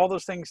think all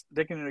those things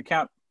taken into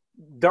account,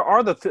 there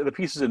are the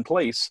pieces in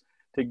place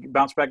to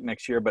bounce back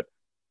next year, but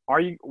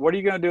what are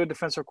you going to do at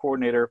defensive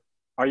coordinator?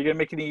 Are you going to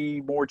make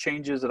any more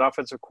changes at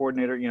offensive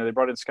coordinator? They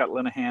brought in Scott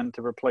Linehan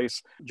to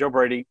replace Joe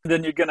Brady.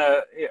 Then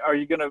I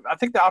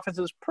think the offense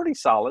is pretty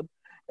solid.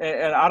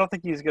 And I don't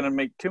think he's going to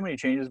make too many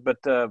changes,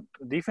 but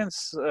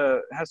defense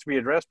has to be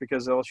addressed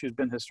because LSU's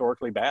been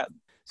historically bad.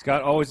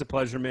 Scott, always a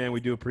pleasure, man. We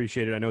do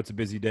appreciate it. I know it's a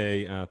busy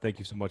day. Thank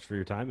you so much for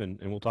your time, and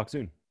we'll talk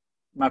soon.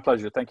 My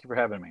pleasure. Thank you for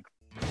having me.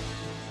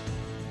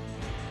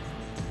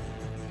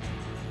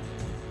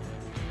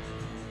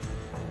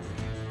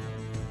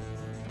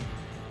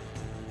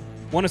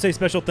 Want to say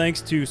special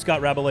thanks to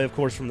Scott Rabelais, of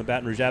course, from the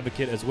Baton Rouge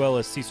Advocate, as well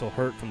as Cecil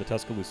Hurt from the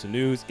Tuscaloosa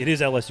News. It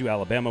is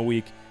LSU-Alabama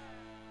week.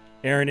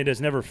 Aaron, it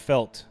has never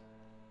felt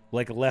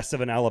like less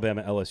of an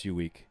Alabama-LSU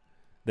week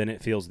than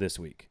it feels this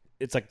week.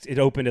 It's like it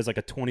opened as like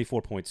a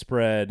 24-point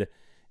spread.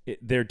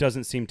 There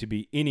doesn't seem to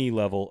be any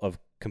level of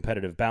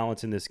competitive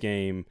balance in this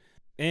game.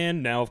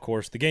 And now, of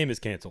course, the game is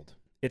canceled.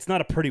 It's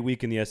not a pretty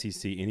week in the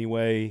SEC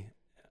anyway.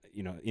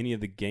 Any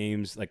of the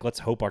games, like let's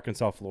hope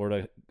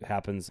Arkansas-Florida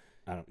happens.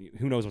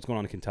 Who knows what's going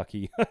on in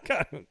Kentucky?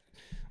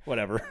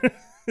 Whatever.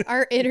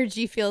 Our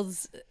energy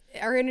feels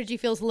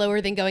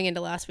lower than going into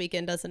last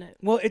weekend, doesn't it?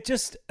 Well, it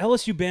just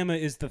LSU Bama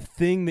is the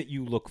thing that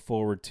you look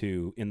forward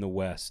to in the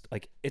West.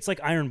 Like it's like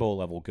Iron Bowl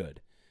level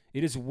good.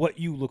 It is what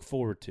you look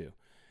forward to,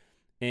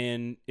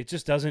 and it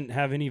just doesn't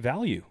have any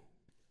value.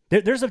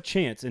 There's a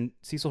chance, and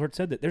Cecil Hurt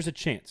said that there's a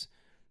chance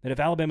that if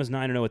Alabama's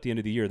 9-0 at the end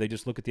of the year, they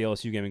just look at the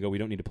LSU game and go, "We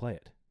don't need to play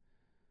it."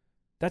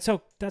 That's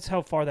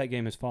how far that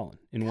game has fallen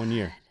in 1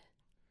 year.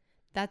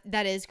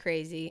 That is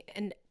crazy.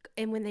 And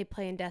when they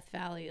play in Death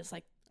Valley, it's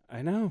like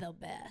I know. the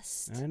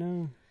best. I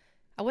know.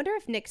 I wonder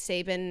if Nick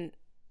Saban,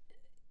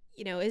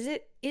 is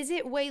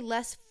it way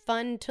less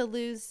fun to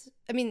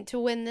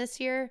win this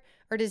year,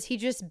 or does he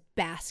just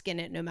bask in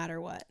it no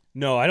matter what?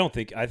 No, I don't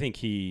think. I think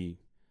he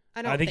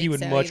would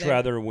so much either.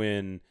 rather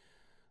win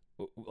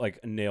like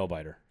a nail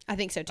biter. I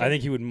think so too. I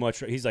think he would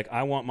he's like,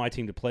 I want my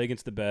team to play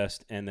against the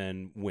best and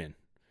then win.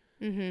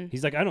 Mm-hmm.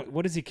 He's like,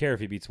 what does he care if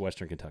he beats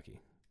Western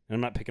Kentucky? And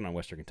I'm not picking on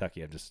Western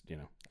Kentucky. I'm just,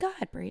 God,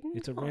 Braden.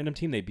 it's a random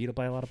team. They beat up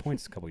by a lot of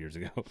points a couple years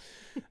ago.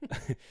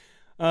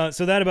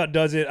 So that about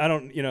does it. I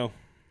don't,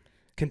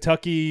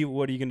 Kentucky,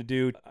 what are you going to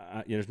do?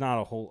 There's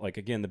not a whole,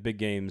 again, the big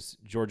games,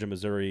 Georgia,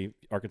 Missouri,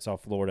 Arkansas,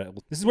 Florida.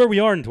 This is where we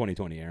are in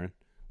 2020, Aaron.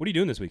 What are you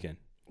doing this weekend?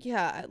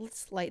 Yeah,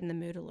 let's lighten the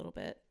mood a little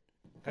bit.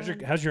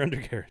 How's your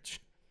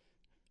undercarriage?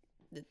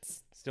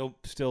 It's Still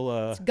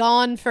it's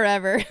gone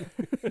forever.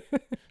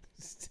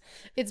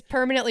 It's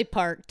permanently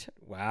parked.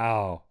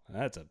 Wow.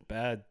 That's a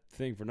bad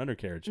thing for an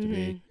undercarriage to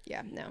be.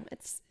 Yeah, no,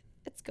 it's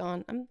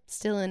gone. I'm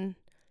still in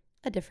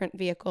a different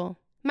vehicle.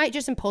 Might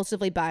just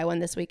impulsively buy one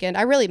this weekend.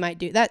 I really might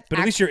do that. But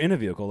at least you're in a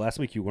vehicle. Last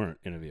week you weren't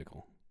in a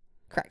vehicle.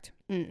 Correct.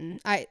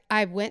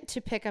 I went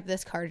to pick up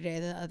this car today,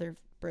 the other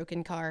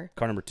broken car.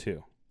 Car number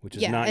 2, which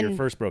is not your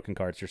first broken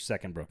car. It's your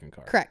second broken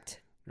car.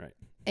 Correct. Right.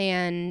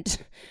 And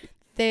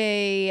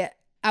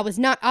I'm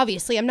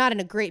not in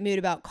a great mood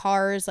about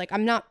cars.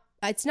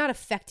 It's not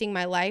affecting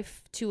my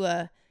life to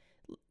a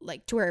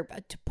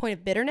point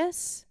of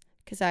bitterness,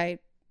 because I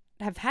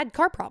have had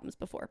car problems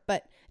before,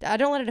 but I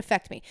don't let it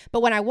affect me.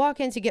 But when I walk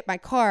in to get my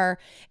car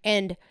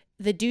and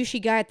the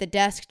douchey guy at the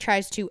desk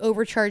tries to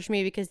overcharge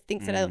me because he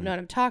thinks that I don't know what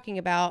I'm talking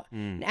about,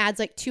 and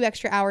adds 2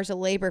 extra hours of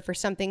labor for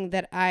something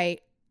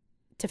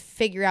to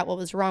figure out what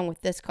was wrong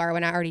with this car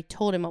when I already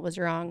told him what was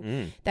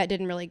wrong, that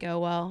didn't really go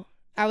well.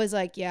 I was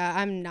like, yeah,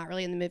 I'm not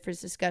really in the mood for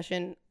this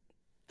discussion.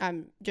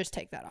 Just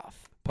take that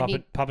off.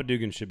 Papa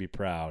Dugan should be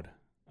proud.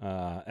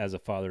 As a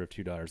father of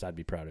 2 daughters, I'd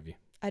be proud of you.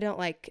 I don't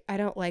like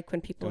when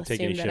people Don't take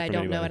assume any that shit I from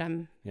don't know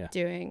anybody. what I'm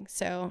doing.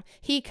 So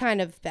he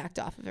kind of backed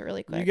off of it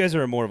really quick. You guys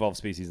are a more evolved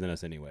species than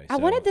us anyway. I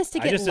so wanted this to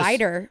get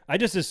lighter. I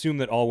just assume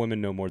that all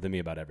women know more than me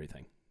about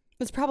everything.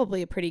 It's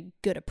probably a pretty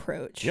good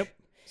approach. Yep.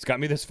 It's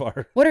got me this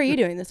far. What are you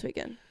doing this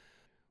weekend?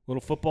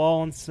 Little football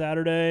on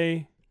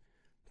Saturday.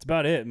 That's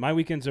about it. My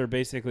weekends are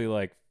basically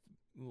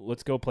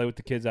let's go play with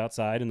the kids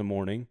outside in the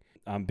morning.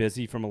 I'm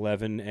busy from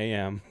 11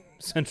 a.m.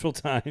 Central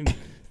Time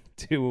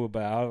to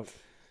about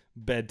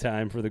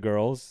bedtime for the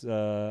girls.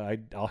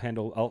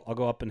 I'll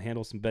go up and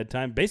handle some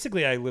bedtime.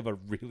 Basically, I live a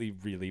really,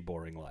 really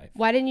boring life.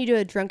 Why didn't you do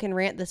a drunken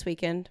rant this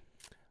weekend?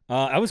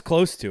 I was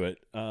close to it.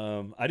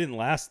 I didn't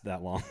last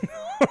that long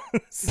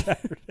on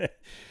Saturday.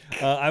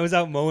 I was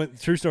out mowing.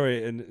 True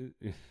story. And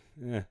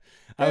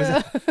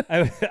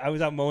I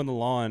was out mowing the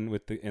lawn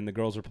and the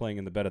girls were playing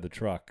in the bed of the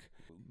truck.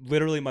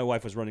 Literally, my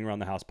wife was running around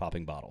the house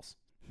popping bottles.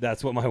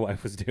 That's what my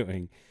wife was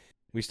doing.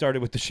 We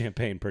started with the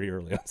champagne pretty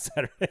early on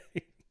Saturday.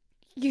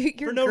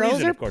 Your no girls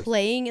reason, are of course.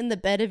 playing in the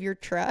bed of your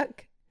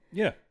truck?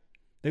 Yeah.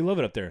 They love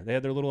it up there. They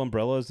had their little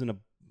umbrellas and a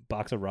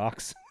box of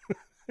rocks.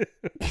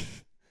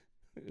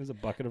 It was a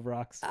bucket of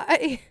rocks.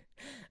 Okay.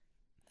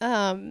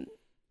 I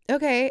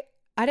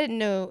didn't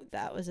know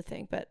that was a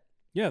thing, but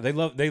yeah, they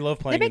love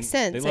playing. That makes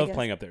sense. They love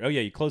playing up there. Oh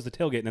yeah, you close the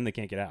tailgate and then they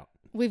can't get out.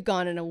 We've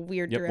gone in a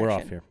weird direction. We're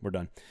off here. We're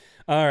done.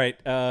 All right.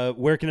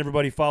 Where can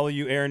everybody follow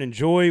you, Aaron?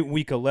 Enjoy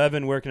week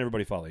 11. Where can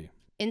everybody follow you?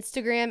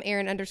 Instagram,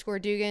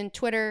 Aaron_Dugan.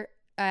 Twitter,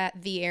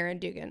 the Aaron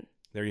Dugan.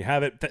 There you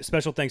have it.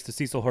 Special thanks to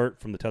Cecil Hurt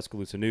from the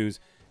Tuscaloosa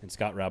News and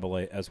Scott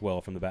Rabelais as well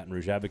from the Baton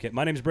Rouge Advocate.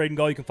 My name is Braden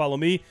Gall. You can follow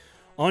me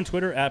on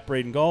Twitter at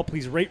Braden Gall.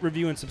 Please rate,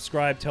 review, and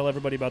subscribe. Tell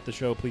everybody about the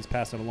show. Please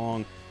pass it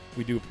along.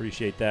 We do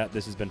appreciate that.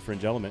 This has been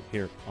Fringe Element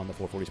here on the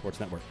 440 Sports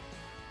Network.